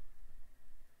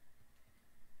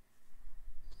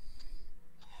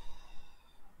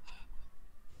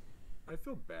 I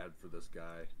feel bad for this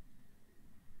guy.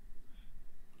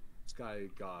 This guy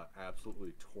got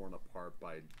absolutely torn apart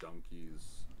by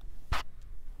Donkey's,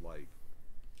 like,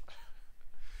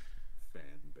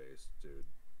 fan base, dude.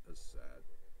 That's sad.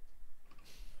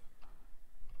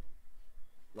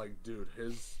 Like, dude,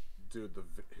 his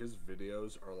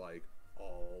videos are like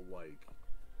all like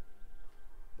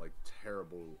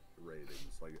terrible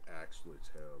ratings, like actually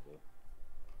terrible.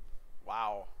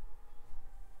 Wow.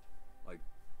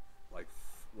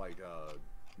 Like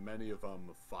many of them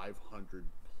 500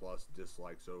 plus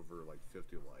dislikes over like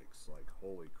 50 likes. Like,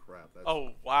 holy crap! That's,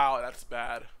 Oh wow, that's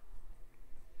bad.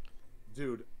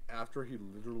 dude, after he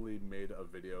literally made a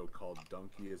video called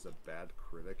 "Donkey is a Bad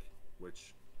Critic,"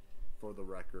 which, for the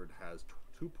record, has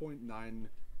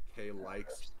 2.9k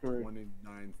likes,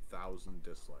 29,000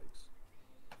 dislikes.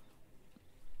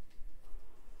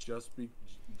 Just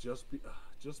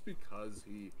because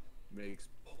he makes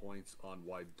points on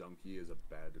why Donkey is a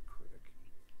bad critic.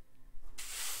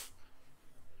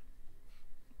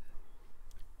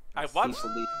 I watched.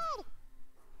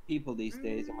 People these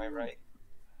days, am I right?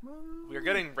 We're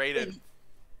getting rated.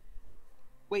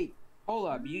 Wait, hold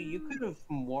up. You could have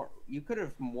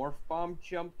morph bomb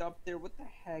jumped up there. What the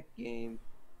heck, game?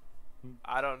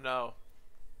 I don't know.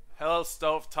 Hello,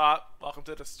 Stovetop. Welcome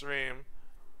to the stream.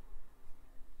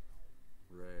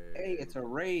 Hey, it's a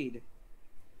raid.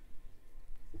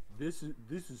 This is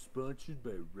sponsored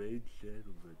by Raid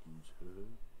Shadow Legends,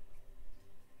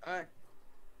 huh?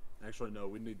 Actually, no.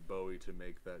 We need Bowie to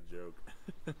make that joke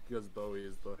because Bowie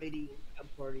is the Raiding a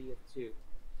party of two.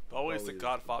 Bowie's the Bowie is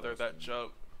godfather of the that best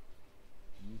joke.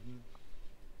 Mm-hmm.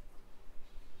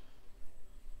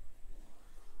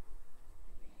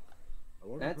 I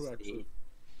wonder That's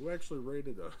who actually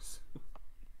rated us.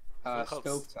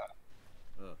 Stovetop.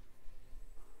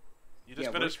 You just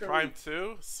Yeah, finished we're Prime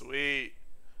 2? Sweet.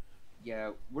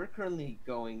 Yeah, we're currently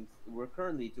doing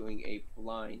a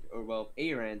blind, or well,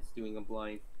 Aaron's doing a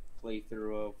blind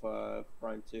playthrough of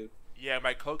Prime 2. Yeah,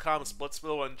 my co-com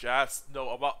Splitsville and Jazz know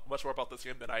about much more about this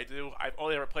game than I do. I've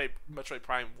only ever played Metroid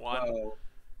Prime 1,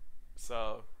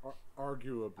 So, so...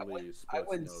 Arguably, I wouldn't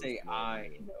Splits say knows more I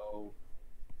than you. know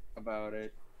about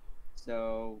it.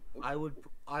 So,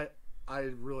 I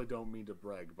really don't mean to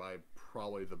brag, but I'm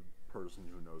probably the person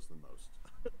who knows the most.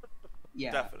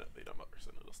 yeah. Definitely the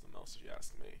person who knows the most, if you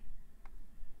ask me.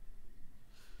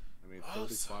 I mean,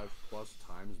 35 plus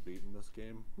times beaten this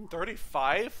game.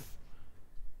 35?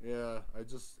 Yeah,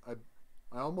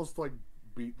 I almost like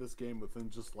beat this game within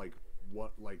just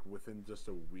within just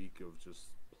a week of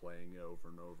just playing it over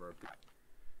and over.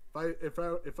 If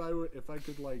I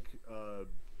could like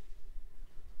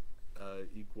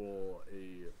equal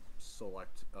a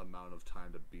select amount of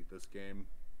time to beat this game,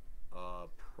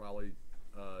 probably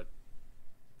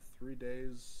 3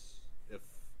 days. If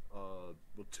well,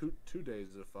 two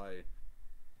days if I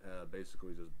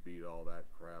basically just beat all that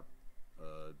crap.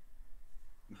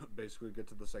 Basically get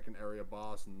to the second area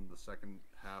boss, and the second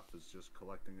half is just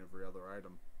collecting every other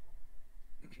item.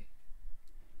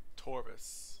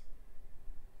 Torvis.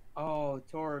 Oh,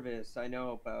 Torvis, I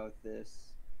know about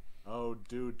this. Oh,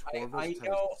 dude, Torvis.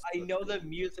 I know the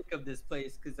music of this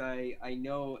place because I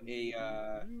know a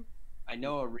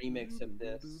remix of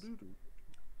this.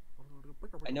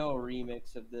 I know a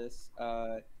remix of this.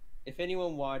 If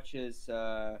anyone watches,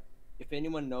 if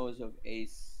anyone knows of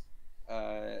Ace,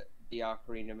 the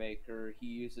Ocarina Maker, he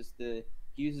uses a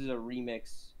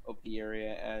remix of the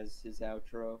area as his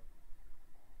outro.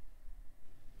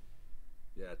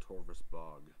 Yeah, Torvis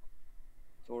Bog.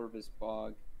 Torvis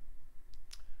Bog.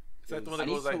 Is that the one that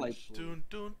goes like dun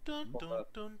dun dun dun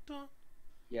dun dun?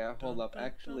 Yeah, hold up.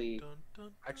 Actually,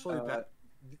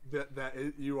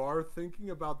 You are thinking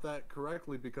about that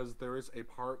correctly, because there is a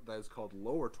part that is called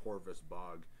Lower Torvis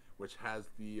Bog, which has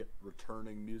the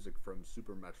returning music from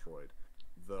Super Metroid,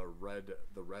 the red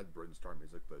Brinstar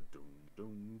music, the doom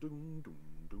doom doom doom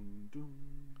doom doom.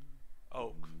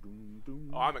 Oh, doom,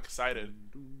 doom, oh, I'm excited. doom,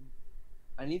 doom.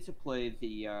 I need to play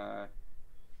the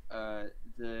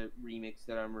remix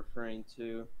that I'm referring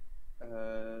to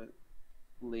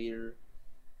later.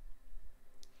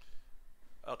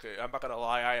 Okay, I'm not gonna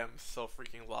lie, I am so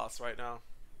freaking lost right now.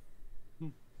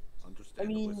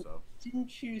 Understandably so.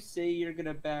 Didn't you say you're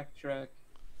gonna backtrack?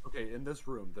 Okay, in this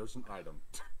room, there's an item.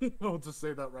 I'll just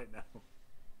say that right now.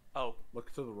 Oh,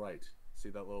 Look to the right. See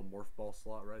that little morph ball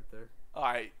slot right there?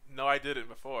 I didn't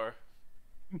before.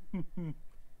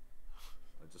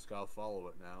 I just gotta follow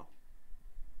it now.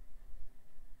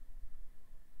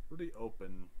 Pretty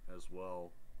open as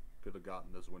well. Could have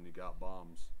gotten this when you got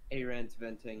bombs. Aaron's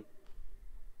venting.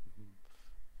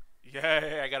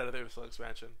 Yay, I got another missile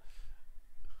expansion.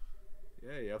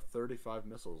 Yeah, you have 35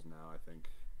 missiles now, I think.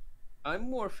 I'm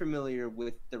more familiar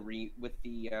with the what's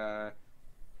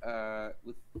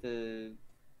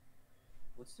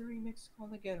the remix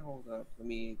called again? Hold up, let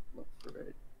me look for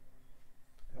it.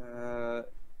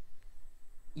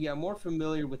 Yeah, more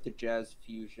familiar with the jazz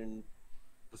fusion.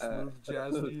 The smooth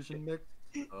jazz fusion mix?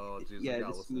 Oh, jeez, yeah, I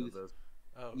gotta the listen smooth, to this.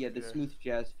 Oh, yeah, the smooth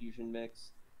jazz fusion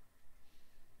mix.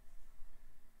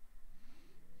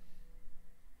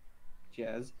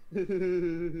 Jazz.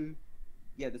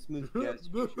 Yeah, the smooth jazz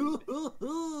fusion mix.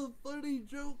 Funny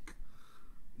joke.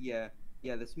 Yeah,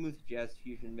 the smooth jazz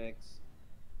fusion mix.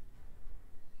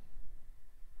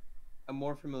 I'm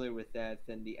more familiar with that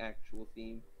than the actual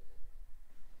theme.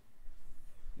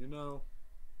 You know,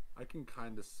 I can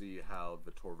kind of see how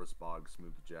the Torvis Bog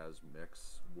smooth jazz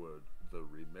mix the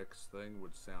remix thing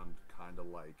would sound kind of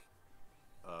like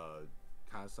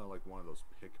one of those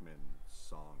Pikmin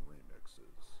song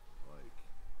remixes. Like,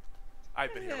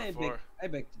 I've been here before. I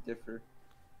beg to differ.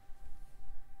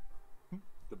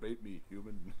 debate me,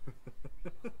 human.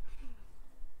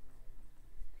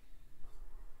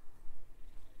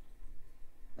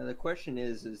 Now the question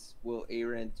is will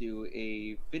Aaron do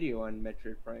a video on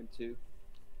Metroid Prime 2?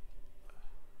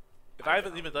 If I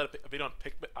haven't even done a video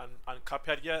on on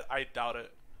Cuphead yet, I doubt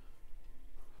it.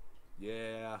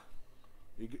 Yeah,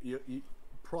 you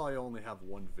probably only have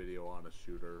one video on a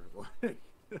shooter. Like,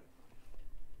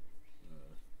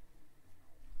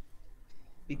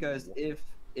 Because if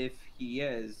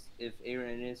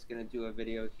Aaron is gonna do a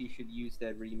video, he should use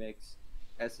that remix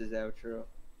as his outro.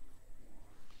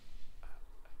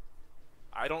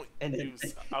 I don't And then,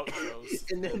 use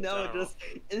outros. and then in I'll general. just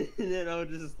and then I'll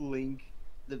just link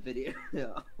the video.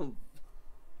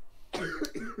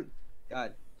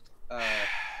 God,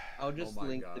 I'll just my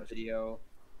link the gosh. video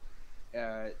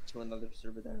to another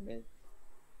server that I'm in.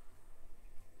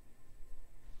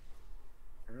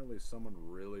 Apparently, someone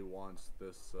really wants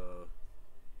this.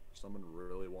 Someone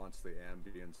really wants the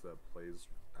ambience that plays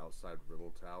outside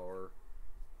Riddle Tower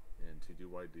in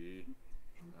TDYD.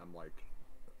 I'm like,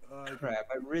 Crap!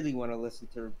 I really want to listen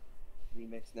to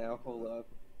remix now. Hold up.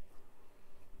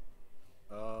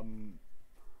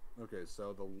 Okay,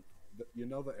 so the you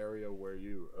know the area where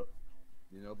you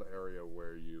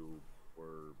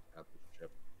were at the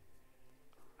ship,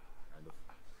 kind of.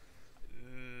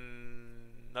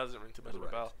 Doesn't ring too much of a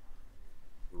Correct. bell.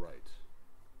 Right.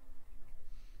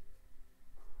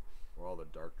 Where all the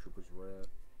dark troopers were at.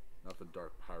 Not the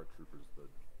dark pirate troopers,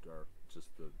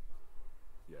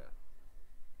 yeah.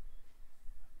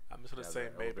 I'm just gonna Yeah, say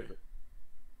the maybe. elevator-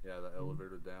 Yeah, the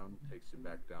elevator down takes you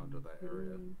back down to that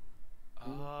area.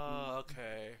 Oh,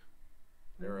 okay.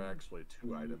 There are actually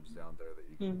 2 items down there that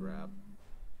you can grab.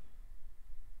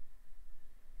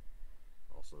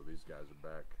 Also, these guys are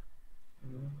back.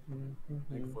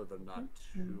 Thankfully, they're not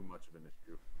too much of an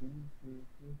issue.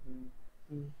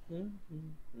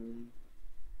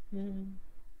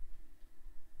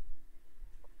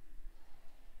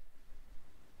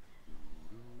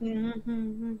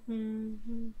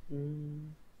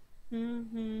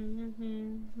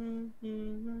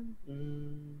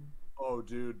 Oh,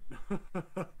 dude.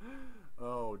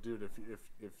 Oh, dude.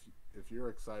 If you're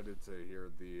excited to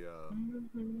hear the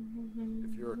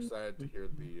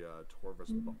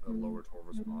lower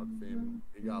Torvus mod theme,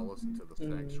 you gotta listen to the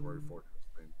Sanctuary Fortress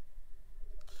theme.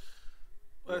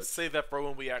 Let's save that for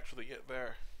when we actually get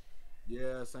there.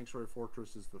 Yeah, Sanctuary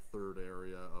Fortress is the 3rd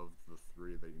area of the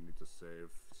 3 that you need to save,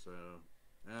 so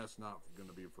that's not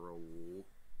gonna be for a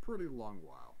pretty long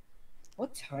while.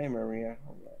 What time are we at?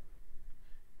 Hold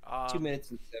on. 2 Um,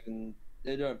 minutes and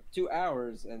 2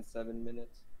 hours and 7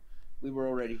 minutes. We were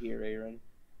already here, Aaron.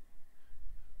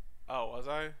 oh, was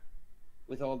I?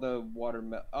 With all the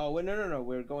Oh, wait, no.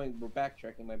 We're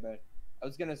backtracking, my bad. I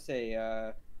was gonna say,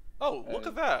 Oh, look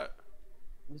at that.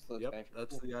 Yep,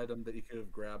 that's the item that you could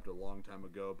have grabbed a long time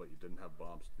ago, but you didn't have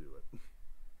bombs to do it.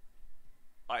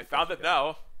 I found it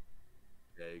now.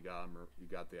 Yeah, you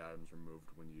got the items removed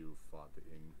when you fought the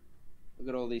Ing. Look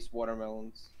at all these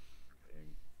watermelons.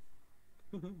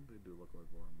 They do look like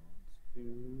watermelons.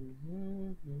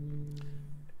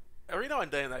 Every now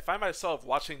and then, I find myself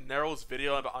watching Nero's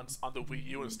video on the Wii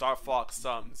U and Star Fox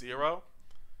Zero,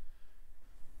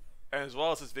 and as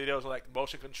well as his videos on like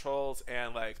motion controls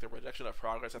and like the rejection of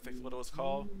progress, I think is what it was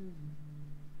called.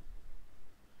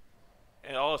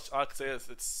 And all I can say is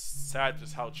it's sad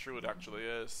just how true it actually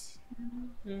is.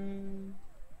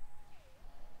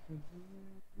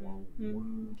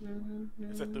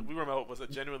 It's like the Wii Remote was a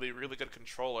genuinely really good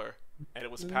controller, and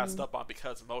it was passed up on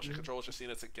because motion control was just seen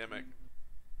as a gimmick.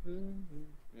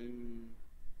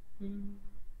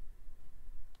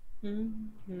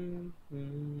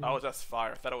 Oh, that's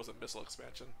fire. I thought it was a missile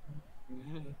expansion.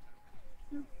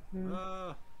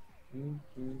 Don't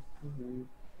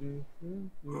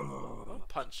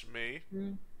punch me.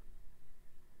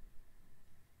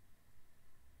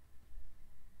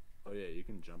 Oh yeah, you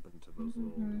can jump into those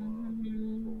little holes.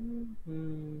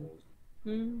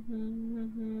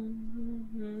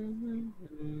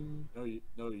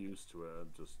 No use to it.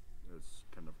 It's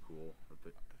kind of cool.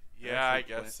 Yeah, I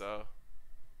guess so.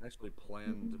 Actually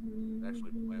planned that you can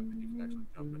actually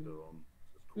jump into them.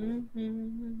 It's cool.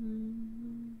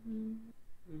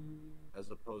 As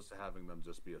opposed to having them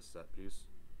just be a set piece.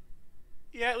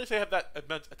 Yeah, at least they have that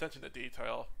attention to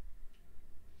detail.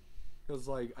 Because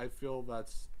like I feel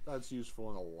that's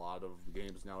useful in a lot of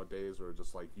games nowadays, where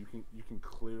just like you can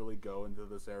clearly go into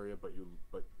this area, but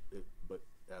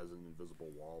as an invisible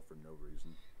wall for no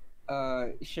reason.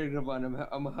 Sugarban,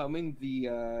 I'm humming the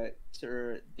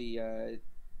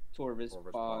Torvus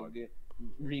Bog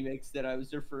remix that I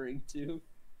was referring to.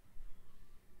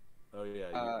 Oh yeah,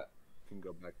 you can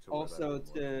go back to also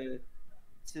to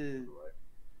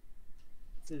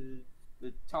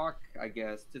the talk, I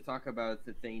guess, to talk about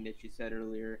the thing that you said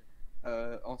earlier.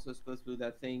 Also supposed to be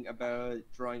that thing about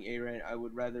drawing Aaron. I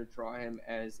would rather draw him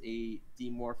as a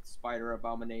demorphed spider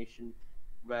abomination,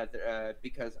 rather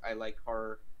because I like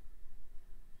horror.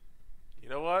 You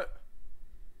know what?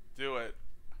 Do it.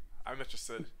 I'm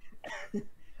interested.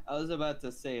 I was about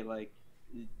to say, like,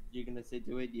 you're gonna say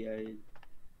do it, yeah.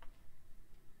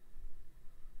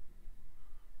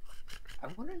 I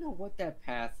want to know what that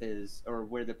path is, or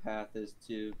where the path is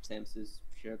to Samus's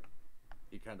ship.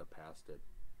 He kind of passed it.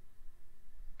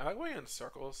 Am I going in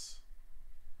circles?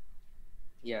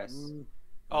 Yes.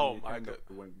 Oh you my kind of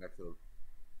god. went back to.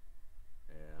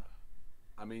 Yeah.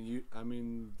 I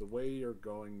mean, the way you're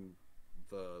going,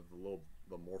 the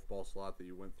morph ball slot that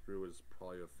you went through is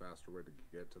probably a faster way to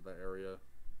get to the area.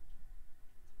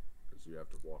 Because you have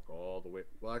to walk all the way.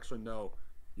 Well, actually, no.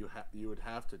 You would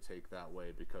have to take that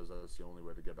way because that's the only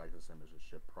way to get back to Samus's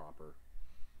ship proper.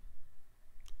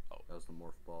 Oh. That was the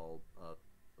morph ball.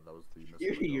 That was the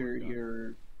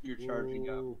missile. You're charging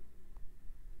up. Ooh.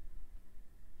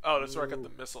 Oh, that's where I got Ooh. the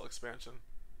missile expansion.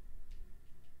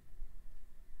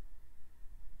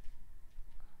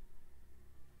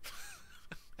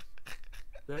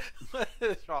 What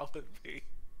is wrong with me?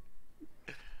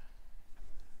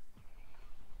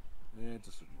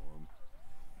 Just ignore him.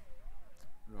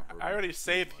 You're not hurting I already him too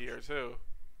saved much. here too.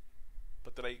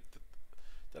 But did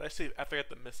I save after I got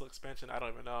the missile expansion? I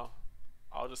don't even know.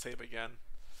 I'll just save again.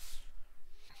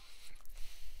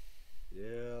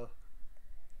 Yeah.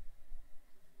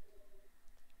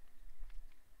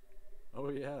 Oh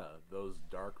yeah, those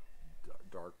dark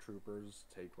troopers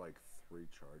take like 3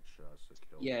 charge shots to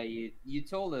kill. Yeah, you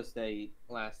told us that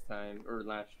last time or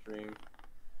last stream,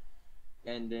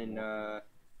 and then No,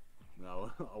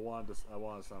 I want to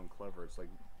sound clever. It's like,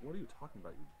 what are you talking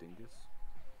about, you dingus?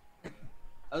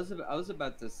 I was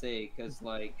about to say because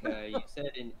like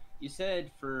you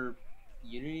said for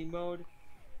Unity mode,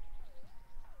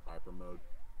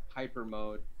 Hyper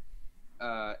mode.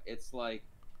 it's like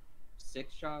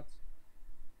 6 shots.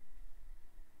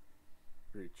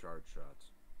 3 charge shots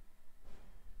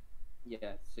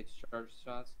Yeah, 6 charge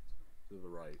shots. to the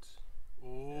right. Ooh.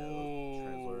 Yeah, those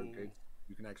translator gates.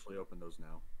 You can actually open those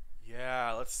now.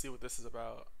 Yeah, let's see what this is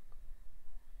about.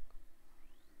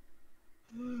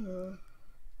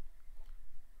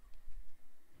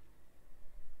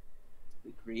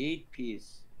 We create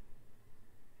peace.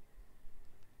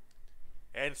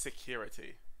 And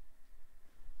security.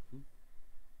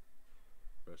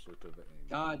 Especially to the aim.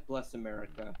 God bless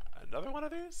America. Another one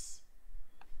of these?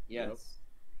 Yes.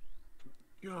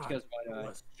 God Because why not?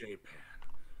 bless Japan.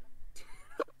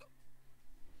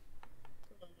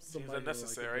 Seems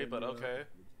unnecessary, but okay.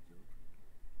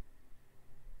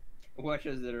 Watch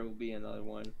as there will be another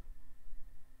one.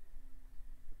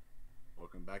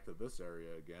 Welcome back to this area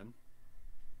again.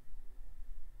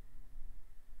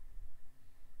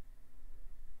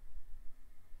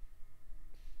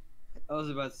 I was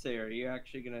about to say, are you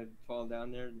actually gonna fall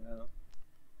down there? No.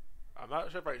 I'm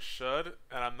not sure if I should,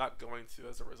 and I'm not going to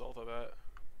as a result of that.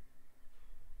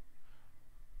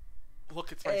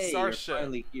 Look, it's my Hey, star you're ship.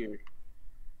 finally here.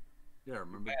 Yeah,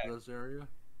 remember Back. this area?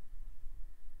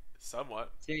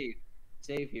 Somewhat.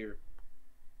 Save here.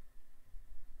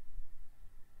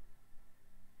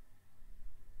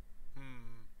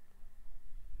 Hmm.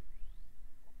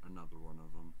 Another one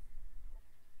of them.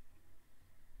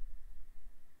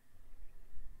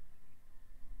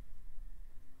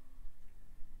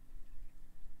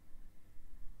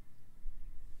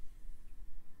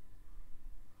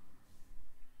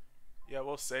 Yeah,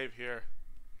 we'll save here.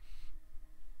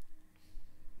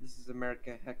 This is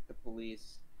America. Heck the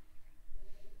police.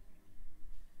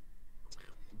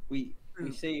 We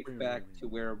saved back to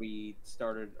where we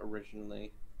started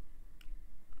originally.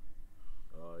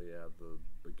 Oh yeah, the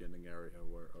beginning area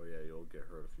where you'll get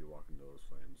hurt if you walk into those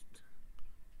flames.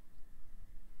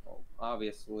 Oh,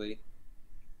 obviously.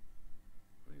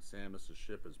 I mean, Samus's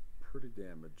ship is pretty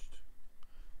damaged.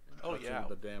 And Oh, touching yeah.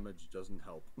 the damage doesn't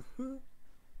help.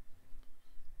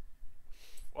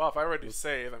 Well, if I were to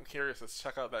save, I'm curious to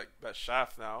check out that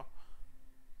shaft now.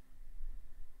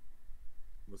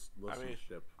 Listen, mean-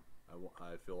 ship.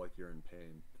 I feel like you're in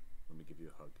pain. Let me give you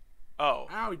a hug. Oh,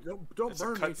 Ow! Don't It's a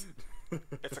burn me.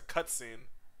 it's a cutscene.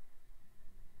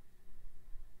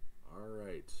 All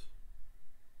right.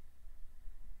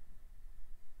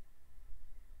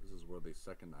 This is where the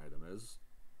second item is.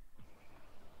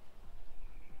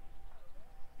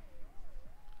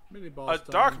 Mini boss A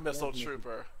time. dark missile Love me.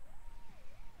 trooper.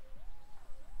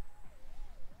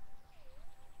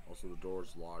 Also, the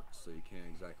door's locked, so you can't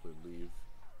exactly leave.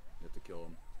 You have to kill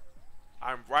him.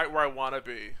 I'm right where I want to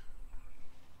be.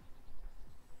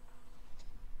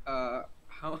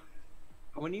 How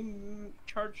many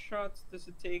charge shots does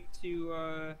it take to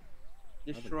haven't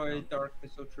destroy counted. Dark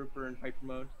Missile Trooper in hyper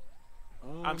mode?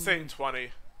 I'm saying 20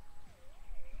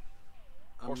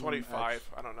 or I'm 25.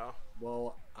 I don't know.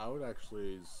 well, I would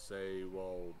actually say,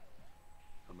 well,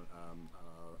 I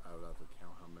would have to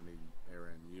count how many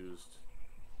Aaron used.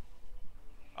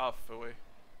 Oh, phooey.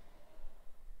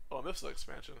 Oh, missile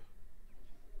expansion.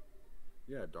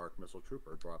 Yeah, Dark Missile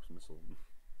Trooper drops missile.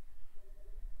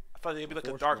 I thought it'd be like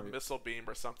a dark Unfortunately- missile beam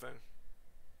or something.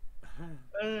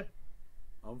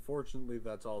 Unfortunately,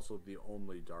 that's also the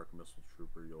only Dark Missile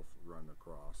Trooper you'll run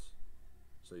across,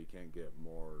 so you can't get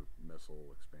more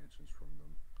missile expansions from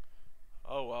them.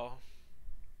 Oh well.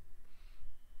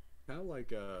 Kind of like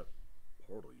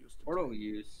Portal used to. Portal do.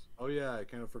 use. Oh yeah, I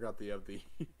kind of forgot the of the.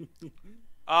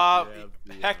 Uh, Yeah,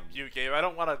 the, heck you, Gabe. I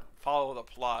don't want to follow the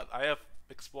plot. I have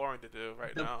exploring to do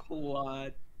right The now.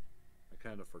 plot. I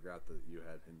kind of forgot that you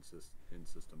had in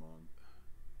system on.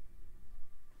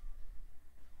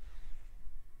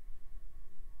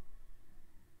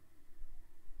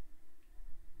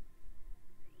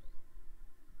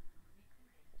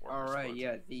 All right,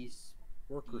 yeah, these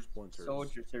Worker splinters.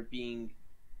 soldiers are being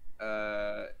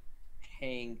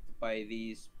hanged by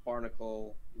these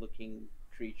barnacle-looking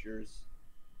creatures.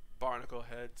 Barnacle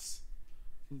heads.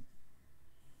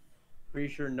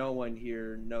 Pretty sure no one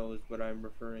here knows what I'm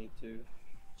referring to.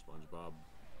 SpongeBob.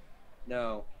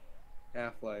 No,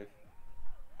 Half-Life.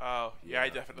 Oh, yeah, I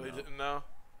Yeah, definitely no. didn't know.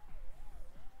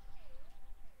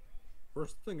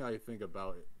 First thing I think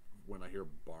about when I hear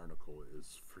Barnacle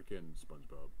is freaking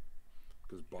SpongeBob,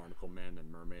 because Barnacle Man and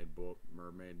Mermaid Boy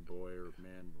or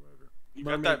Man, whatever. You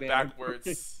got Mermaid that Man.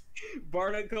 backwards.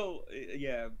 Barnacle,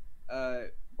 yeah.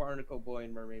 Barnacle Boy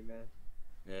and Mermaid Man.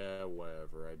 Yeah,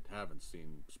 whatever. I haven't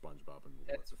seen SpongeBob in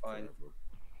That's fine. forever.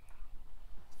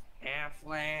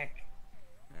 Affleck.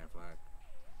 Affleck.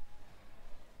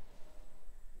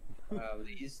 Wow,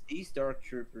 these Dark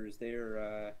Troopers,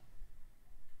 they're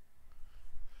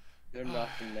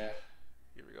nothing now.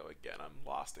 Here we go again. I'm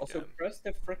lost Also, again. press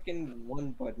the frickin'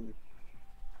 one button.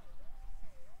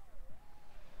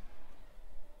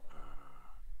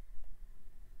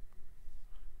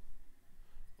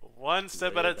 One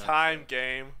step at Way a back time, there.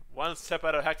 game. One step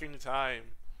at a hecking time.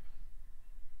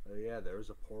 Yeah, there's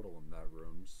a portal in that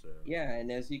room. So Yeah,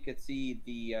 and as you can see,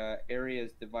 the area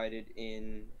is divided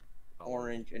in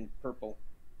orange and purple,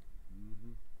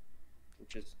 Mm-hmm.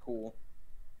 which is cool.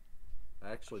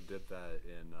 I actually did that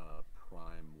in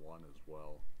Prime 1 as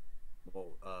well.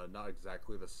 Well, not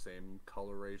exactly the same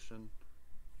coloration.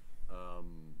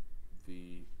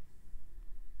 The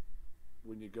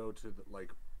when you go to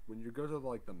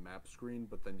the map screen,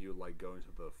 but then you like go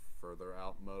into the further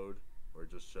out mode where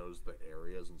it just shows the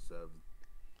areas instead of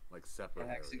like separate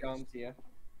Hexagons, areas.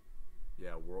 yeah.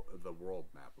 Yeah, the world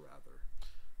map rather.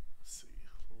 Let's see.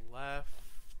 Left.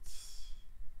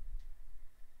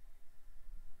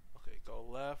 Okay, go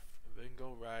left, and then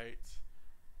go right,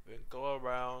 then go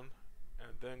around,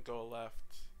 and then go left.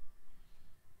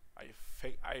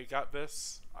 I got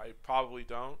this. I probably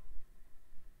don't.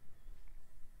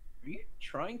 Are you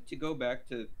trying to go back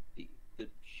to the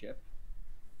ship?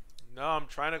 No, I'm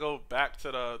trying to go back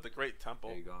to the Great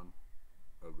Temple. Aegon.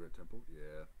 Oh, Great Temple?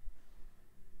 Yeah.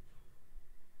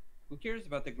 Who cares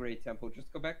about the Great Temple?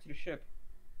 Just go back to the ship.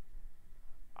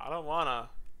 I don't wanna.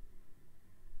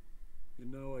 You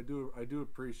know, I do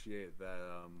appreciate that.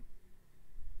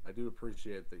 I do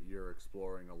appreciate that you're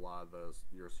exploring a lot of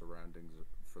your surroundings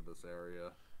for this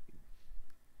area.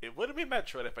 It wouldn't be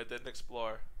Metroid if I didn't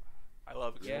explore. I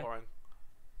love Yeah. exploring.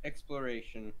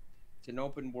 Exploration. It's an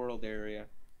open world area.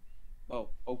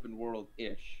 Well, open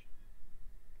world-ish.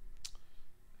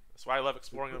 That's why I love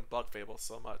exploring in Bug Fables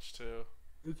so much too.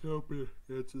 It's open.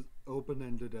 It's as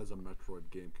open-ended as a Metroid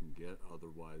game can get.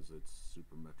 Otherwise, it's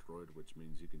Super Metroid, which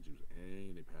means you can choose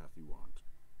any path you want.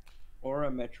 Or a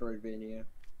Metroidvania.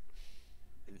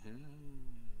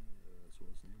 That's what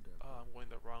it's named after. Oh, I'm going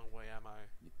the wrong way, am I?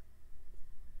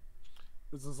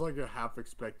 This is like a half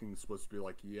expecting it's supposed to be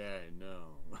like, yeah,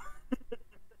 no.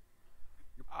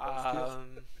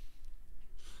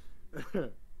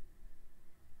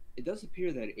 It does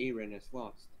appear that Aaron is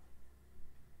lost.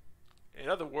 In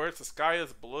other words, the sky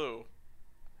is blue.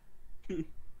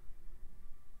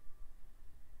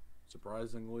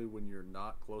 Surprisingly, when you're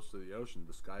not close to the ocean,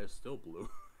 the sky is still blue.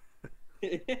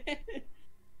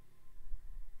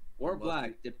 Or Unless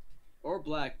black, or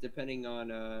black, depending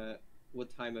on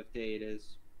what time of day it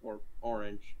is, or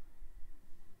orange.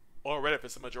 Or red if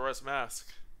it's a Majora's Mask.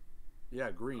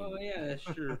 Yeah, green. Oh yeah, that's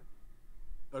true.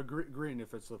 Green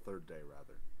if it's the third day,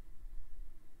 rather.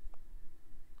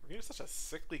 Green is such a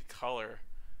sickly color.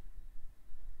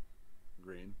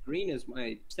 Green. Green is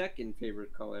my second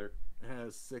favorite color.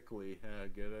 Sickly. Yeah, I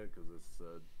get it because it's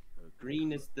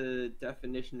Green is the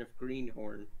definition of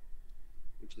greenhorn,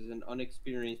 which is an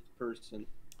unexperienced person.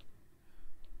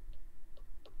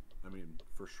 I mean,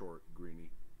 for short,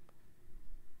 greenie.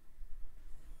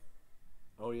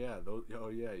 Oh yeah, those. Oh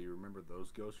yeah, you remember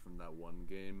those ghosts from that one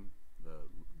game, the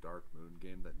Dark Moon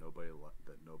game that nobody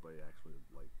actually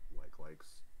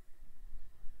likes.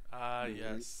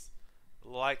 Yes.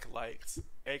 Likes,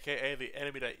 aka the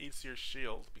enemy that eats your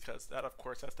shield, because that, of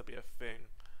course, has to be a thing.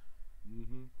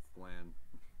 Mm-hmm. Flan.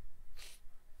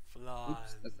 Flan.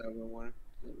 Oops, that's not what I wanted.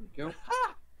 There we go.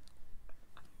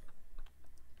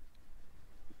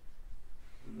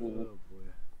 Whoa, Oh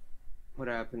boy. what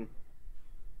happened?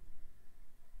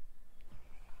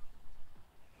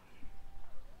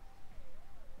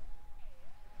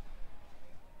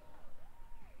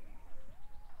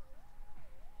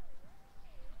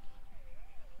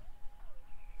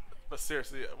 But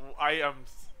seriously, I,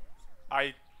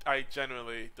 I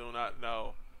genuinely do not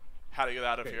know how to get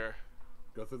out of Okay. here.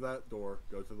 Go through that door.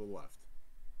 Go to the left,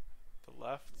 The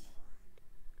left.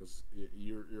 because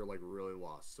you're like really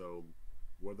lost. So,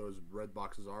 where those red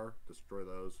boxes are, destroy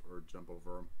those or jump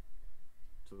over them.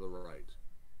 To the right,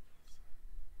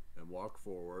 and walk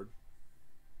forward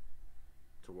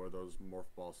to where those morph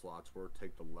ball slots were.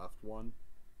 Take the left one.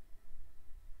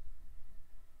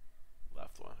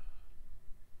 Left one.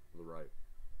 To the right.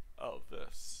 Oh,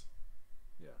 this.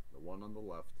 Yeah, the one on the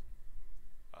left.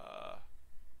 Uh.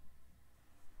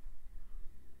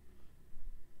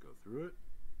 Go through it.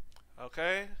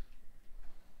 Okay.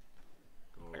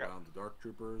 Go I got- around the dark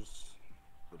troopers.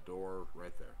 The door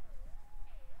right there.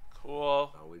 Cool.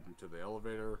 That'll lead you to the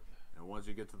elevator, and once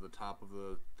you get to the top of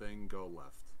the thing, go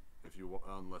left.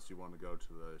 Unless you want to go to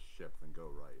the ship, then go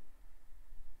right.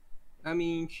 I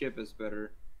mean, ship is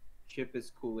better. Ship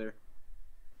is cooler.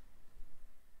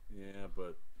 Yeah,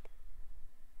 but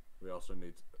we also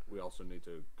need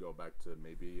to go back to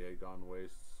maybe Aegon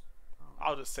Wastes.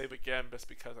 I'll just save again just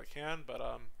because I can, but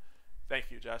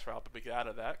thank you, Jess, for helping me get out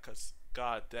of that, because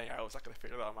god dang, I was not going to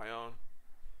figure it out on my own.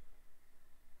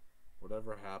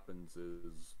 Whatever happens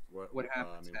is What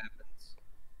happens happens.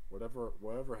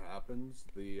 Whatever happens,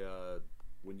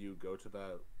 when you go to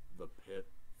the pit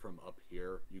from up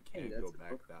here, you Hey, can't that's go a back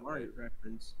Book of that Mario way.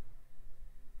 reference.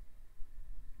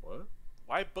 What?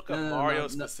 Why Book of No, Mario no.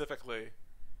 specifically?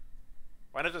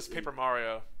 Why not just Paper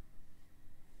Mario?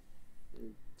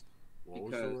 What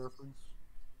was the Because- reference?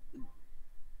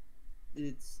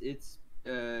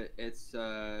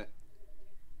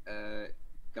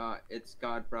 It's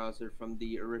God Browser from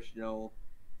the original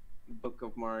Book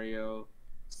of Mario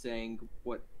saying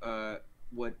what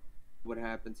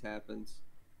happens.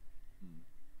 Hmm.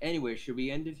 Anyway, should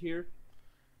we end it here?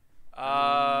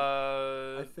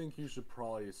 I think you should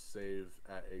probably save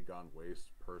at Aegon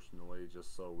Waste personally,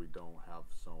 just so we don't have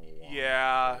so long.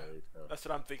 Yeah, delay to that's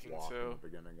what I'm thinking walk in too. the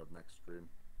beginning of next stream.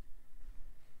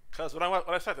 Because when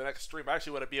I start the next stream, I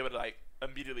actually want to be able to like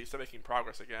immediately start making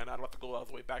progress again. I don't have to go all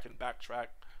the way back and backtrack.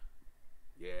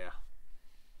 Yeah,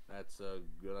 that's a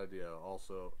good idea.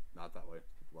 Also, not that way.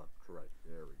 Left to right.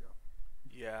 There we go.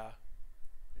 Yeah.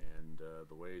 And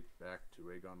the way back to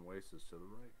Aegon Waste is to the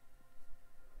right.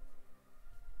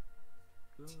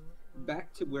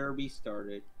 Back to where we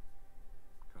started.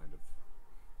 Kind of.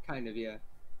 Kind of, yeah.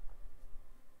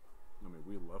 I mean,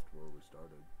 we left where we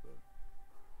started,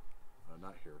 but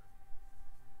not here.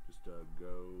 Just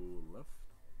go left.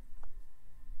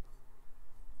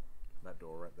 That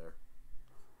door right there.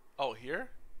 Oh, here?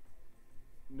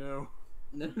 No.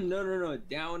 No.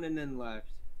 Down and then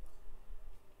left.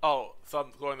 Oh, so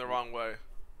I'm going the wrong way.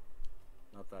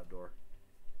 Not that door.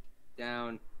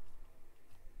 Down.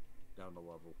 Down the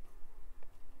level.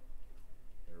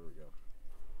 There we go.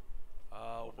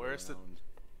 Walk Where's the... around.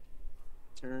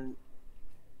 Turn.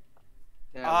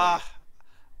 That Ah!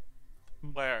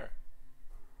 Where?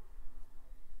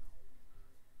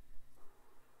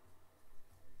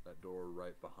 That door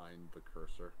right behind the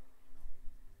cursor.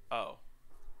 Oh.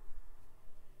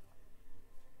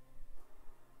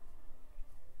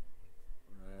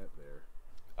 Right there.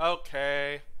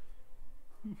 Okay.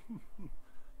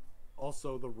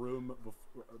 Also, the room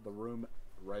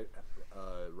right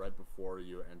right before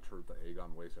you enter the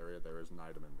Aegon Waste area, there is an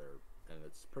item in there, and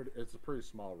it's a pretty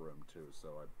small room too. So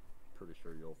I'm pretty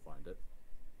sure you'll find it.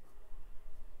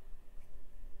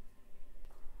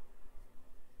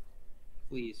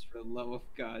 Please, for the love of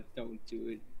God, don't do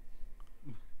it.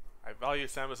 I value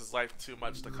Samus's life too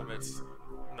much to commit...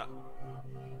 No.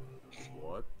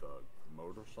 What the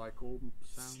motorcycle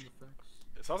sound effects?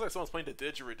 It sounds like someone's playing the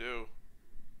didgeridoo.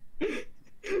 No.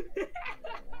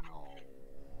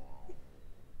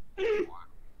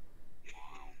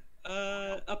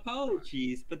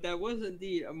 Apologies, but that was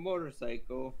indeed a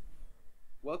motorcycle.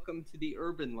 Welcome to the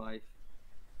urban life.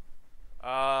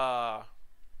 Ah.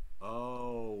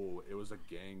 Oh, it was a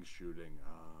gang shooting.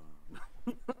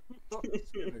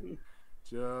 Just kidding.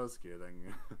 Just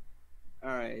kidding.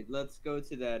 All right, let's go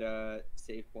to that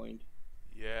save point.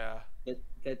 Yeah.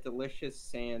 That delicious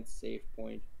sand save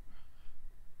point.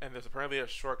 And there's apparently a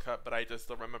shortcut, but I just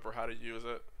don't remember how to use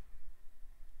it.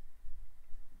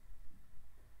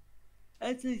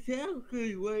 That's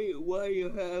exactly what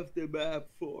you have the map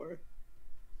for.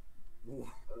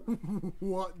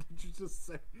 What did you just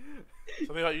say?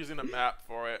 Something about using a map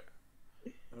for it.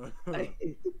 What's not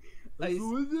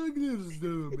gonna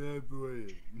understand a map for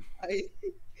it?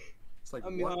 It's like,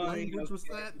 I'm what yawning, language was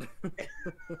okay. that?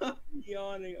 I'm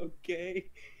yawning, okay?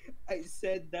 I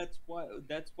said that's what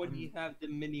you have the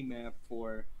mini map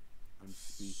for. I'm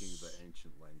speaking the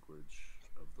ancient language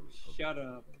of the. Shut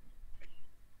up.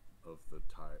 Of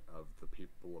the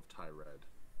people of Tyred.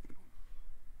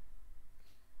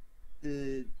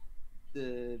 The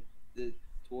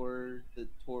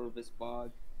Torvis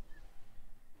Bog.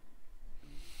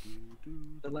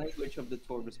 The language of the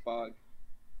Torvis Bog.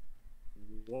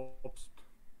 Whoops.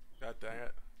 God dang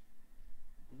it.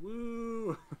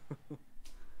 Woo!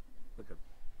 Look at.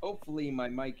 Hopefully my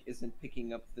mic isn't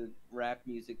picking up the rap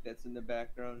music that's in the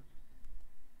background.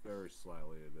 Very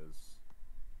slyly it is.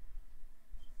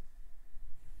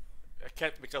 I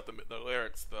can't make out the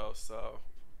lyrics though, so.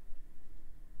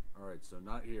 Alright, so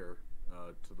not here.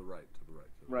 To the right, to the right.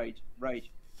 To the Right.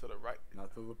 To the right.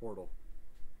 Not through the portal.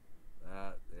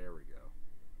 There we go.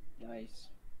 Nice.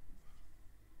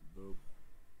 Boop.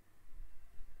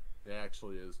 It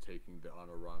actually is taking the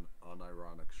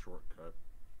unironic shortcut.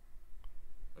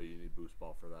 Oh, you need boost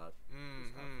ball for that.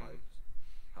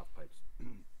 Just half pipes.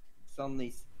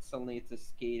 Suddenly it's a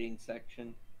skating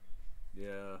section.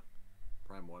 Yeah.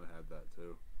 Prime 1 had that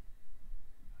too.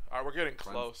 Alright, we're getting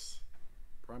close.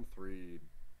 Prime 3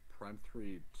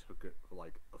 took it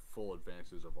like a full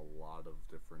advantage of a lot of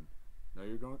different. No,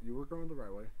 you were going the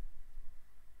right way.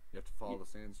 You have to follow the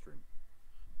sand stream.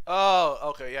 Oh,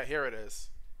 okay, yeah, here it is.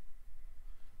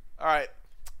 Alright.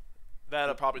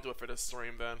 That'll probably do it for this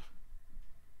stream then.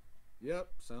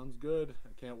 Yep, sounds good.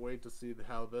 I can't wait to see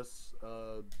how this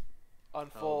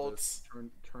unfolds.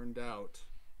 Turned out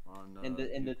on In the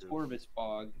YouTube. Torvis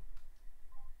Bog.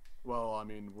 Well, I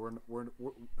mean,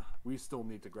 we still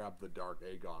need to grab the Dark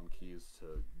Aegon keys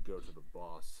to go to the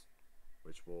boss,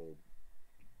 which will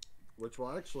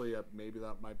actually maybe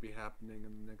that might be happening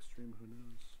in the next stream. Who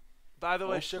knows? By the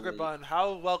way, Sugar Bun,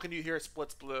 how well can you hear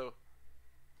Splits Blue?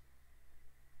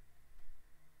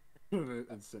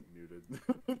 Instant muted.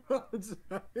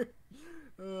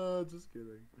 Just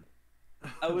kidding.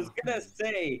 I was gonna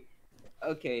say,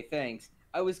 okay, thanks.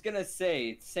 I was gonna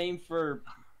say same for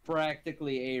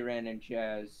practically Aaron and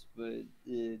Jazz, but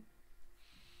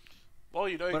well,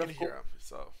 you know you can hear him,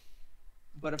 so.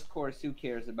 But of course, who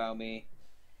cares about me?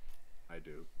 I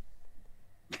do.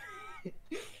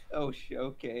 Oh,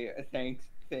 okay. Thank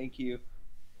you.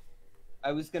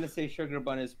 I was gonna say Sugar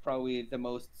Bun is probably the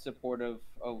most supportive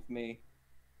of me.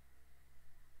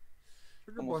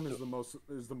 Sugar Bun is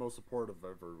the most supportive of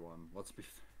everyone. Let's be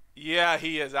fair. Yeah,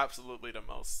 he is absolutely the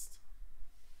most.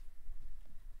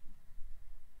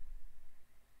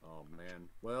 Oh man.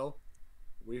 Well,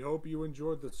 we hope you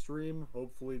enjoyed the stream.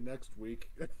 Hopefully next week.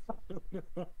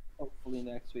 Hopefully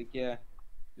next week, yeah.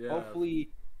 Yeah.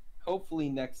 Hopefully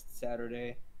next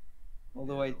Saturday.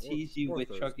 Although I tease you with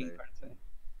chugging cards.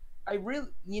 I really,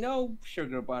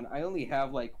 Sugar Bun, I only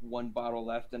have like one bottle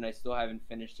left and I still haven't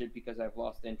finished it because I've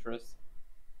lost interest.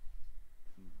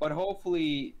 But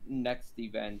hopefully next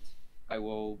event I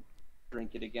will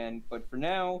drink it again. But for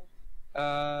now,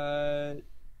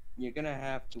 you're gonna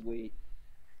have to wait.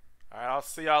 Alright, I'll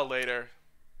see y'all later.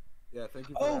 Yeah, thank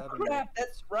you for having me. Oh crap,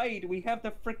 that's right. We have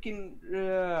the freaking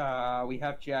we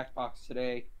have Jackbox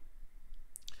today.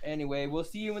 Anyway, we'll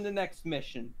see you in the next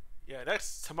mission. Yeah,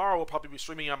 tomorrow we'll probably be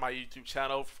streaming on my YouTube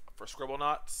channel for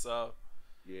Scribblenauts, so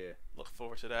yeah, look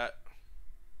forward to that.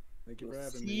 Thank you for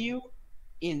having me. See you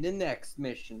in the next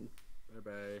mission. Bye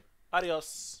bye.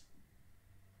 Adios.